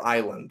more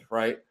island,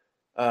 right?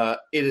 It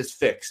is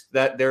fixed.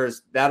 That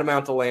there's that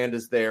amount of land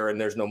is there, and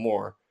there's no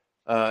more.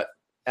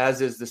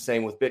 As is the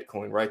same with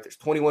Bitcoin, right? There's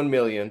 21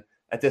 million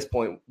at this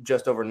point,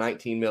 just over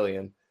 19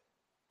 million.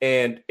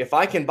 And if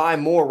I can buy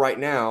more right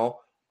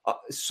now,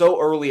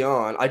 so early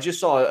on, I just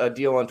saw a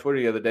deal on Twitter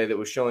the other day that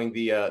was showing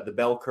the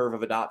bell curve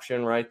of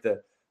adoption, right? The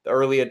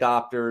early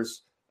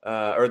adopters,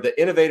 or the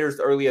innovators,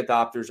 the early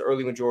adopters,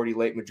 early majority,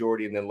 late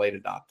majority, and then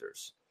late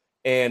adopters.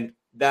 And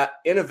that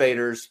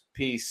innovators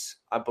piece,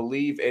 I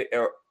believe,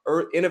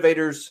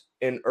 innovators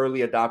and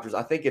early adopters,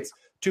 I think it's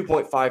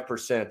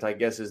 2.5%, I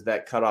guess, is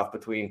that cutoff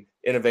between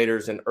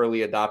innovators and early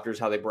adopters,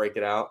 how they break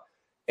it out.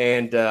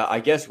 And I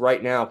guess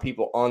right now,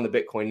 people on the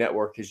Bitcoin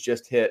network has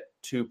just hit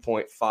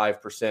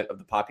 2.5% of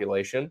the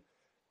population,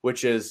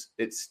 which is,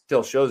 it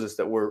still shows us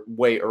that we're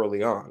way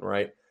early on,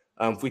 right?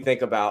 If we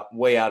think about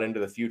way out into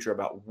the future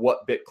about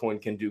what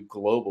Bitcoin can do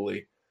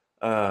globally,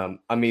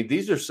 I mean,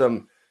 these are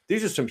some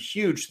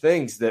huge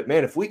things that,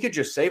 man, if we could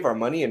just save our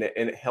money and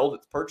it held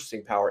its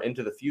purchasing power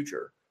into the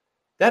future,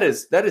 that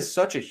is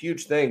such a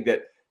huge thing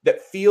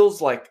that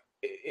feels like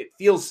it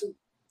feels.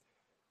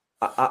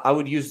 I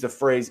would use the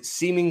phrase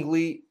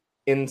seemingly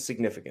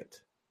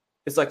insignificant.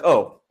 It's like,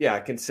 oh yeah, I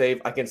can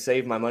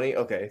save my money.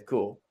 Okay,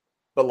 cool.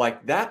 But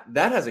like that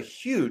has a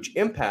huge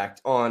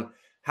impact on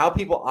how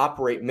people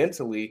operate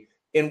mentally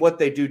in what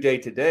they do day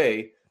to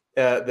day.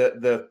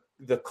 The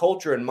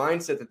culture and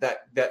mindset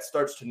that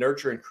starts to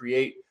nurture and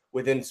create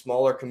within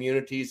smaller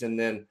communities, and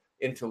then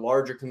into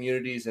larger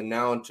communities, and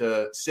now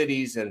into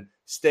cities and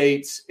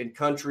states and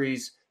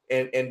countries,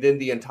 and then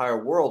the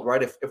entire world,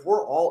 right? If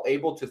we're all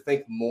able to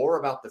think more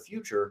about the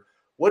future,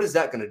 what is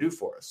that going to do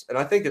for us? And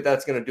I think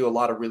that's going to do a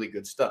lot of really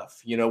good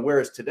stuff,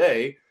 whereas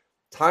today,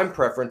 time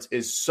preference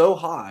is so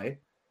high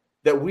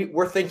that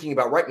we're thinking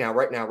about right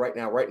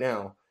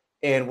now,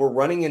 and we're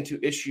running into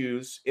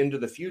issues into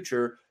the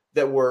future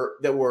that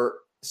were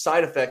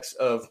side effects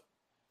of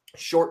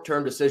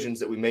short-term decisions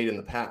that we made in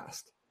the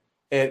past.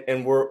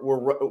 And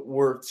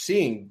we're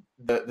seeing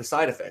the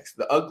side effects,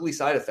 the ugly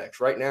side effects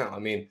right now. I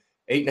mean,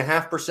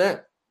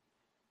 8.5%.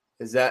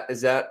 Is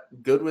that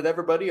good with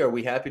everybody? Are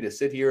we happy to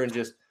sit here and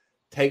just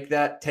take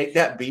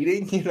that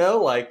beating,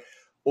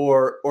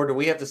 or do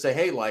we have to say,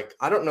 hey, like,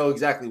 I don't know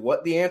exactly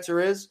what the answer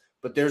is,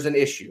 but there's an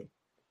issue.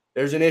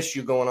 There's an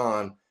issue going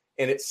on.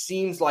 And it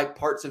seems like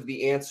parts of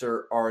the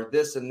answer are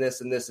this and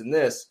this and this and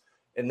this.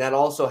 And that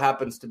also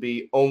happens to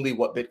be only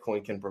what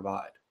Bitcoin can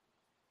provide.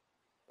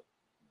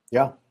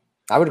 Yeah,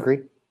 I would agree.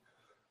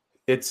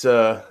 It's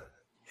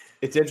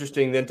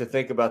interesting then to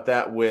think about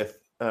that with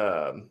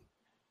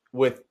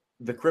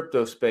the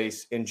crypto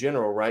space in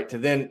general, right? To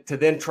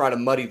then try to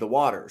muddy the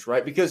waters,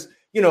 right? Because,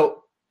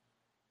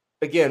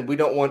 again, we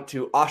don't want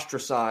to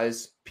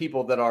ostracize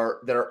people that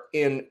are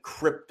in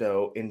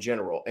crypto in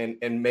general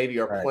and maybe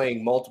are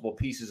playing multiple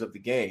pieces of the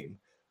game.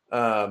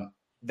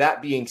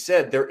 That being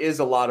said, there is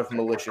a lot of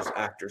malicious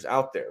actors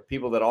out there,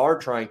 people that are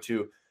trying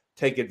to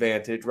take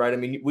advantage, right? I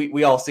mean,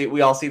 we all see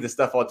the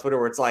stuff on Twitter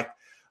where it's like,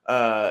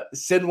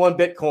 send 1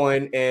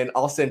 Bitcoin and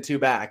I'll send 2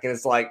 back. And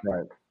it's like,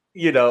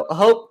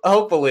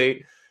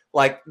 hopefully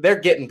like they're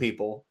getting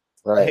people.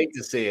 Right. I hate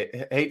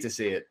to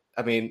see it.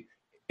 I mean,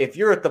 if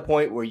you're at the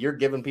point where you're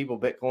giving people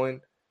Bitcoin,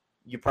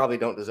 you probably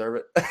don't deserve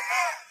it.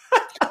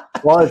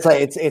 Well, it's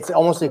like it's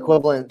almost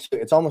equivalent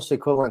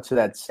to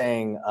that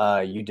saying,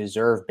 you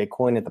deserve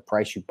Bitcoin at the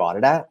price you bought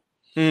it at.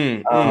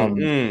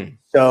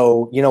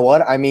 So you know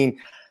what? I mean,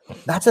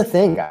 that's the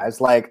thing, guys.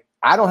 Like,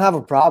 I don't have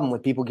a problem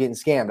with people getting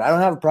scammed. I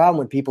don't have a problem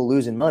with people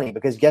losing money,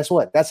 because guess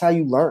what? That's how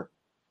you learn.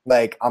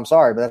 Like, I'm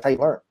sorry, but that's how you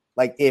learn.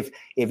 Like, if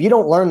you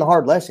don't learn the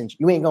hard lessons,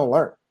 you ain't gonna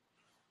learn.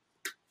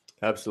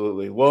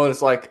 Absolutely. Well, and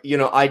it's like,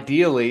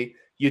 ideally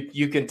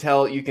you can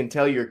tell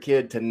your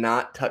kid to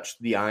not touch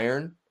the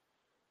iron,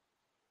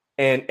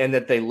 and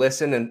that they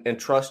listen and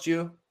trust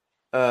you.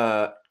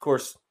 Of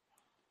course,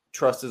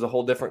 trust is a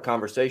whole different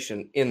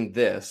conversation in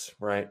this,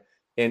 right?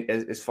 And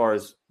as far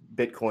as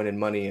Bitcoin and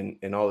money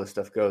and all this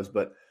stuff goes.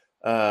 But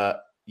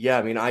yeah,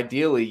 I mean,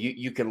 ideally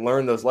you can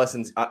learn those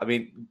lessons. I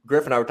mean,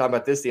 Griff and I were talking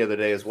about this the other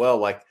day as well.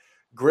 Like,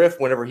 Griff,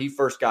 whenever he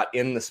first got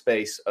in the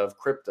space of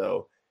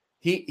crypto,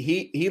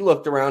 he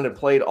looked around and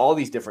played all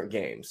these different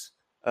games,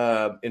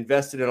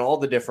 invested in all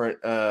the different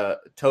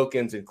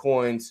tokens and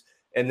coins,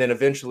 and then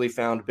eventually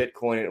found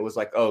Bitcoin. And it was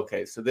like, oh,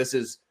 okay, so this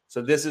is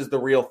the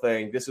real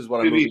thing. This is what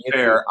I'm moving into. To be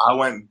fair, I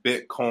went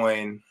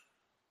Bitcoin,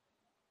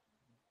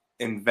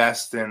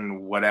 invest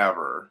in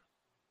whatever,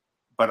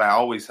 but I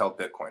always held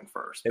Bitcoin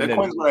first.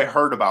 Bitcoin's what I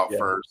heard about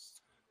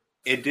first.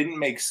 It didn't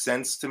make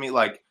sense to me.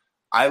 Like,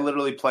 I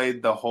literally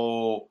played the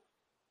whole,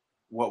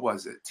 what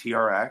was it?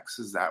 TRX,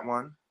 is that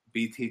one?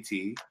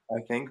 BTT,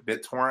 I think.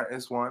 BitTorrent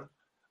is one.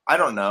 I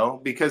don't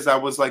know, because I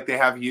was like, they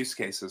have use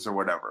cases or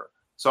whatever.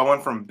 So I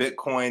went from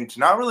Bitcoin to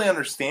not really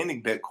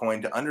understanding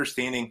Bitcoin to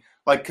understanding,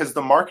 like, because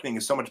the marketing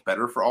is so much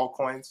better for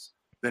altcoins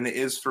than it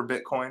is for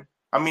Bitcoin.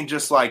 I mean,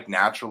 just like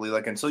naturally,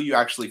 like, until you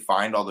actually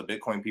find all the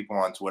Bitcoin people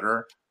on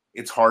Twitter,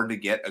 it's hard to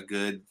get a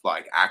good,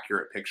 like,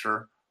 accurate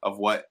picture of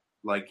what,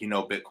 like,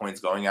 Bitcoin's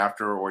going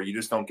after, or you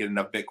just don't get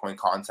enough Bitcoin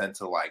content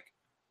to, like,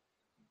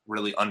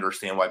 really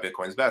understand why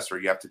Bitcoin's best, or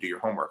you have to do your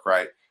homework,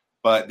 right?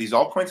 But these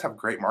altcoins have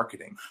great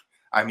marketing.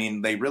 I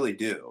mean, they really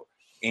do.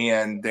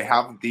 And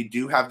they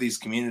do have these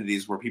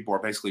communities where people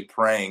are basically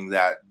praying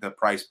that the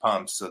price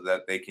pumps so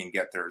that they can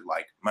get their,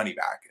 like, money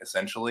back,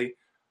 essentially.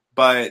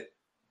 But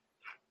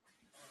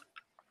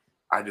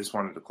I just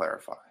wanted to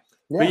clarify.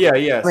 Yeah. But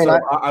yeah. I mean,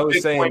 I was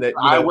Bitcoin, saying that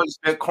I was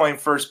Bitcoin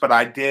first, but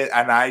I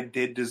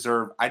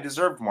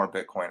deserved more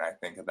Bitcoin, I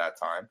think, at that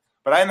time.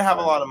 But I didn't have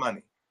a lot of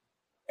money.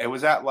 It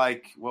was at,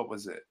 like, what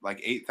was it? Like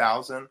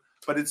 8,000.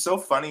 But it's so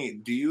funny.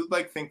 Do you,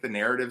 like, think the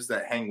narratives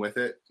that hang with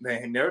it,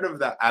 the narrative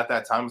that at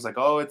that time was like,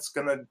 oh, it's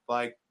gonna,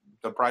 like,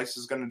 the price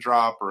is gonna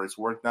drop, or it's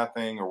worth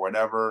nothing, or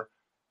whatever.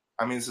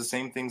 I mean, it's the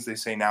same things they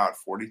say now at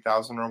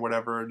 40,000 or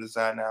whatever it is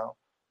at now.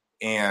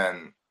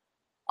 And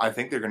I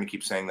think they're going to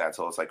keep saying that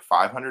till it's like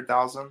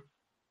 500,000,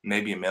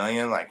 maybe 1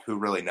 million. Like, who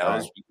really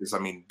knows? Right. Because, I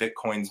mean,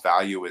 Bitcoin's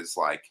value is,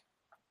 like,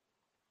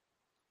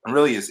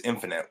 really is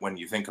infinite when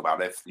you think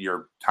about it, if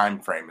your time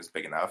frame is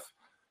big enough.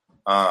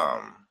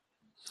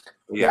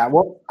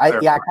 Well, I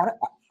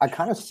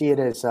kind of see it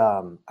as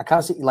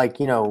like,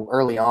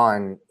 early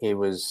on it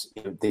was,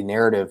 the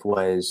narrative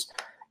was,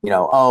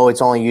 oh,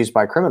 it's only used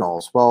by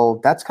criminals.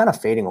 Well, that's kind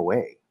of fading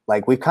away.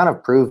 Like, we've kind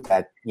of proved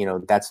that,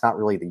 that's not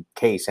really the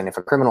case. And if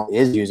a criminal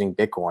is using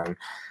Bitcoin,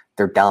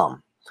 they're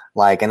dumb,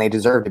 like, and they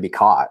deserve to be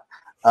caught.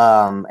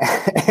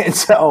 And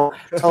so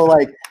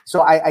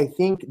I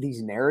think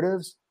these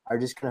narratives are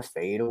just going to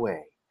fade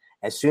away.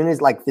 As soon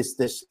as, like,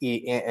 this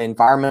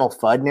environmental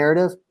FUD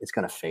narrative, it's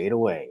going to fade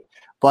away.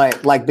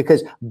 But, like,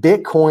 because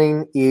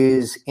Bitcoin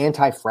is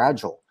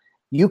anti-fragile,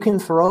 you can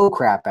throw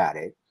crap at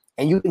it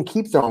and you can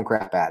keep throwing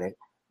crap at it,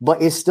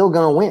 but it's still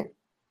going to win.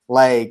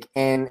 Like,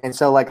 and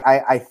so, like,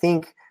 I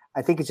think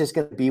it's just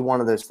going to be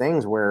one of those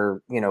things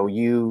where,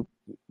 you're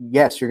going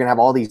to have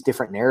all these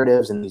different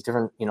narratives and these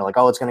different, like,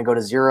 oh, it's going to go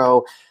to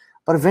zero,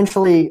 but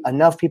eventually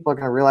enough people are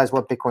going to realize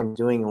what Bitcoin is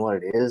doing and what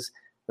it is,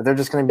 that they're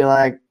just going to be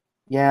like,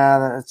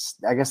 yeah,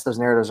 I guess those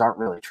narratives aren't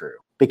really true,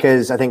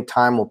 because I think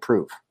time will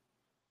prove.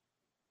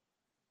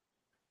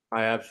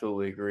 I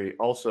absolutely agree.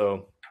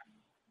 Also,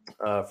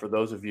 for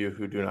those of you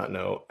who do not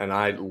know, and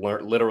I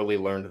literally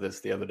learned this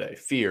the other day,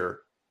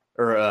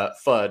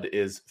 FUD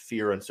is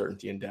fear,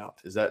 uncertainty, and doubt.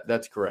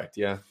 That's correct?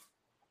 Yeah.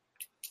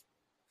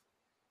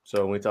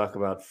 So when we talk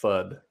about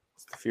FUD,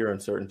 it's the fear,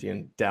 uncertainty,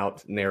 and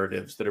doubt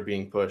narratives that are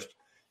being pushed.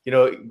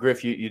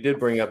 Griff, you did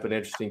bring up an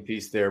interesting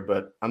piece there,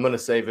 but I'm going to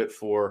save it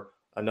for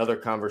another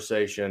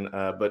conversation.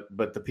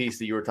 But the piece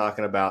that you were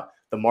talking about,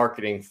 the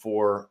marketing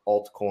for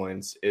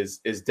altcoins is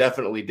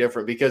definitely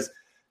different, because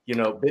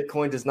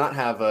Bitcoin does not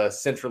have a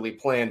centrally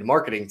planned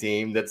marketing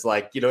team that's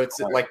like, it's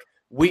like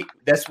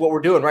that's what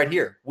we're doing right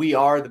here. We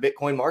are the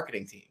Bitcoin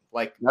marketing team.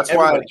 Like that's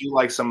why I do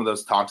like some of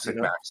those toxic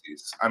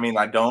maxis. I mean,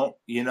 I don't,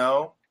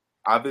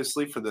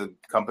 obviously for the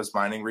Compass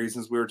mining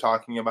reasons we were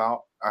talking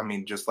about. I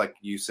mean, just like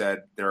you said,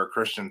 there are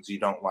Christians you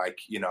don't like,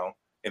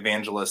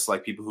 evangelists,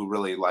 like people who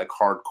really like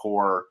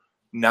hardcore,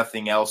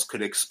 nothing else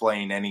could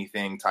explain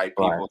anything type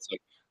people. Right. It's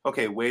like,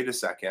 okay, wait a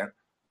second.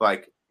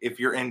 Like if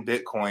you're in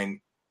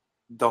Bitcoin,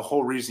 the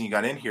whole reason you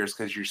got in here is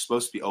because you're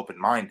supposed to be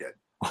open-minded.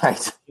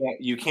 Right.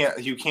 You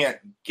can't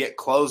get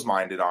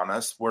closed-minded on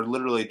us. We're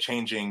literally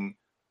changing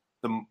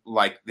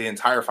the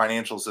entire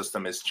financial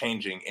system is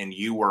changing, and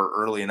you were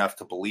early enough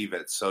to believe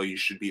it. So you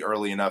should be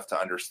early enough to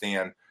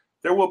understand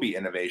there will be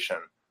innovation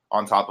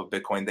on top of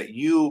Bitcoin that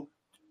you,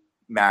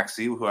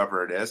 Maxi,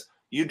 whoever it is,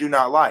 you do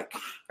not like.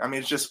 I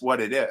mean, it's just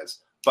what it is.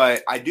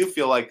 But I do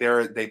feel like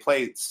they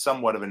play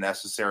somewhat of a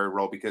necessary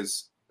role,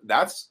 because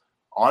that's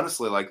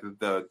honestly like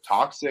the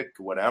toxic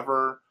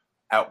whatever.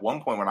 At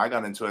one point when I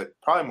got into it,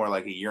 probably more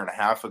like a year and a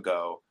half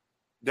ago,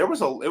 it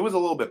was a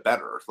little bit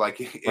better. Like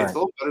it's a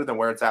little better than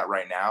where it's at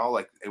right now.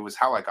 Like it was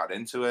how I got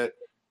into it.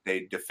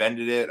 They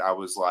defended it. I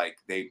was like,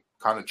 they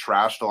kind of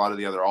trashed a lot of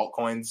the other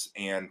altcoins,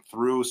 and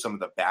through some of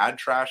the bad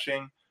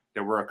trashing,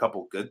 there were a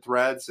couple good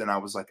threads. And I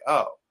was like,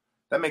 oh,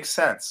 that makes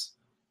sense.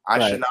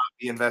 I should not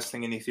be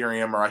investing in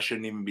Ethereum, or I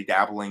shouldn't even be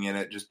dabbling in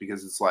it, just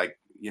because it's like,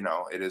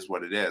 it is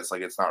what it is.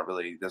 Like it doesn't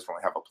really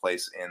have a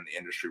place in the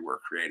industry we're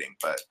creating.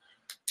 But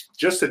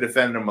just to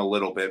defend them a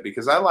little bit,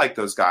 because I like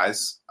those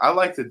guys. I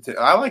like the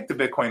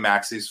Bitcoin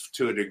maxis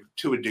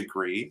to a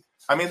degree.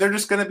 I mean, they're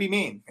just going to be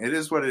mean. It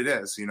is what it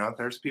is.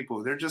 There's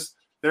people, they're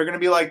going to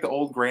be like the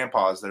old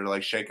grandpas that are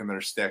like shaking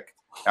their stick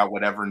at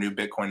whatever new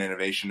Bitcoin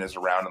innovation is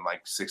around in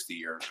like 60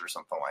 years or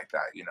something like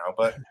that,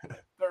 but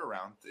they're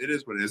around. It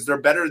is what it is.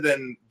 They're better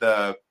than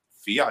the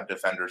fiat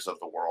defenders of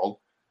the world.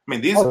 I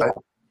mean,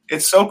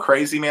 it's so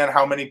crazy, man,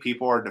 how many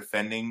people are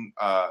defending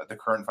the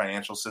current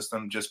financial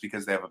system just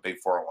because they have a big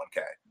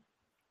 401k.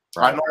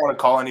 Right. I don't want to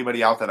call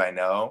anybody out that I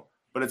know,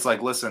 but it's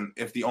like, listen,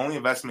 if the only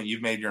investment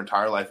you've made your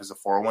entire life is a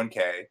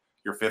 401k,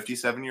 you're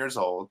 57 years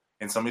old,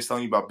 and somebody's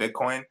telling you about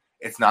Bitcoin,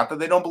 it's not that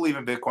they don't believe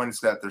in Bitcoin, it's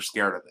that they're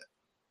scared of it,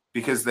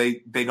 because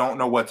they don't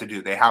know what to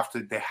do. They have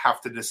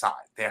to decide.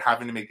 They're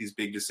having to make these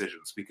big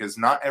decisions, because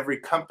not every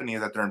company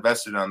that they're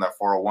invested in on that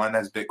 401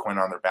 has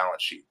Bitcoin on their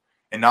balance sheet,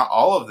 and not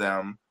all of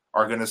them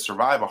are going to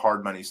survive a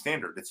hard money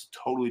standard. It's a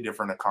totally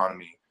different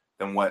economy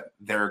than what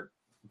they've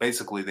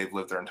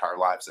lived their entire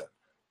lives in.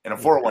 And a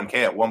 401k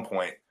at one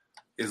point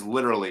is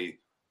literally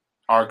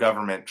our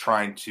government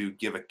trying to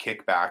give a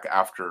kickback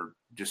after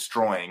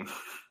destroying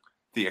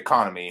the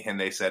economy. And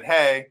they said,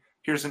 hey,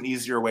 here's an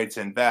easier way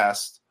to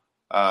invest.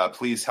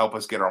 Please help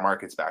us get our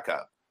markets back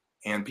up.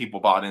 And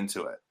people bought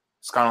into it.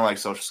 It's kind of like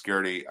Social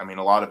Security. I mean,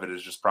 a lot of it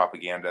is just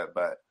propaganda,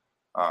 but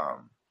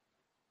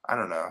I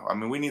don't know. I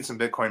mean, we need some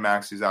Bitcoin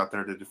maxis out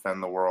there to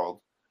defend the world.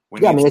 We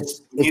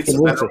need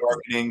some better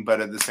marketing, but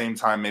at the same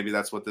time, maybe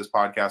that's what this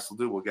podcast will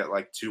do. We'll get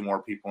like 2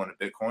 more people into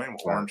Bitcoin. We'll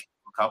orange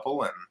a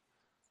couple, and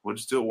we'll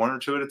just do it 1 or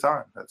 2 at a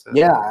time. That's it.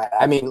 Yeah,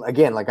 I mean,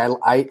 again, like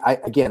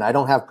I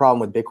don't have a problem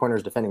with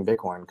Bitcoiners defending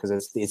Bitcoin, because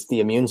it's the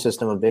immune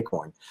system of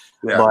Bitcoin.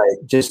 Yeah.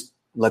 But just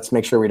let's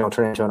make sure we don't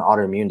turn it into an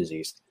autoimmune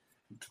disease.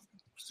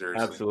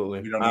 Seriously.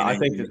 Absolutely. I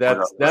think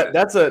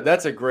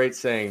that's a great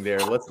saying there.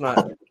 Let's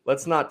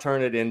not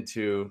turn it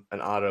into an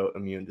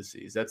autoimmune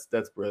disease.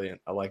 That's brilliant.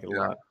 I like it a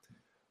lot.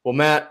 Well,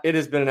 Matt, it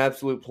has been an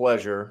absolute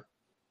pleasure.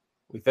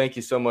 We thank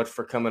you so much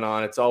for coming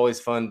on. It's always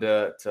fun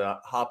to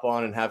hop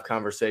on and have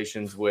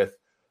conversations with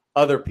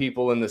other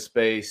people in the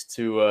space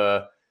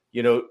to,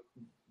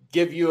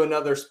 give you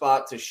another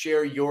spot to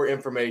share your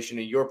information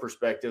and your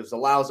perspectives,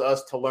 allows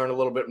us to learn a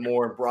little bit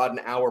more and broaden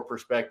our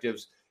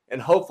perspectives.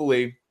 And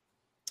hopefully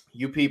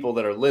you people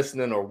that are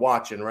listening or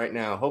watching right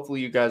now,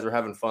 hopefully you guys are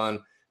having fun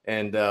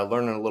and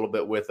learning a little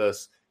bit with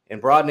us and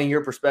broadening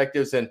your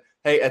perspectives. And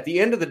hey, at the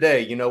end of the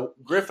day,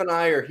 Griff and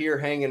I are here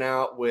hanging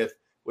out with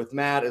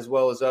Matt as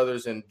well as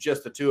others, and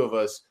just the two of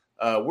us.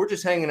 We're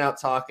just hanging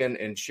out, talking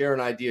and sharing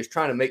ideas,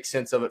 trying to make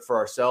sense of it for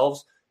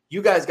ourselves.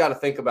 You guys got to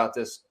think about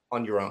this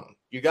on your own.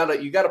 You got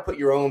to put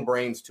your own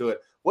brains to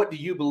it. What do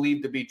you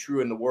believe to be true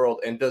in the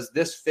world? And does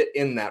this fit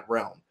in that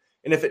realm?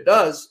 And if it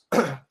does,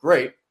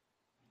 great.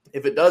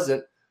 If it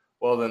doesn't,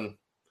 well, then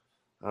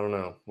I don't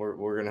know.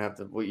 We're gonna have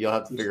to. You'll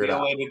have to figure it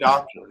out.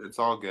 Doctor. It's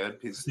all good.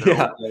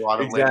 Exactly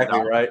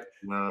right.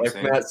 You know what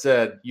like Matt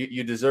said,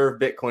 you deserve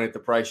Bitcoin at the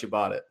price you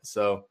bought it.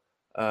 So,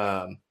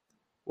 well,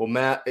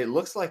 Matt, it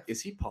looks like,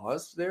 is he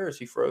paused there? Is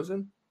he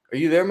frozen? Are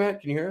you there,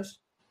 Matt? Can you hear us?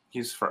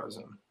 He's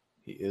frozen.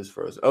 He is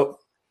frozen. Oh,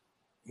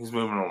 he's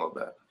moving a little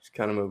bit. He's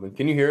kind of moving.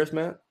 Can you hear us,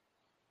 Matt?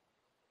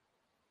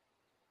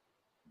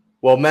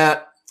 Well,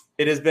 Matt,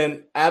 it has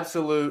been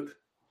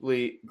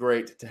absolutely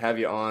great to have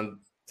you on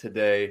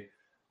today.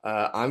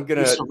 I'm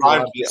gonna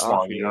survive this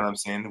long. You know what I'm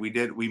saying?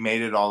 We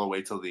made it all the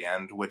way till the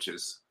end, which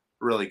is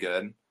really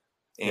good.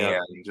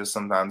 And just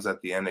sometimes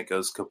at the end it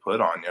goes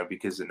kaput on you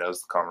because it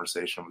knows the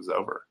conversation was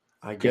over.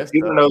 I guess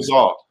computer knows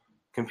all.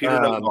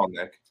 Computer knows all,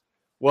 Nick.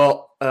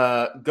 Well,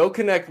 go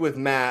connect with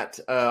Matt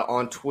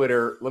on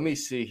Twitter. Let me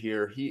see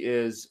here. He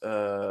is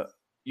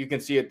You can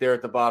see it there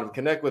at the bottom.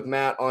 Connect with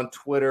Matt on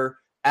Twitter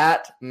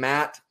at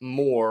Matt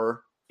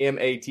Moore,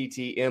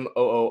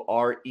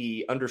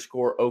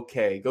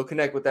 MATTMOORE_OK. Go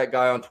connect with that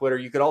guy on Twitter.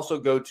 You could also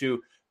go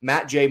to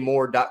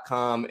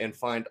mattjmoore.com and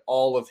find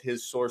all of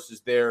his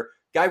sources there.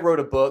 Guy wrote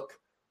a book.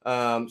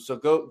 So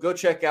go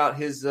check out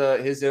his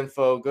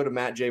info. Go to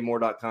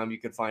mattjmoore.com. You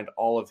can find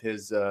all of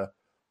his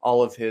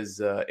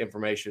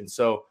information.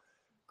 So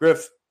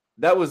Griff,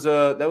 that was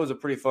a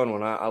pretty fun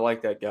one. I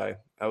like that guy.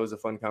 That was a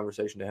fun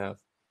conversation to have.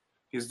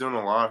 He's doing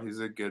a lot. He's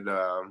a good,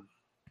 how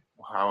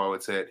I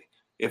would say it.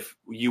 If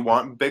you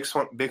want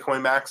Bitcoin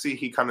Maxi,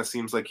 he kind of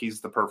seems like he's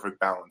the perfect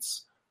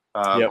balance.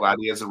 Glad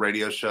he has a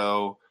radio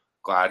show.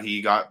 Glad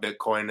he got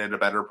Bitcoin at a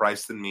better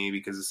price than me,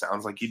 because it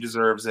sounds like he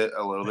deserves it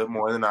a little bit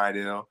more than I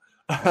do.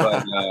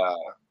 But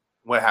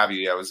what have you?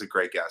 Yeah, it was a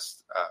great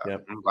guest.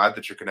 I'm glad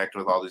that you're connected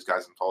with all these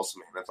guys in Tulsa,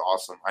 man. That's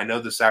awesome. I know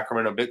the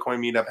Sacramento Bitcoin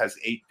meetup has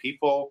 8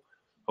 people.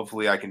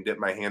 Hopefully I can dip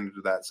my hand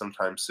into that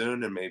sometime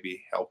soon and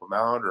maybe help them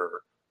out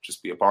or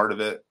just be a part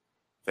of it.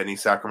 If any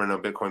Sacramento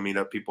Bitcoin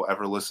meetup people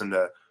ever listen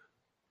to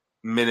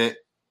minute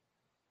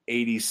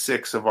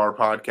 86 of our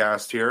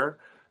podcast here,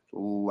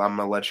 I'm going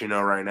to let you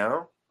know right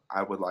now.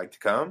 I would like to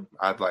come.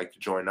 I'd like to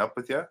join up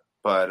with you.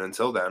 But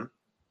until then,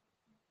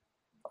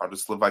 I'll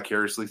just live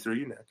vicariously through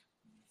you, Nick.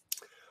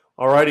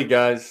 All righty,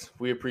 guys.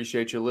 We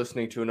appreciate you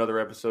listening to another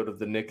episode of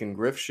the Nick and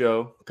Griff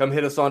Show. Come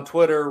hit us on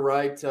Twitter,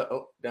 right?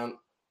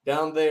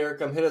 Down there.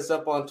 Come hit us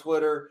up on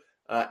Twitter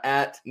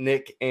at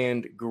Nick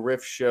and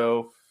Griff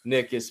Show.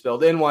 Nick is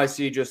spelled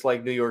NYC, just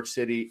like New York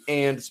City,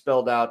 and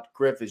spelled out.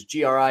 Griff is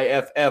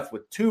GRIFF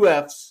with 2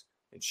 Fs,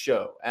 and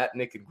show at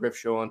Nick and Griff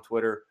Show on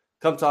Twitter.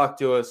 Come talk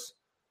to us,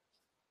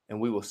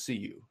 and we will see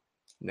you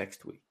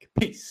next week.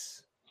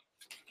 Peace.